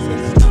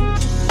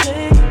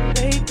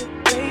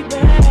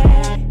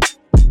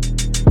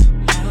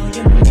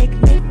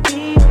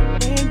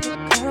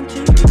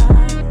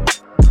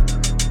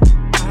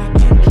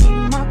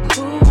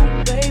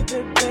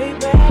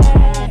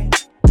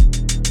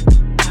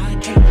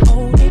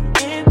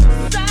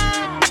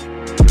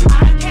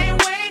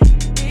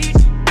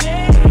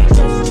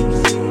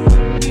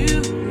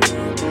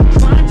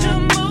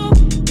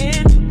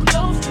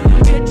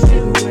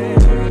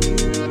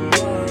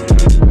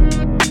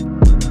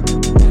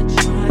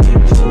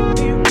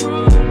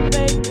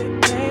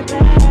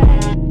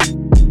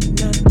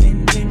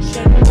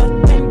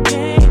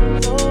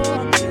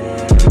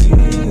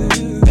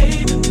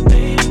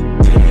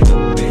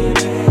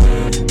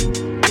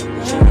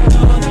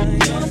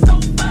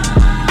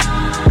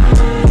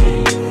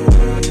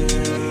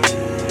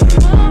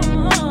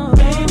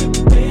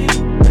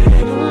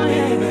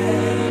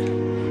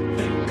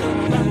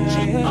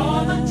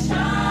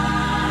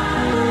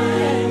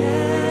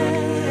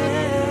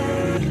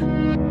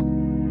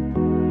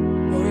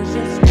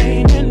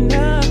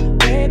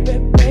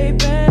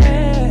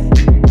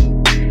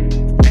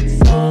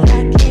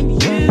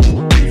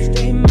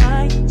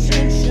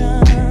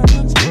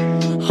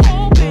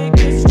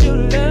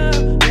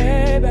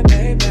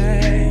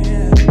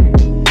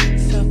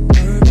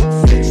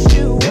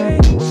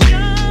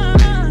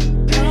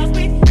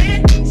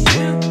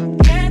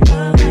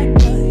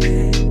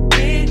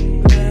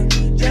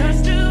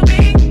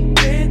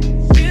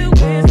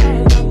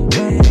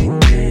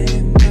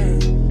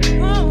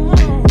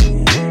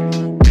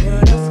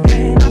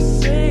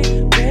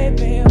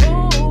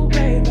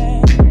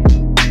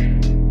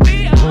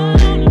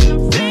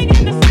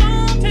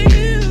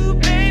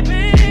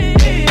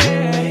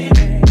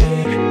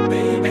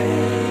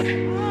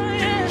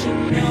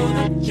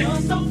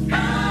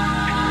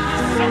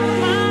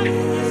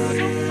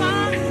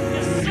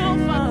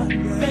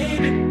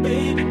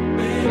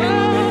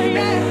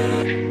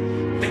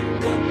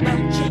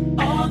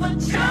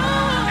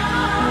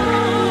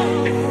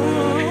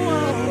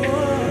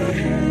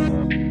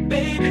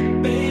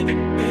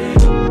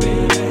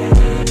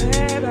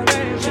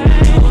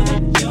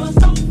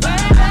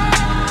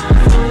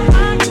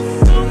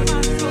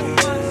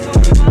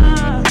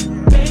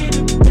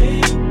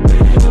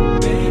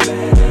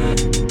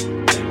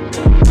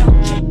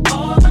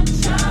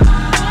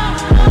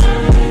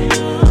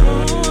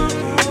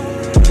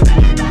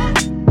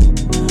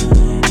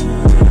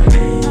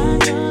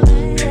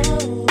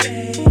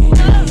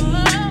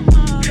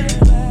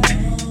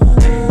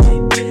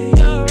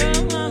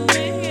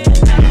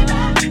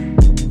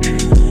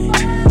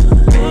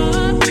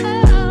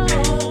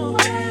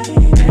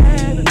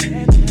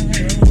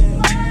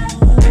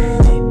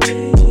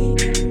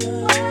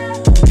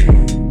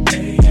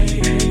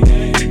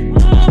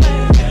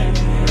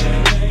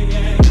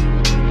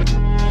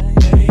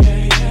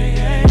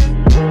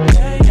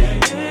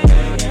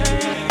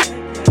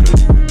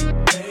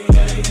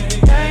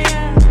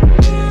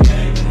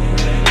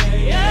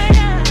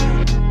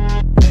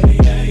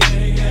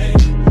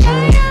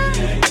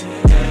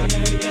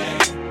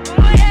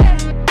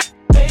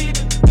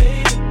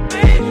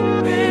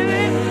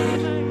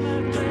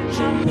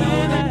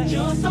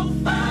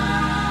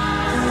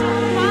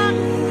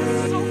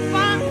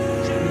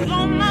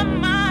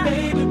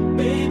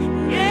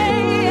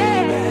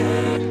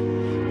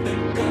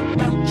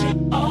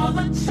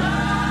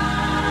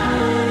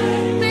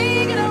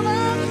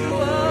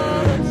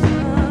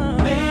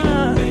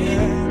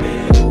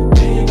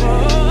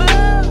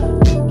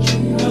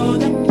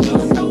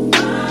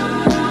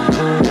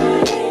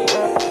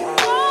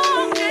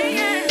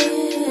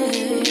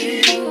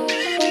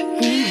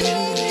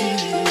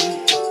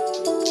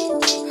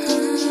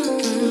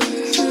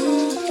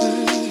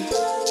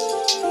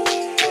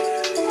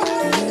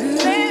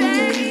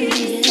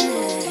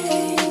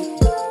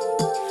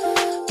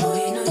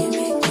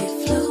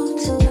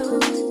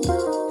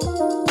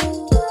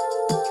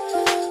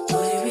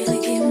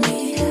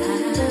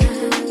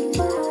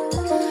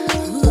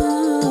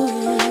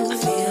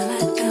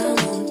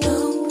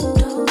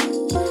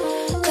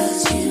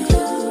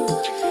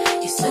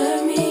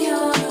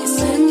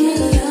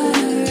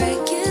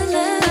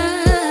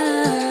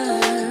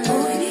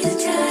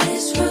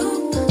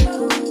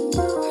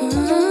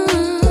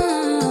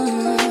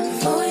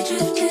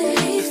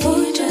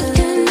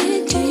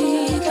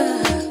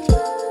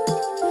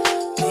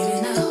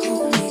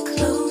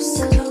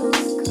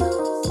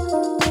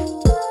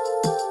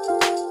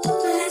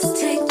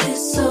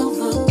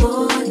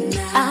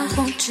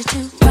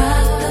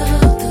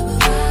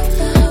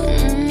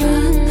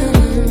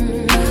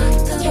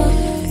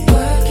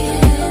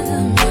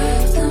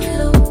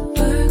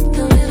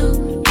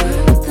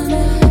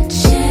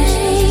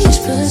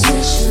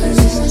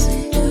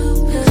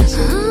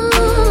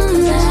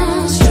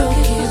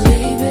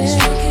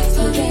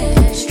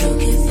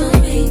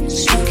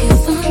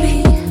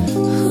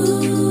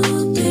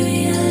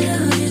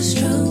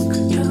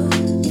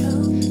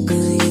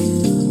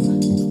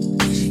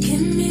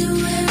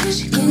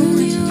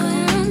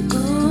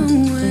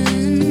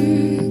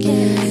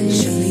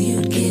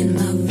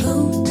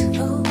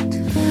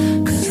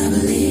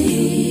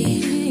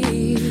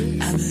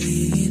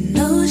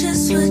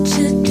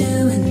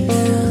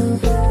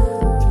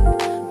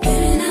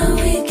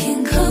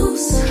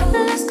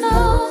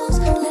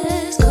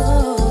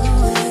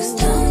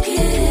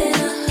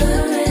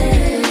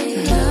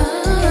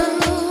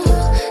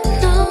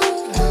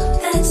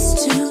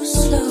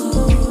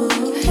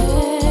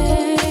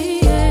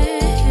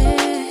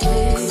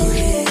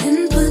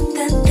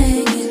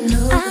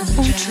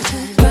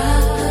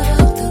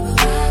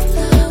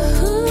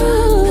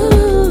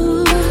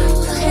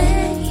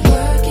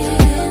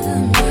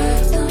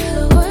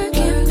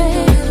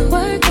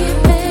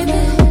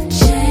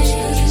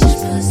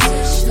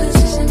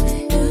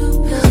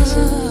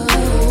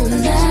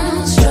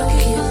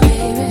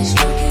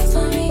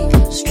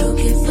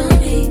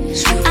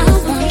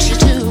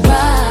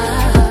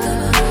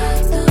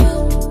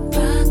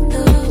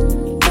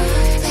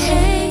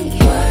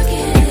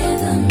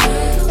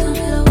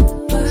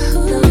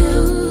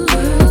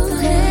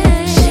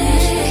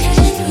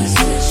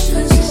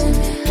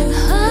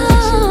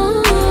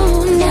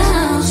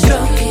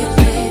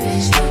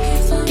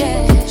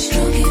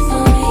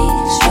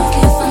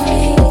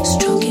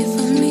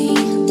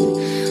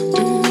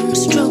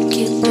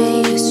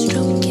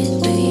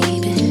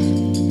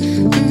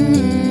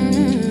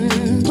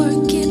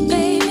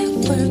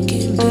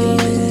 There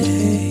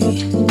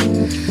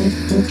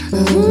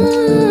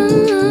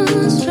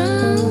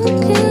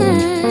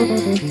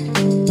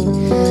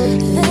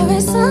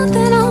is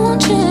something I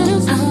want you to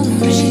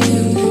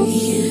know.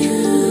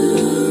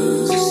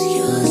 Use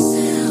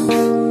yourself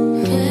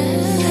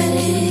like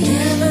you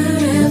never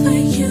ever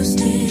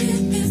used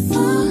it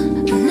before.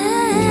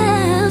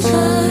 Never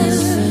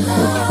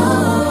slow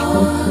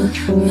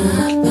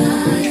my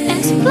body.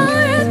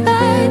 Explore it,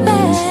 baby.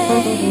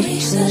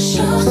 Reach the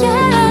shore. Yeah.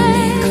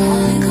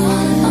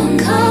 Calling,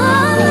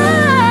 calling.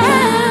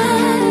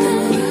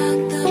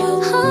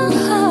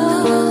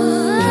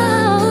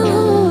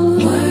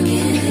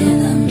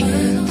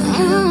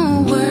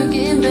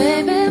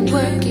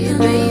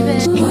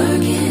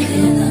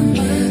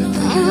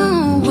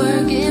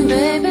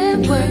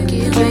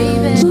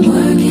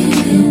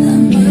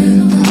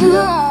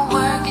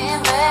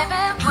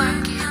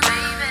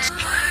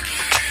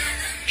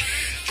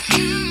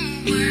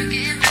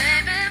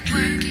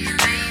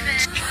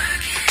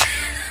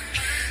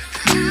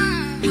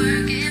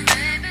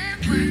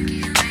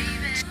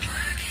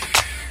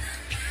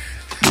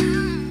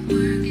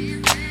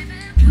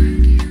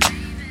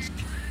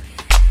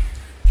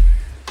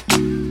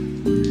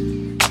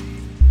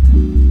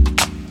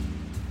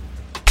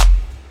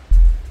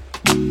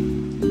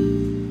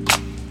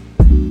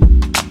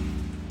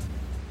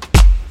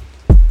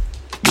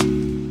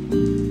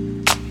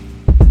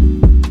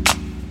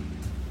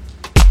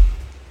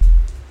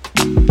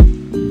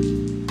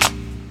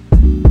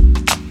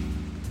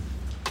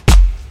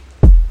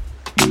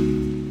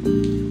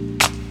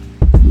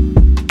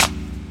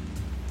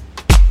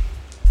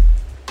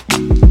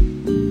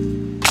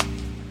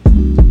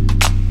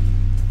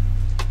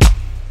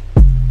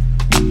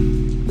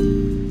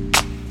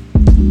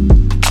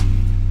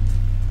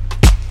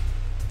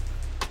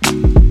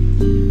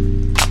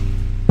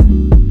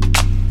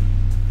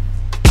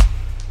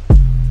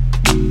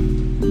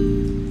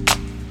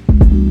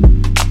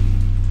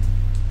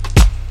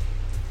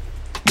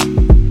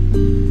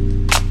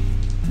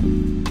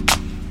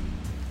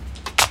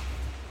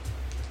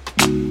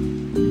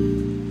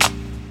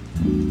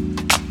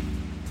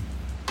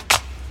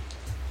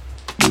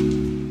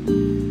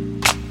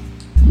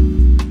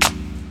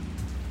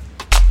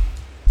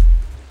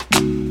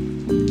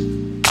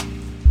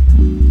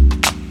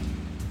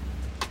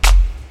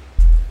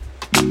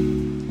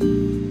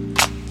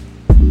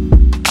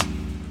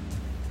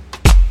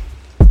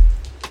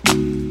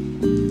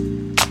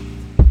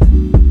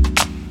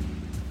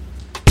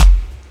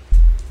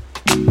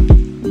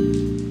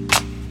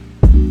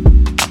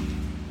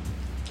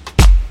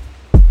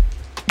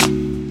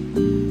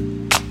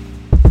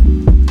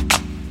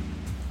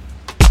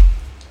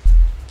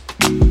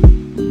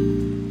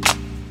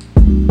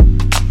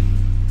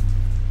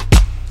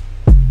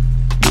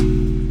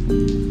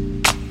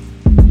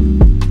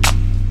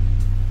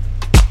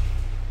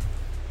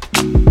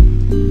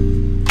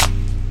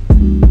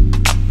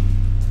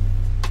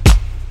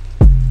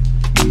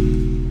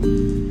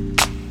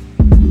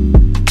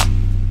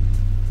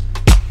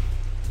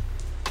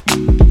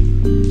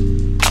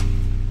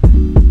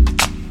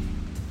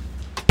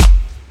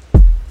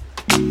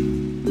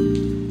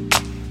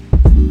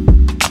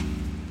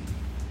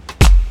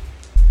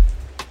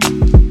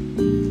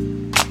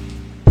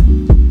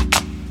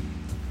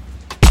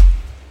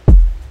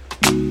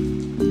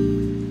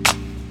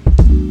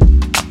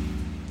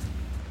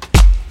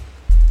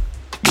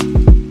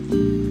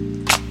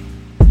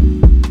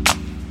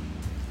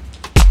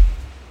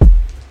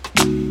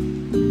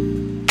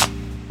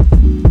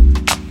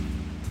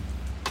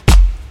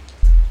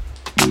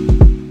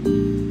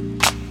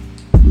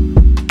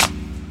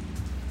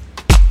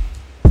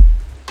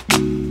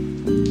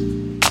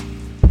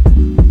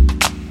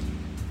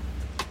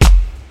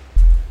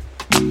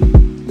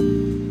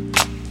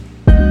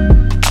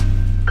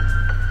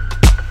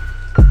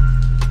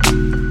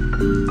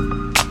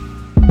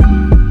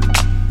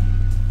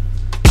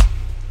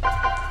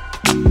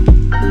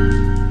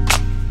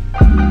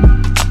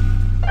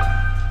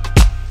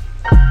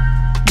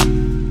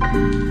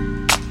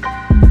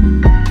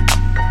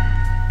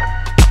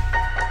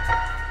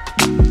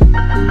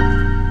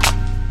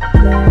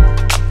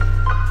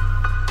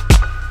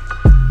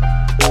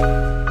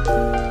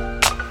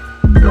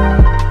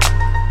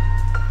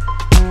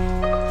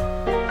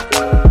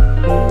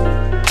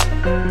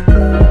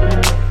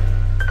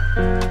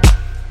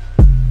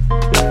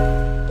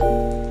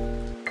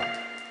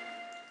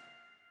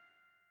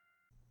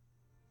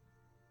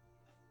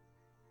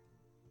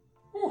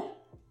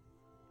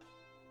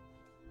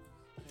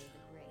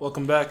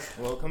 Welcome back.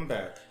 Welcome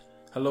back.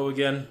 Hello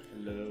again.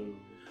 Hello.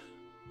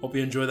 Hope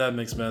you enjoyed that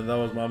mix, man. That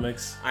was my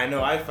mix. I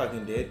know, I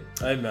fucking did.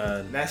 Hey,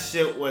 man. That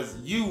shit was,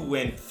 you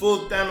went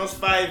full Thanos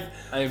 5.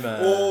 Hey,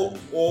 man. All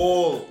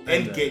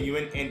Hey, endgame. man. You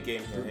went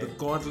endgame. The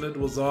gauntlet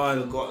was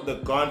on. The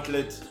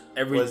gauntlet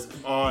was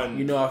on.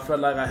 You know, I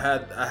felt like I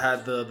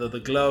had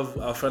the glove.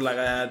 I felt like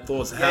I had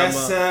Thor's hammer.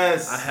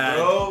 Yes, I had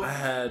bro. I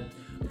had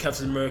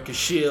Captain America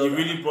shield. You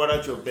really brought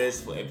out your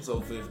best for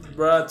episode 50.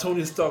 Bruh,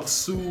 Tony Stark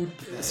suit,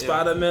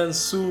 Spider-Man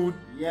suit.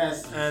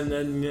 Yes. And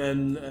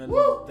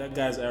that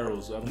guy's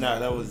arrows. Nah,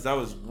 that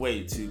was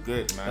way too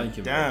good, man. Thank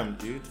you, Damn, man.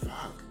 dude.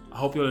 Fuck. I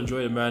hope you all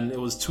enjoyed it, man. It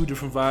was 2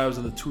 different vibes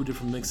and the 2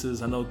 different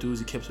mixes. I know dudes,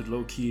 he kept it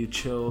low-key,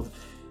 chilled,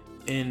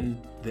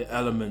 in the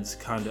elements,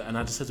 kinda. And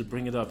I just had to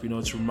bring it up,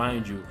 to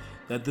remind you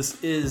that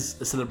this is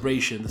a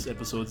celebration, this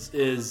episode. This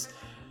is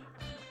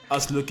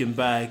us looking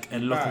back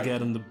and looking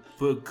at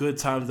the good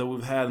times that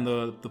we've had in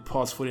the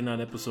past 49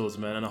 episodes,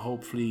 man. And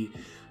hopefully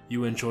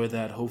you enjoy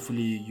that.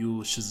 Hopefully you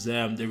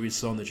Shazammed every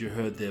song that you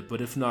heard there.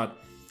 But if not,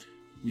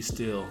 we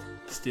still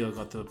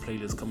got the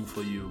playlist coming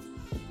for you.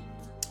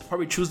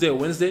 Probably Tuesday or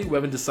Wednesday. We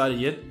haven't decided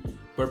yet,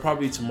 but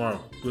probably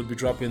tomorrow. We'll be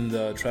dropping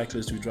the track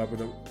list. We drop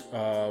it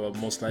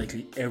most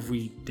likely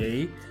every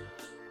day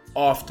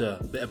after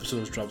the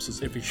episodes drop. So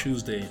it's every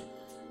Tuesday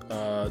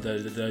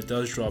that it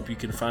does drop. You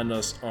can find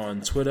us on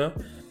Twitter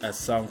at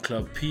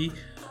SoundClub P,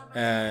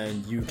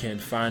 and you can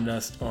find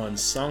us on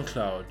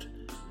SoundCloud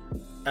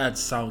at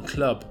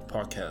SoundClub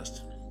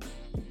Podcast.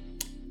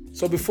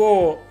 So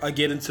before I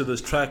get into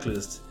this track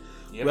list,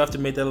 we have to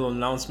make that little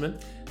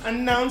announcement.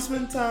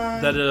 Announcement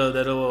time.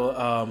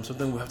 That'll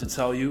something we have to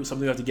tell you,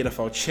 something we have to get off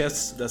our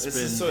chests. This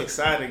is so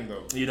exciting,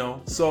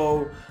 though.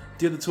 So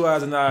the other 2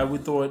 hours and I, we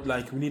thought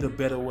we need a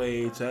better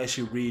way to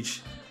actually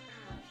reach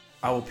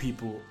our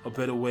people, a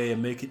better way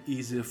and make it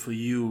easier for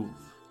you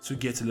to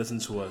get to listen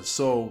to us.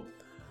 So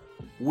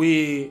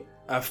we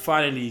have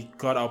finally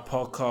got our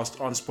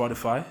podcast on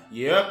Spotify.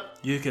 Yep.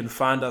 You can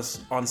find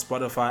us on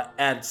Spotify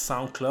at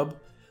SoundClub.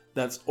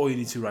 That's all you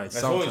need to write.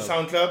 That's all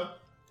SoundClub.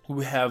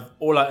 We have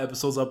all our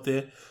episodes up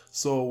there.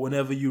 So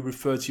whenever you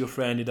refer to your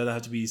friend, it doesn't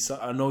have to be.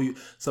 I know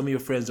some of your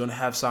friends don't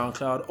have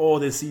SoundCloud, or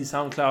they see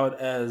SoundCloud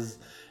as.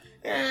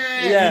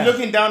 You're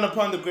looking down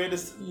upon the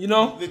greatest,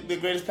 the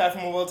greatest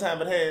platform of all time.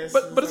 But hey,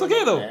 but it's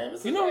okay though.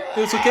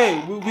 It's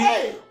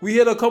okay. We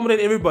here to accommodate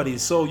everybody.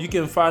 So you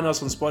can find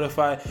us on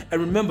Spotify, and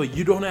remember,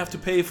 you don't have to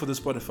pay for the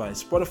Spotify.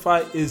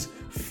 Spotify is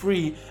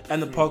free,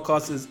 and the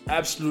podcast is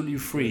absolutely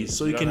free.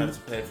 So you don't have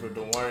to pay for it.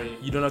 Don't worry.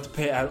 You don't have to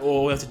pay at all.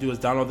 All you have to do is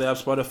download the app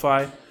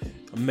Spotify,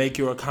 make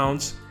your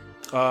account.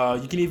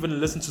 You can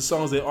even listen to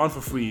songs that aren't for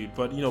free,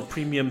 but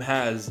premium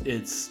has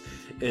its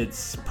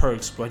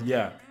perks. But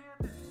yeah.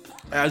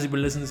 As you've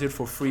been listening to it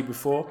for free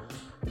before,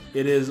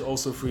 it is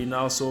also free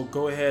now. So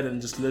go ahead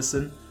and just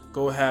listen.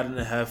 Go ahead and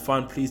have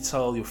fun. Please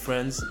tell your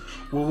friends.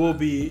 We will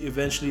be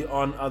eventually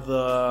on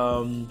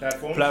other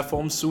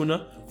platforms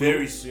sooner.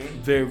 Very soon.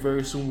 Very,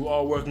 very soon. We're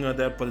all working on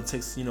that, but it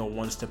takes,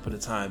 1 step at a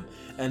time.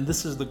 And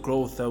this is the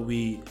growth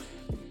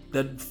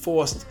that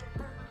forced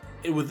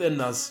it within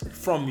us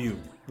from you.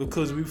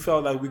 Because we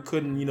felt like we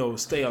couldn't,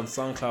 stay on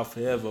SoundCloud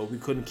forever. We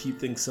couldn't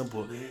keep things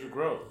simple. We need to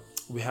grow.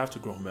 We have to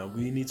grow, man.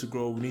 We need to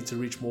grow. We need to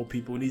reach more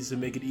people. We need to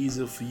make it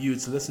easier for you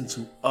to listen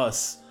to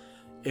us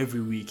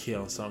every week here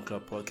on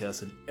SoundCloud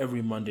Podcast. And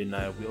every Monday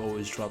night, we're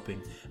always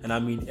dropping. And I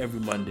mean every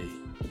Monday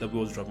that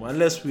we're always dropping.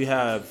 Unless we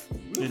have...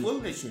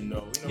 We'll let you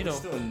know. We're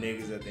still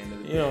niggas at the end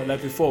of the day.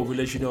 Like before, we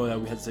let you know that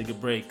we had to take a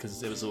break because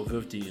it's episode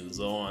 50 and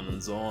so on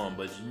and so on.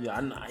 But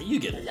you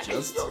get the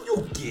gist.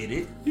 You get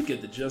it. You get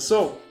the gist.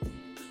 So,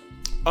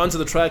 onto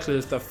the track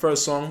list. That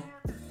first song...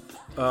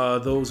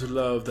 those who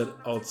love that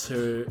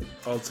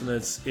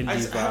alternates indie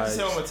vibes. I have to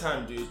say one more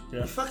time, dude. Yeah.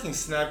 You fucking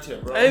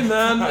Snapchat, bro. Hey,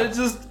 man, I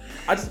just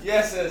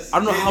yes. I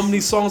don't know how many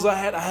songs I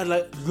had. I had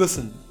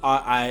listen,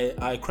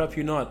 I crap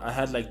you not. I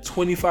had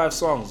 25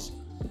 songs,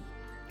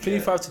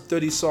 25 to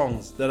 30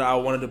 songs that I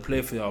wanted to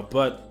play for y'all.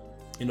 But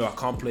I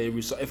can't play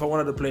every song.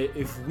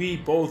 If we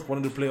both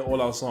wanted to play all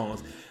our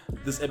songs,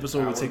 this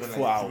episode would take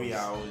 4 hours. 3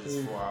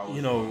 hours, 4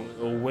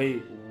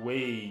 hours.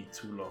 Way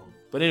too long.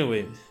 But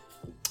anyway.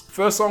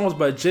 First song was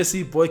by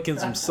Jesse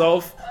Boykins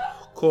himself,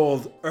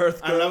 called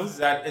Earth Girl. I love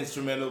that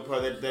instrumental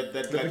part, that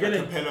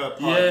cappella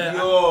part.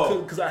 Yeah,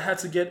 because I had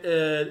to get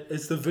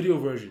it's the video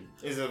version.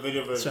 It's a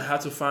video version. So I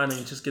had to find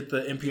and just get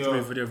the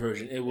MP3 video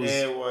version. It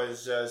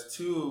was just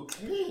too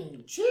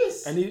clean.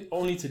 Jeez. And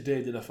only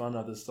today did I find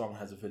out this song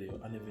has a video.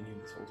 I never knew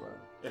this whole time.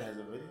 It has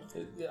a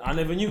video? I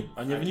never knew.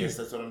 I guess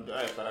that's what I'm doing.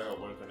 But I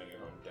got work when I get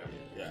home. Damn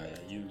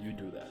it. Yeah, you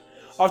do that.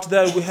 After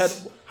that, we had,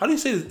 how do you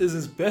say this? Is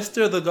this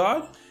Bester the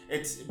God?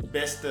 It's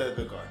Bester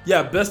the God.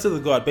 Yeah, Bester the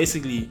God.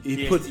 Basically,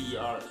 he put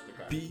B-E-S-T-E-R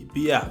the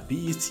God.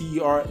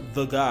 B-E-S-T-E-R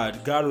the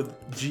God. God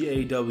with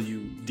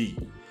G-A-W-D.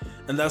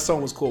 And that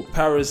song was called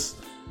Paris.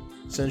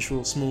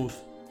 Sensual, smooth,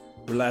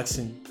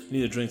 relaxing. You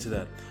need a drink to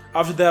that.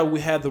 After that,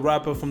 we had the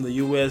rapper from the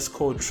US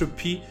called Trip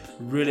P.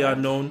 Really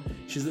unknown.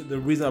 The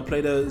reason I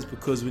played her is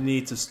because we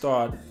need to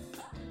start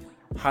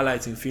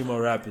highlighting female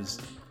rappers.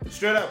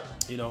 Straight up.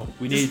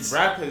 We need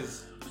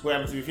rappers who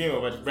happen to be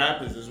female, but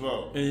rappers as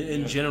well.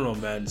 In general,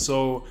 man.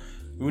 So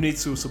we need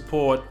to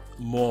support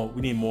more.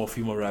 We need more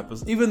female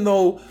rappers. Even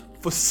though,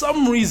 for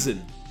some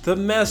reason, the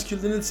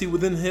masculinity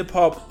within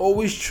hip-hop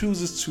always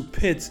chooses to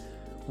pit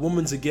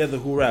women together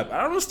who rap.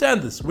 I don't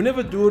understand this. We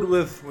never do it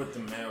with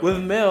the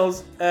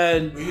males.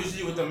 And we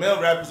usually, with the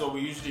male rappers, what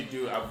we usually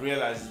do, I've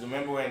realized, is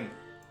remember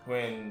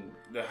when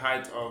the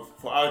height of,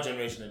 for our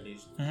generation at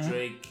least, Mhm.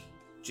 Drake,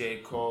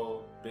 J.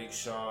 Cole, Big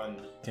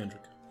Sean,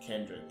 Kendrick.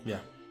 Yeah.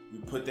 We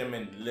put them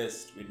in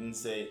list. We didn't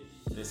say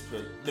this.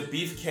 The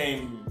beef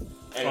came,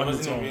 and On it its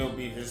wasn't a own. real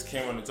beef. It just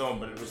came on its own.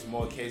 But it was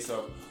more a case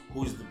of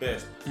who's the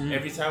best. Mhm.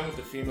 Every time with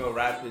the female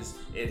rappers,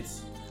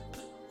 it's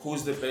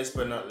who's the best,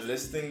 but not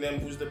listing them.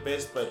 Who's the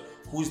best, but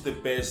who's the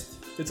best?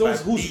 It's always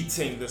by who's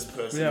beating this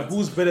person. Yeah,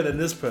 who's better than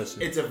this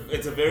person? It's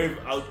a very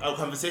our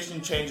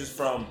conversation changes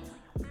from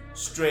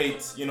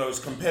straight, it's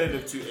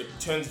competitive to it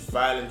turns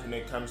violent when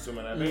it comes to them.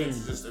 And I think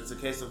it's a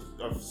case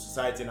of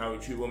society and how we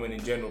treat women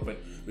in general, but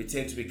we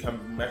tend to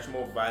become much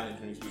more violent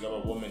when we speak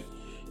about women.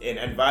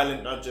 And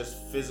violent, not just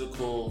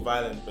physical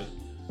violence, but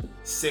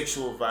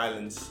sexual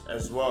violence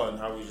as well, and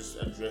how we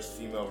just address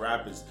female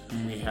rappers.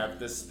 We have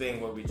this thing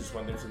where we just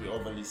want them to be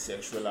overly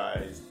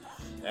sexualized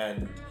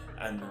and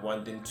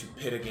want them to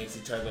pit against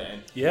each other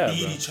and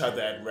beat each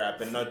other at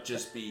rap, and not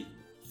just be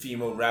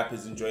female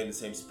rappers enjoying the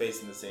same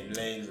space in the same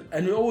lanes.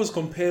 And we always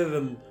compare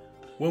them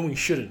when we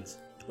shouldn't.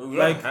 Well, we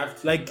don't have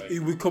to, like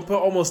we compare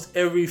almost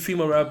every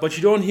female rap, but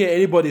you don't hear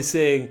anybody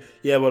saying,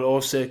 "Yeah, but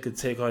Offset could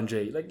take on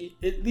Jay." Like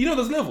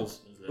there's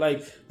levels.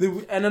 Like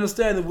and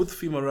understand that with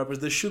female rappers,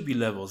 there should be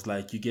levels.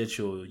 Like you get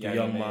your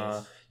Young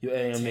Ma, your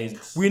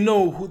AMAs. We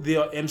know who they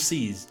are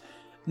MCs.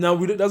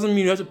 Now, it doesn't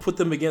mean you have to put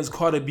them against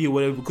Cardi B or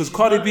whatever, because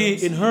Cardi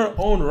B, in her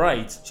own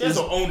right, she has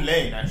her own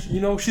lane,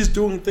 actually. She's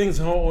doing things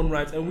in her own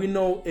right, and we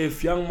know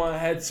if Young Ma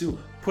had to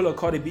pull a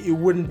Cardi B, it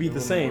wouldn't be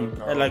the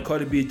same. And like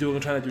Cardi B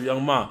trying to do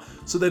Young Ma.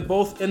 So they're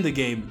both in the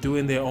game,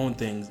 doing their own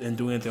things and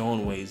doing it their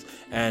own ways,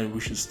 and we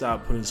should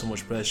stop putting so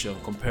much pressure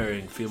on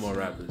comparing female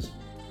rappers.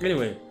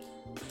 Anyway,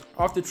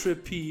 after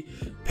Trip P,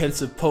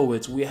 Pensive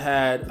Poets, we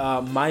had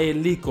Maya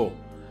Liko,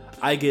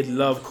 I Get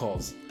Love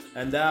Calls.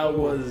 And that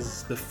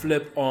was the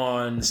flip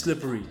on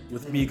Slippery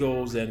with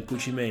Migos and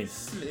Gucci Mane.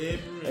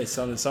 It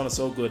sounded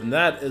so good. And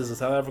that is a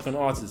South African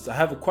artist. I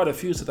have quite a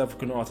few South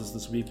African artists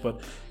this week, but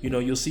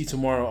you'll see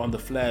tomorrow on the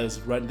flags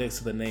right next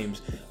to the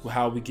names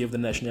how we give the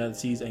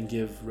nationalities and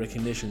give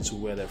recognition to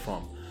where they're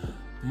from.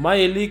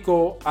 Maya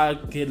Liko, I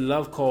Get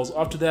Love Calls.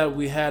 After that,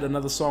 we had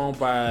another song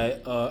by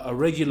a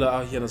regular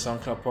out here on the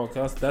SoundClub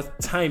podcast. That's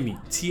Timey,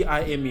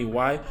 Timey.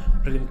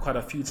 Played him quite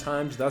a few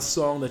times. That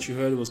song that you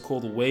heard was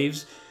called The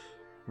Waves.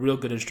 Real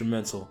good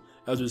instrumental.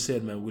 As we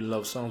said, man, we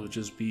love songs with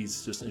just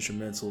beats, just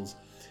instrumentals.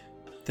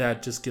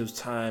 That just gives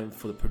time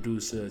for the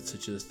producer to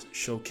just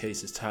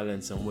showcase his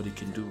talents and what he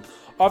can do.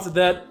 After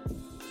that,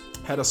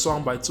 had a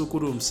song by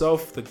Tsukuru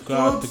himself, the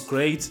god, the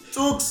great.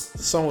 The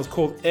song was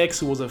called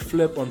X. It was a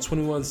flip on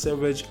 21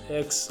 Savage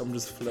X. I'm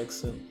just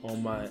flexing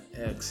on my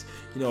X.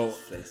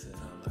 Flexing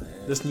on my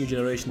X. This new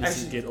generation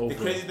needs to get over it.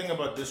 The crazy thing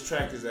about this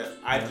track is that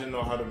I didn't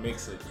know how to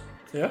mix it.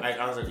 Yeah?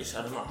 I was like,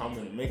 I don't know how I'm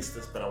going to mix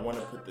this, but I want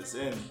to put this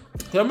in.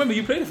 I remember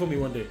you played it for me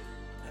one day.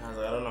 And I was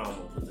like, I don't know how I'm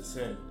going to put this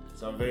in.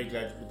 So I'm very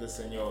glad to put this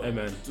in. Hey,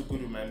 man.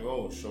 Tukuru, man, we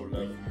always show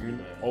love.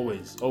 Man.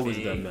 Always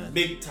that, man.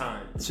 Big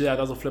time. So yeah,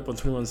 that was a flip on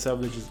 21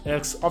 Savage's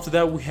X. After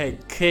that, we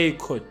had K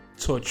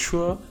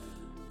Torture.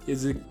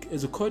 Is it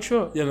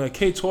Torture? Yeah, no,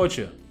 K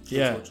Torture.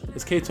 Yeah,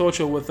 it's K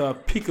Torture with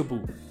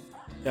Peekaboo. Yeah,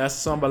 that's a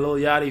song by Lil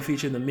Yachty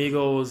featuring the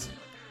Migos.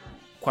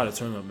 Quite a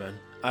turn up, man.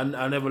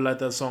 I never liked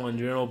that song in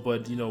general,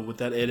 but with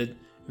that edit, it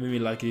made me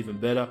like it even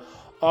better.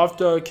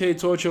 After K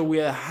Torture, we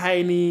had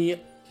Heini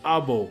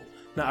Abo.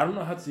 Now I don't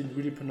know how to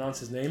really pronounce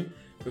his name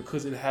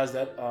because it has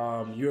that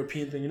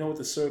European thing, with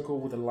the circle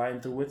with a line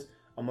through it.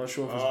 I'm not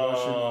sure if it's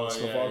Russian or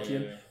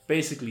Slovakian. Yeah.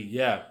 Basically,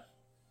 yeah.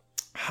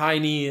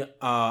 Heini,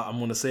 I'm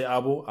gonna say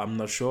Abo. I'm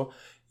not sure.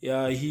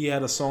 Yeah, he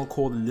had a song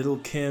called Little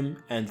Kim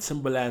and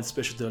Timbaland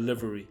Special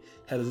Delivery.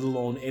 Had his little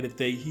own edit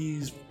there.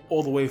 He's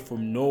all the way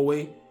from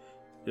Norway.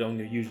 You don't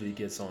usually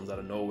get songs out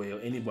of Norway or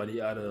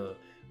anybody out of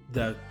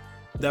that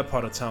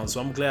part of town.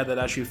 So I'm glad that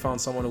I actually found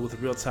someone with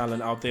real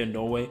talent out there in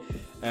Norway,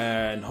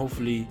 and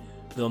hopefully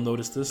they'll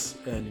notice this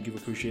and give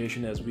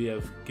appreciation as we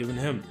have given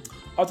him.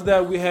 After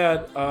that, we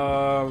had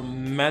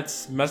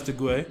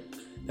Matsdeguia.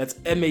 That's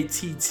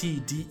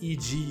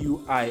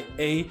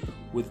Mattdeguia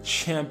with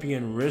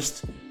Champion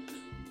Wrist.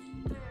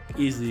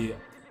 Easily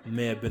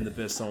may have been the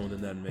best song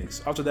within that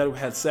mix. After that, we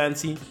had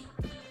Santi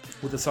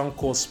with a song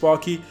called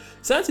Sparky.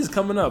 Santi's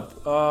coming up.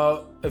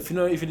 If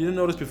you didn't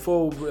notice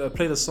before, we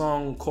played a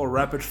song called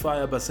Rapid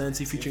Fire by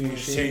Santi featuring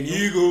Shane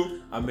Eagle.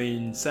 I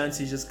mean,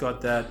 Santi just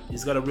got that.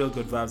 He's got a real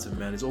good vibe to him,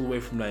 man. He's all the way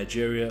from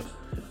Nigeria.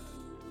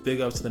 Big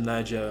ups to the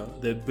Niger.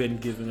 They've been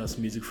giving us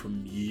music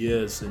from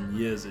years and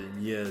years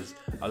and years.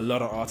 A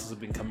lot of artists have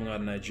been coming out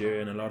of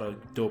Nigeria, and a lot of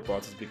dope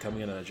artists have been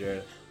coming out of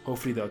Nigeria.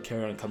 Hopefully they'll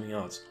carry on coming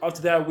out.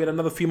 After that, we had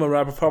another female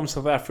rapper from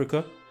South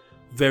Africa,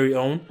 very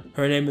own.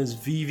 Her name is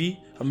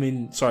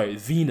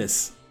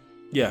Venus.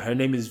 Yeah, her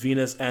name is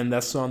Venus, and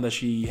that song that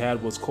she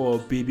had was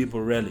called Bibi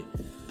Borelli.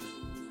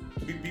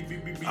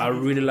 I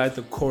really like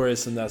the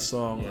chorus in that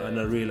song, and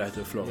I really like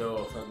the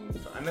flow.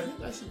 And I think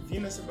actually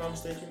Venus, if I'm not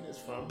mistaken, is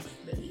from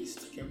the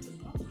East, Kempton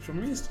Park.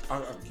 From East?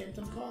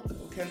 Kempton Park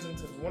or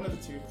Kensington, one of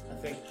the two, I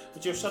think.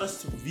 But shout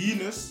outs to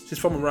Venus. She's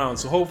from around,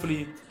 so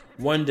hopefully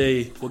one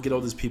day we'll get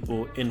all these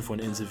people in for an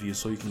interview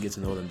so you can get to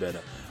know them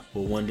better.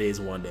 But one day is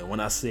one day. When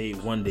I say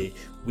one day,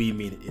 we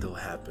mean it'll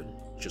happen.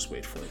 Just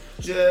wait for it.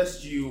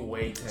 Just you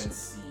wait and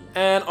see.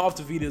 And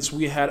after Venus,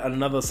 we had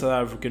another South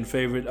African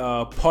favorite,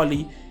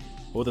 Polly,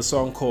 with a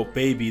song called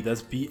Baby.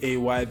 That's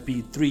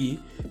BAYB3,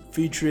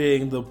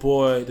 featuring the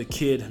boy, the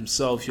kid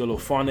himself,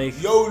 Yolophonic.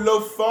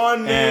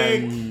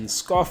 And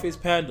Scarface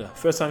Panda.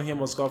 First time hearing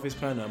about Scarface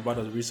Panda. I'm about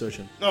to research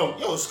him. No,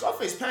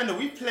 Scarface Panda,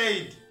 we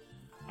played.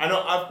 I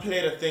know I've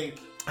played, I think,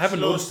 I haven't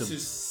close noticed him.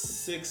 to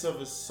 6 of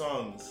his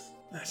songs.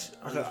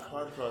 I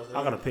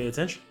gotta pay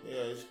attention. Yeah,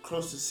 it's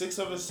close to 6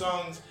 of his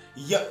songs.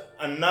 Yeah,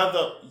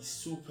 another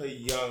super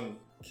young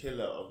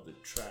killer of the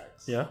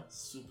tracks. Yeah.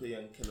 Super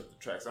young killer of the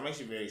tracks. I'm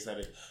actually very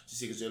excited to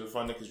see because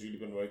Yolophonic has really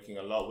been working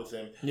a lot with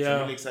him. Yeah. So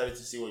I'm really excited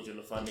to see what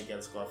Yolophonic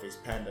and Scarface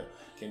Panda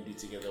can do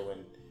together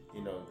when,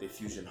 they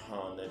fusion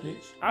Han that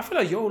age. I feel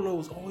like Yolo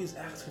was always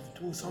active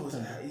doing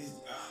something. He's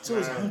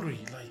always hungry.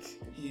 Like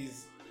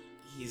he's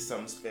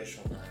something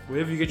special, man.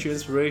 Wherever you get your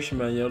inspiration,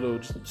 man, Yolo,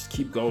 just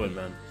keep going,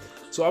 man.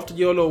 So after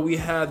Yolo, we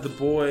had the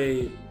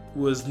boy who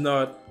was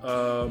not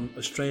a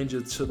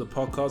stranger to the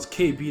podcast,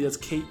 KB, that's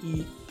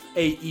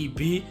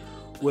KEAEB,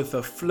 with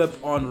a flip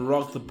on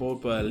Rock the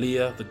Boat by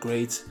Aaliyah, the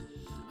great.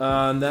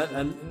 And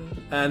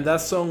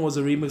that song was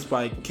a remix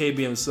by KB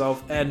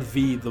himself and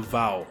V, The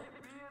Vow.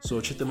 So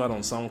check them out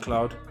on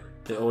SoundCloud.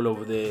 They're all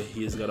over there.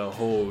 He's got a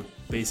whole,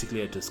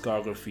 basically a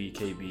discography,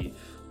 KB.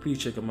 Please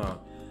check him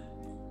out.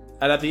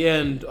 And at the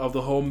end of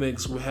the whole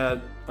mix, we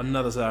had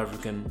another South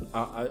African.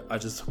 I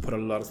just put a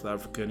lot of South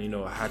African.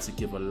 I had to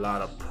give a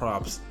lot of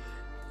props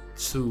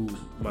to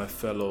my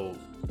fellow,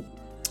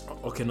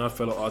 okay, not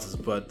fellow artists,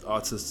 but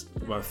artists,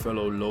 my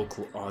fellow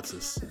local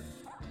artists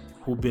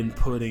who've been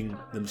putting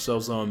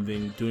themselves on,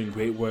 doing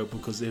great work,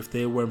 because if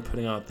they weren't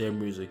putting out their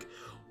music,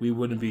 we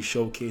wouldn't be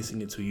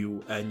showcasing it to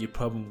you, and you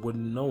probably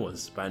wouldn't know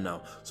us by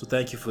now. So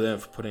thank you for them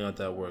for putting out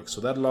that work.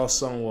 So that last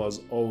song was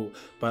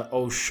by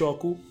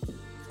Oshoku,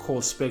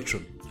 called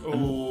Spectrum.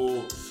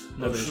 Oh,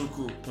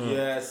 Oshoku.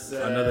 Yes.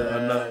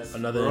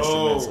 Another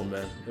instrumental,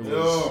 man. It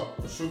was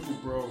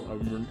Oshoku, bro.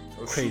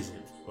 Crazy.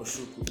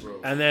 Oshoku,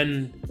 bro. And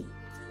then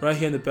right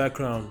here in the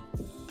background,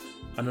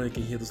 I know you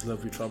can hear those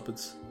lovely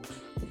trumpets,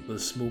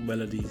 those smooth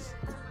melodies.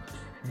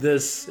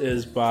 This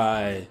is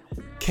by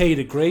K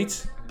the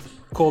Great,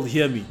 called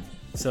Hear Me.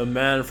 It's a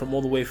man from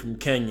all the way from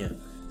Kenya.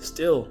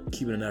 Still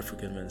keeping it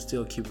African, man.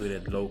 Still keeping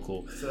it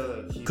local.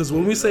 Because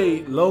when we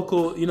say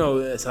local,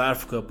 it's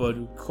Africa. But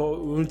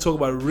when we talk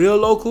about real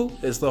local,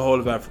 it's the whole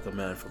of Africa,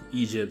 man. From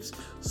Egypt,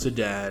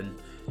 Sudan,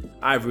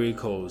 Ivory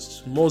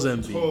Coast,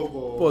 Mozambique,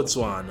 Togo,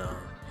 Botswana,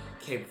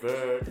 Cape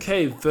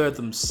Verde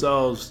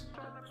themselves.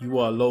 You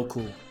are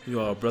local. You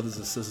are brothers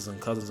and sisters and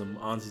cousins and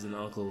aunties and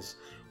uncles.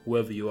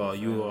 Whoever you are,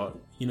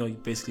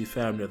 basically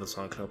family of the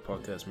SoundClub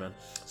podcast, man.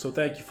 So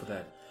thank you for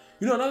that.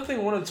 Another thing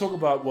I wanted to talk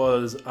about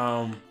was,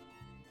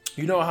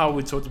 how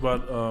we talked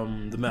about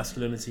the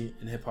masculinity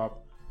in hip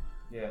hop.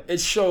 Yeah. It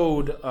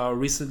showed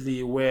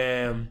recently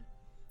where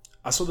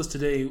I saw this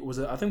today.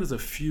 I think there's a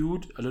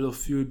little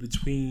feud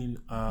between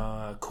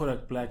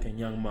Kodak Black and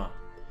Young Ma.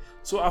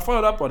 So I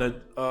followed up on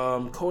it.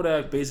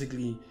 Kodak,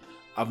 basically,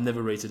 I've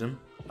never rated him.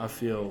 I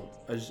feel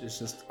it's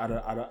just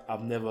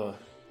I've never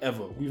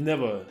ever. We've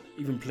never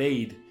even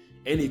played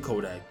any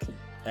Kodak,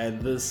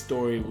 and this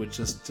story would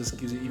just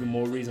gives you even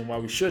more reason why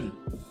we shouldn't.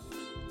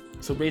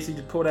 So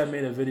basically, Kodak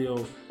made a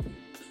video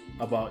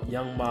about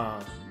Young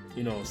Ma,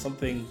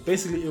 something.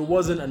 Basically, it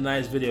wasn't a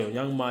nice video.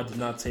 Young Ma did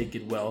not take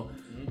it well.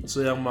 Mm-hmm.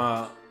 So Young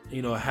Ma,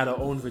 had her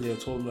own video,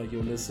 told him like, yo,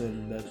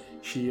 listen, that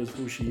she is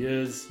who she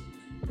is.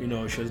 She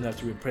doesn't have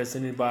to impress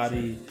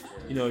anybody.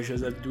 She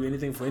doesn't have to do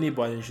anything for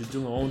anybody, and she's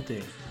doing her own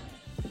thing.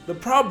 The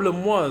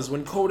problem was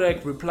when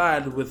Kodak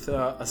replied with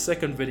a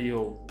second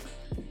video,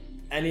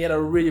 and he had a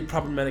really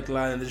problematic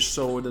line that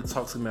showed the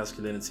toxic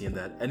masculinity in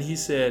that. And he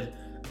said,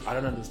 I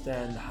don't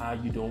understand how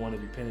you don't want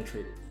to be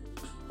penetrated.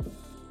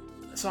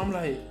 So I'm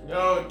like,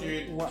 yo,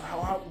 dude,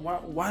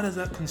 why does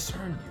that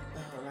concern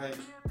you?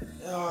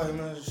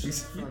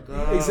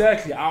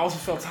 Exactly. I also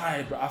felt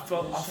tired, but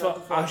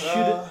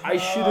I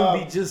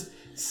shouldn't be just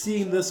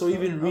seeing this or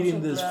even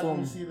reading this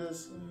from.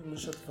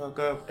 Shut the fuck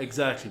up.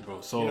 Exactly,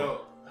 bro.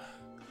 So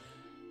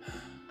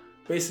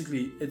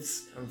basically,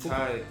 I'm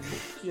tired.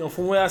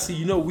 From where I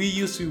see, we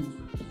used to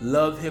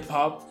love hip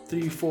hop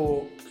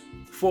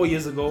 4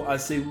 years ago.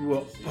 I'd say we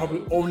were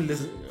probably only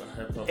listening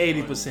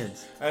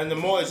 80%. And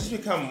it's just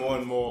become more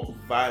and more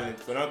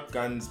violent. We're not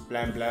guns,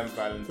 blam blam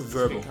violent. It's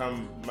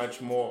become much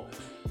more.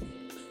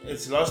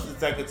 It's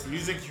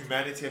losing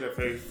humanity at a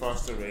very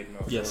faster rate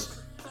now.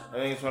 Yes. I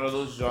think it's one of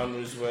those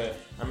genres where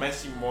I'm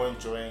actually more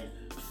enjoying,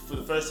 for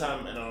the first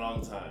time in a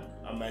long time,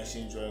 I'm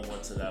actually enjoying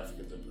what South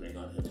Africans are putting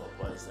on hip hop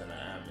wise than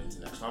I am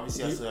international.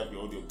 Obviously, I still have the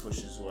audio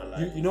pushes who are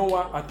like. You know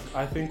what?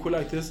 I think we're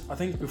like this. I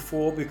think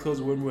before,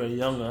 because when we were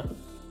younger,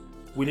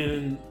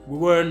 we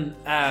weren't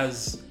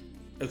as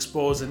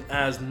exposed and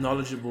as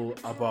knowledgeable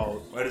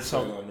about what is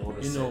going on,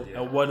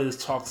 and what is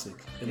toxic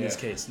in this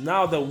case.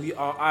 Now that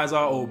our eyes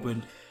are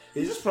open,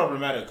 It's just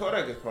problematic.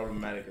 Kodak is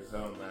problematic as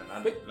hell,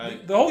 man.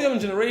 Like the whole young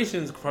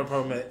generation is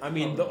problematic. I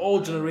mean, the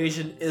old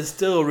generation is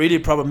still really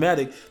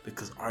problematic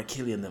because R.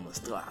 Kelly and them are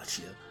still out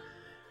here.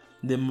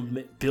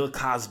 Them Bill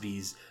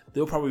Cosby's,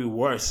 they're probably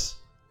worse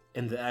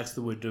in the acts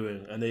that we're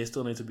doing, and they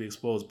still need to be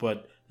exposed.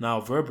 But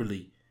now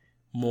verbally,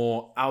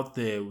 more out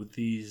there with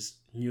these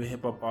new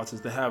hip hop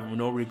artists, they have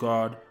no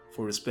regard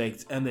for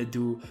respect, and they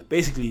do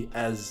basically,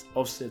 as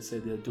Offset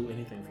said, they'll do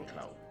anything for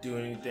clout. Do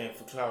anything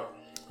for clout.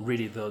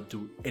 Really, they'll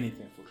do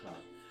anything for clout.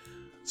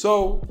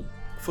 So,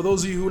 for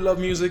those of you who love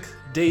music,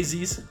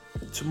 Daisies,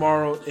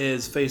 tomorrow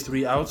is Phase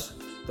 3 out.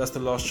 That's the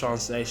last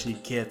chance to actually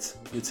get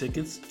your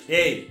tickets.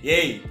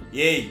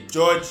 Yay,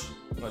 George.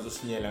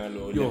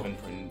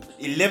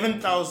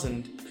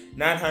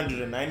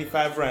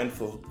 11,995 rand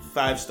for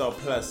 5-star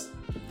plus.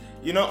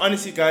 You know,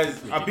 honestly, guys,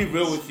 I'll be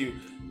real with you.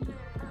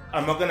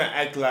 I'm not gonna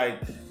act like,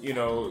 you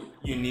know,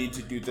 you need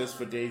to do this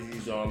for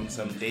Daisies or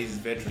some Daisies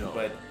veteran,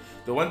 but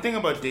the one thing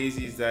about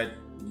Daisies that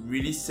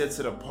really sets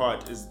it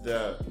apart is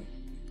the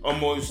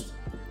almost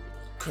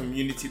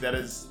community that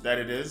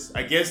it is.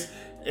 I guess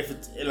if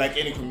it's like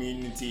any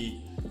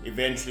community,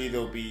 eventually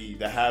there'll be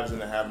the haves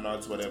and the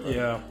have-nots, whatever.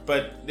 Yeah.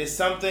 But there's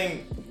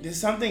something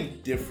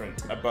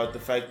different about the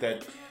fact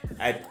that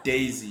at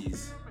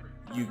Daisies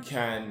you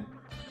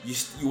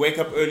wake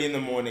up early in the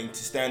morning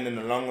to stand in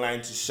a long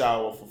line to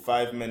shower for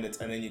 5 minutes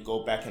and then you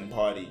go back and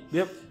party.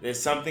 Yep. There's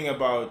something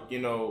about, you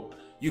know,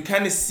 you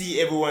kind of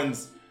see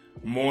everyone's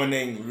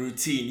morning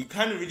routine. You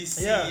kind of really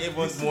see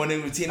everyone's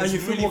morning routine. And it's you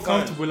feel really more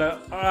fun. comfortable,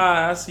 like,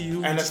 I see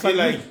you. And I feel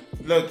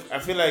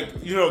like,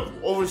 you know,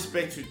 all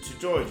respect to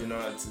George, you know,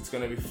 it's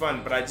going to be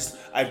fun, but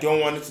I don't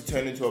want it to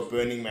turn into a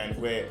Burning Man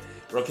where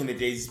Rocking the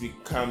Daisies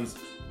becomes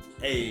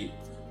a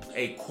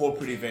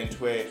corporate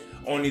event where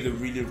only the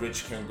really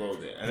rich can go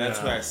there. And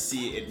that's where I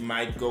see it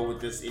might go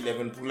with this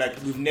 11.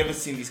 Like, we've never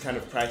seen these kind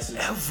of prices.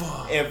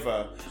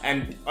 Ever.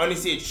 And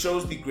honestly, it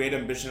shows the great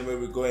ambition where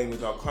we're going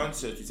with our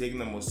concerts. We're taking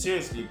them more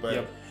seriously,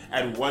 but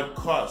at what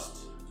cost?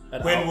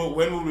 When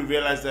will we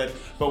realize that?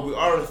 But we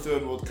are a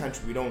third world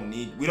country. We don't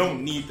need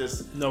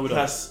this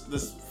plus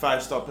this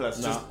 5-star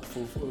plus.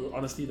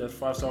 Honestly, that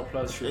 5-star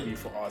plus should be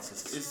for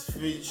artists.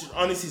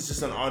 Honestly, it's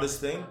just an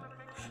artist thing.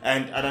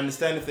 And I'd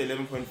understand if the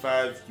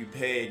 11.5 you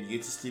pay and you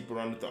get to sleep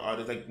around with the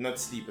artist, like not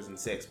sleep as in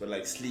sex, but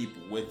like sleep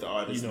with the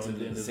artist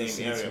in the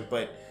same area.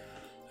 But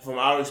from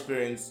our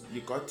experience, you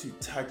got to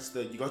talk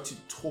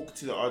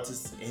to the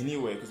artists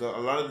anyway, because a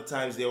lot of the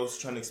times they're also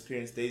trying to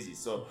experience Daisy.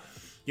 So,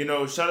 you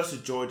know, shout out to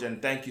George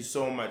and thank you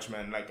so much,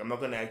 man. Like, I'm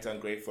not gonna act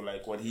ungrateful.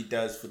 Like, what he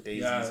does for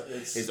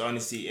Daisies is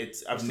honestly,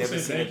 I've never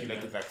seen it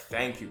like it's like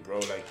thank you, bro.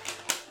 Like,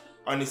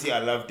 honestly, I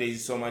love Daisy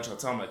so much. I'll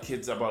tell my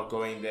kids about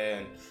going there,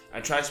 and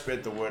I try to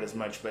spread the word as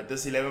much. But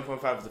this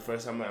 11.5 is the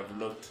first time I've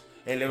looked.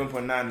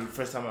 11.9 is the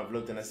first time I've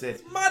looked, and I said,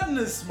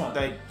 madness, man.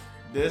 Like,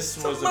 this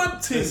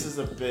is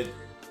a bit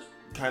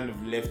kind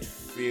of left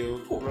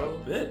field, bro. A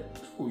bit?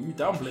 Oh, you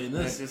downplaying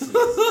this?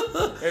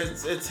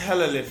 It's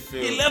hella left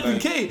field.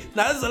 11K.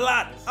 Now that's a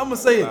lot. I'm gonna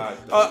say it.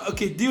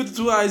 Okay, D with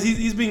the 2 eyes.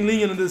 He's being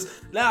lenient on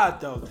this. Nah,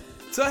 dog.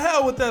 To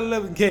hell with that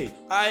 11K.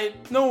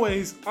 No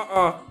ways.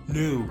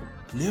 No.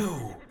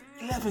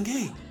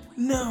 11K.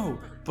 No.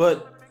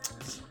 But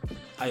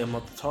I am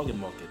not the target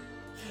market.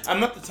 I'm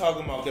not the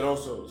target market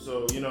also,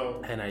 so, you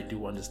know. And I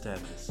do understand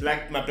this.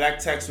 My black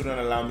tax wouldn't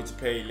allow me to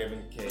pay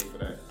 11K for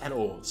that. At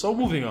all. So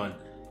moving on.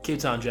 Cape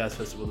Town Jazz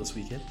Festival this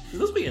weekend.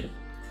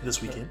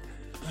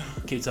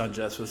 Cape Town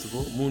Jazz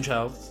Festival.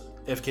 Moonchild,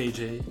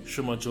 FKJ,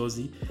 Shuma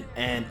Josie,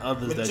 and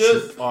others that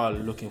you are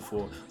looking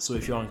for. So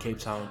if you're in Cape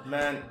Town.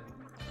 Man,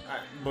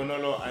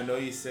 Bonolo, I know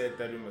you said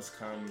that we must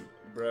come.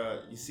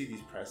 Bruh, you see these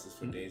prices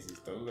for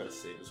Daisies, though. We gotta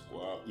say this,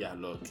 go out. Yeah,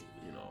 look,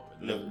 you know,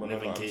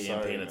 11K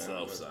ain't paying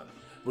itself, son.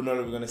 But no,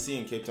 we're gonna see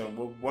in Cape Town.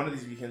 One of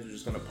these weekends we're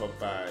just gonna pop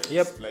by.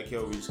 Yep. Like,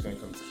 yo, we're just gonna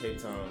come to Cape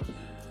Town.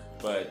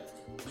 But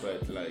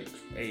like,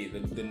 hey,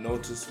 the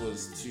notice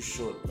was too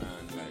short,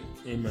 man. Like,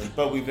 amen.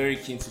 But we're very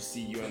keen to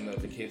see you and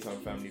the Cape Town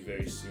family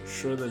very soon.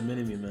 Sure, than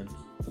many me, man.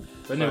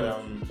 But anyway,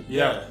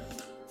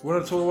 we're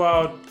gonna talk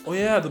about.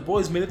 The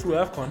boys made it through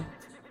AFCON.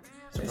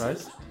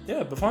 Surprise?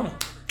 Yeah, Bafana.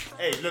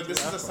 Hey, look, this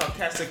is a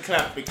sarcastic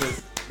clap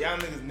because y'all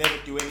niggas never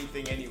do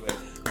anything anyway.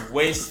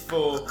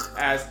 Wasteful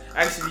as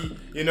actually,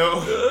 you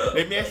know.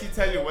 Let me actually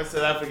tell you what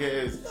South Africa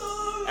is.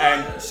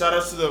 And shout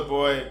out to the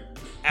boy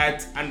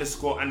at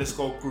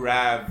 _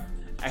 grab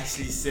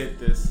actually said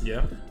this.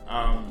 Yeah.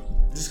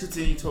 Just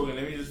continue talking.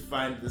 Let me just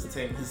find this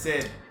thing. He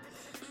said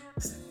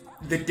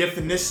the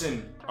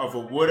definition of a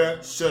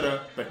woulda,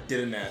 shoulda, but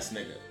didn't ass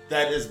nigga.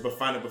 That is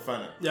Bafana.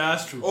 Yeah,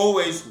 that's true.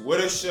 Always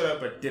woulda, shoulda,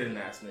 but didn't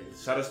ass nigga.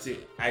 Shout out to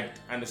at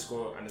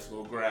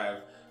 _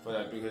 grab for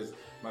that because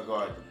my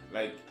God,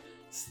 like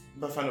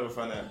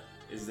Bafana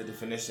is the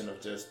definition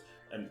of just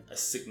a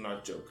sick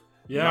nut joke.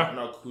 Yeah.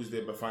 Not who's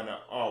there Bafana.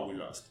 Oh, we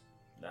lost.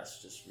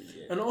 That's just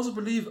really it. And I also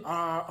believe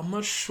I'm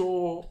not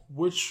sure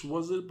which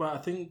was it, but I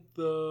think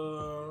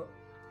the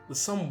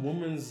some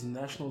women's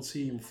national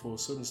team for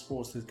certain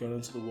sports that's gone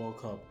into the World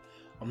Cup.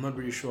 I'm not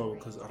really sure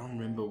because I don't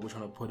remember which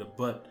one I put it,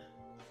 but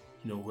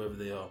you know, whoever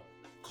they are,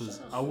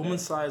 because our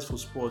women's sides for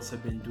sports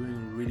have been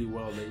doing really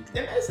well lately.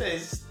 And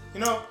essays,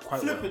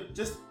 flip it.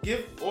 Just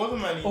give all the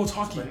money. Oh, it's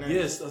hockey.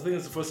 Yes, I think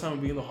it's the first time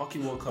we're in the Hockey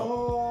World Cup.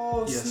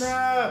 Oh, yes.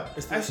 snap.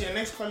 Actually, an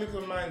ex-colleague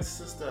of mine's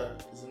sister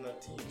is in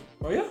that team.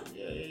 Oh, yeah?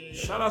 Yeah.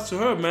 Shout out to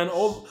her, man.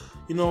 All,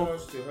 shout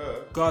out to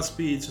her.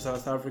 Godspeed to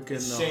South African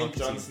Shane hockey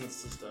Johnson's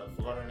sister. I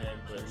forgot her name,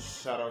 but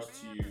shout out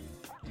to you.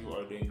 You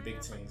are doing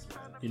big things,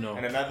 man.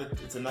 And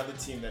it's another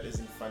team that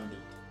isn't funded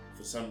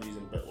for some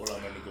reason, but all our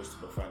money goes to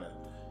Bafana.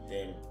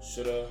 Damn,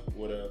 shoulda,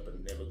 woulda,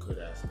 but never could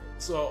ask.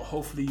 So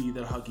hopefully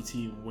that hockey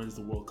team wins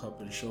the World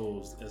Cup and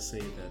shows SA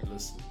that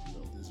listen,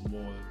 there's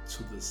more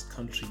to this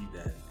country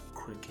than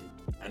cricket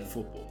and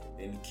football,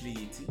 and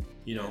cricket,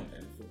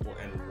 and football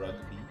and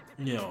rugby.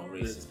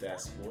 Racist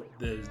ass sport.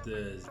 There's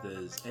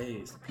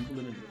it's the people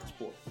in it with the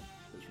sport.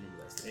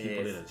 Let's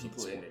remember that. The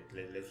people in it.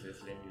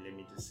 Let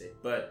me just say,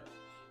 but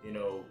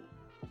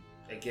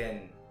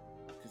again,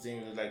 because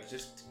like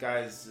just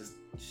guys, just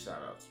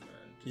shout outs,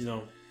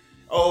 man.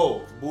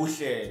 Oh,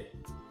 Bushe.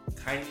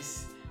 Can you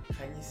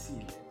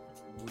see that?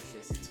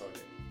 Bushe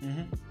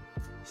Sitole.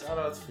 Shout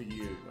outs for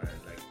you, man.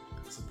 Like,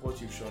 the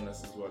support you've shown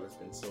us as well has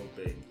been so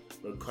big.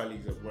 We're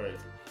colleagues at work,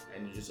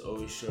 and you're just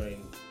always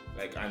showing,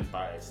 like,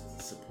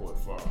 unbiased support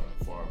for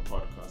our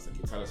podcast. Like,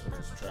 you tell us when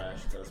it's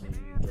trash, you tell us when you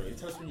enjoy it, you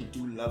tell us when you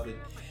do love it,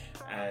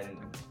 and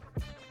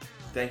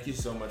thank you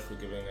so much for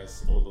giving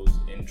us all those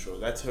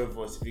intros. That's her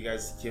voice. If you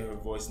guys hear her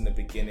voice in the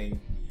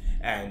beginning,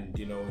 and,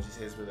 when she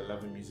says where the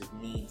love and music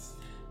meets,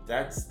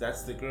 that's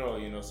the girl,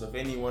 So if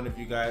any one of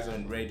you guys are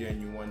on radio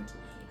and you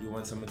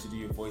want someone to do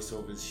your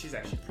voiceovers, she's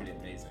actually pretty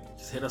amazing.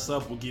 Just hit us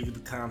up. We'll give you the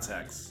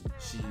contacts.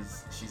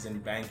 She's in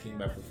banking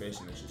by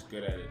profession and she's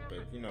good at it.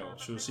 But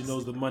sure, she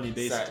knows the money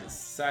basically.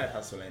 Side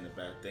hustle ain't a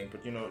bad thing.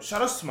 But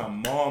shout outs to my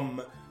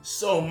mom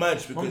so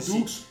much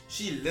because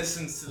she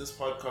listens to this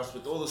podcast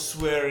with all the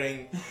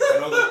swearing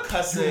and all the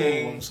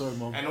cussing. I'm sorry,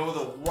 Mom. And all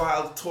the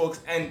wild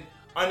talks. And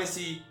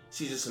honestly,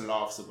 she just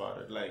laughs about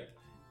it. Like,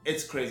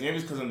 it's crazy. Maybe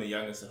it's because I'm the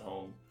youngest at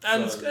home.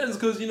 And it's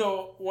because,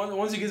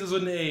 once you get to a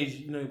certain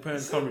age, your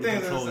parents can't really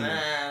control you.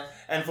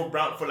 And for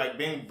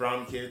being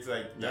brown kids,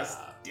 like, that's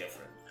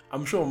different.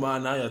 I'm sure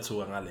Naya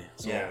too, Angale.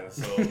 Yeah,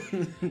 so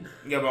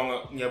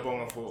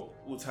ngiyabonga for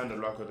uthando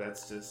lwakho.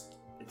 That's just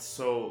it's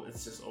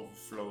just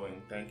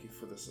overflowing. Thank you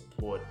for the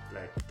support,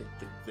 like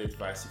the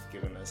advice you've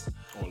given us.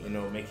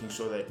 Making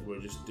sure that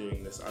we're just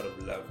doing this out of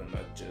love and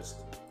not just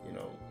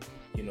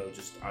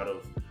just out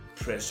of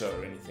pressure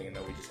or anything, and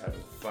that we're just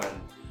having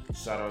fun.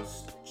 Shout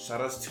outs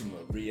to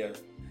Maria.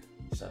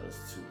 Shout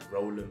outs to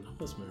Roland.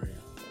 What's Maria?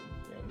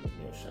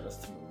 Shout outs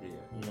to Maria.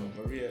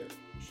 Maria,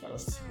 shout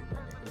outs to you,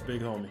 man.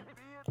 Big homie.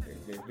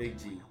 Big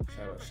G.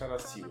 Shout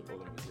outs to you with all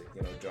the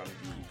music. John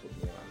B, you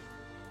put me on.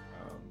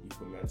 You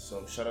put me on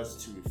some. Shout outs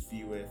to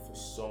Refiwe for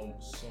so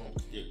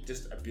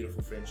just a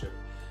beautiful friendship.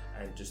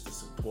 And just the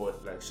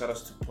support, like shout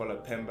outs to Paula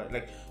Pemba,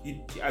 like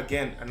you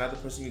again, another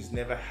person who's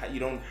never you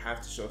don't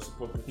have to show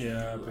support, but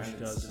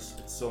it's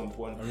so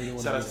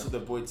important. Shout outs to the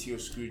boy Tio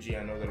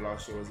Scroogey. I know the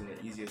last year wasn't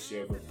the easiest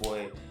year, but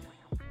boy,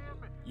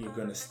 you're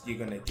gonna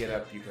get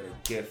up, you're gonna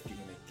gift, you're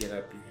gonna get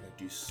up, you're gonna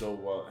do so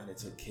well, and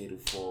it's okay to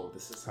fall.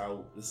 This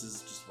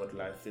is just what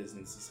life is,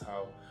 and this is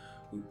how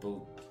we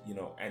build,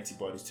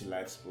 antibodies to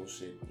life's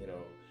bullshit,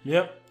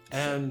 Yep.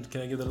 And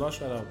can I give the last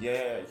shout out?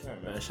 Yeah, you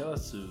can, man. Shout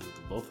out to the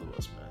both of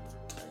us, man.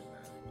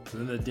 At the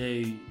end of the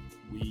day,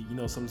 we,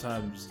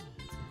 sometimes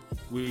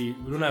we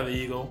don't have an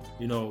ego,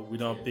 we're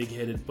not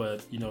big-headed,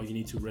 but, you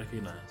need to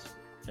recognize.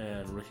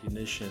 And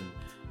recognition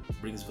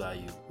brings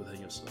value within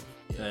yourself.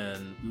 Yeah.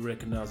 And we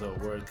recognize our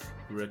work,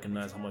 we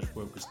recognize how much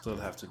work we still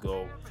have to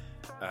go.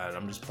 And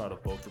I'm just proud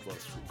of both of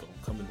us for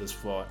coming this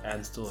far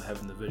and still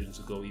having the vision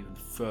to go even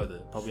further.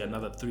 Probably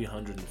another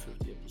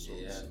 350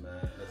 episodes. Yeah,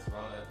 man. As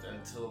long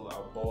until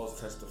our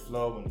balls touch the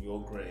floor and we all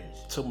gray.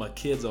 Till my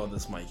kids are on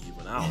this mic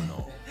even. I don't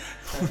know.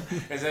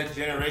 Is that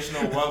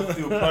generational wealth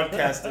through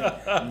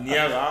podcasting?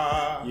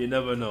 Never. You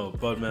never know.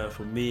 But man,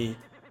 for me,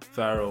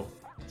 Pharaoh,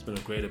 it's been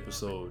a great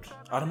episode.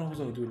 I don't know who's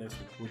gonna do it next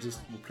week.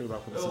 We'll play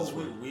rock paper scissors.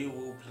 We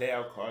will play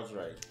our cards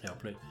right. Yeah,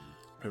 play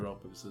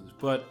rock paper scissors.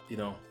 But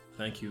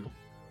thank you.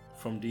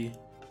 From D.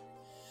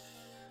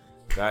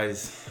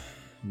 Guys,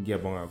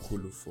 ngiyabonga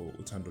kakhulu for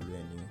uthando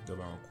lwenu.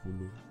 Ngiyabonga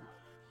kakhulu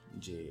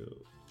nje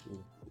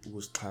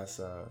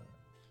ukusixhasa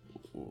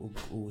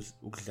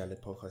ukudlala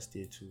podcast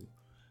yethu.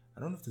 I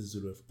don't know if this is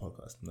Zulu for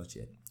podcast, not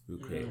yet. We'll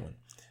create one.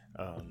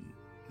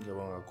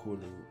 Ngiyabonga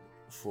kakhulu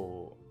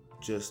for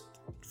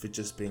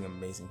just being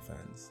amazing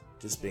fans,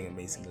 just being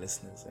amazing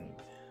listeners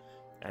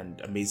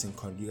and amazing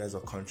you guys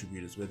are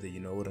contributors, whether you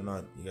know it or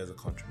not. You guys are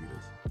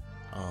contributors.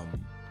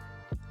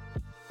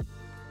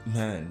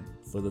 Man,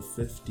 for the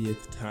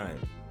 50th time,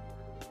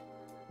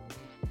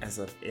 as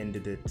I've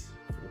ended it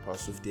for the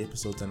past 50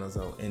 episodes, and as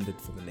I'll end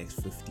it for the next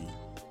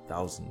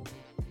 50,000,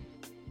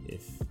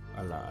 if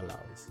Allah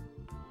allows.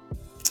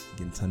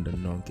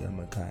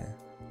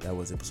 That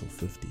was episode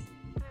 50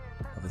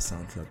 of the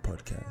SoundClub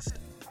podcast,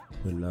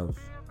 where love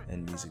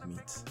and music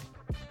meets.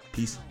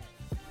 Peace.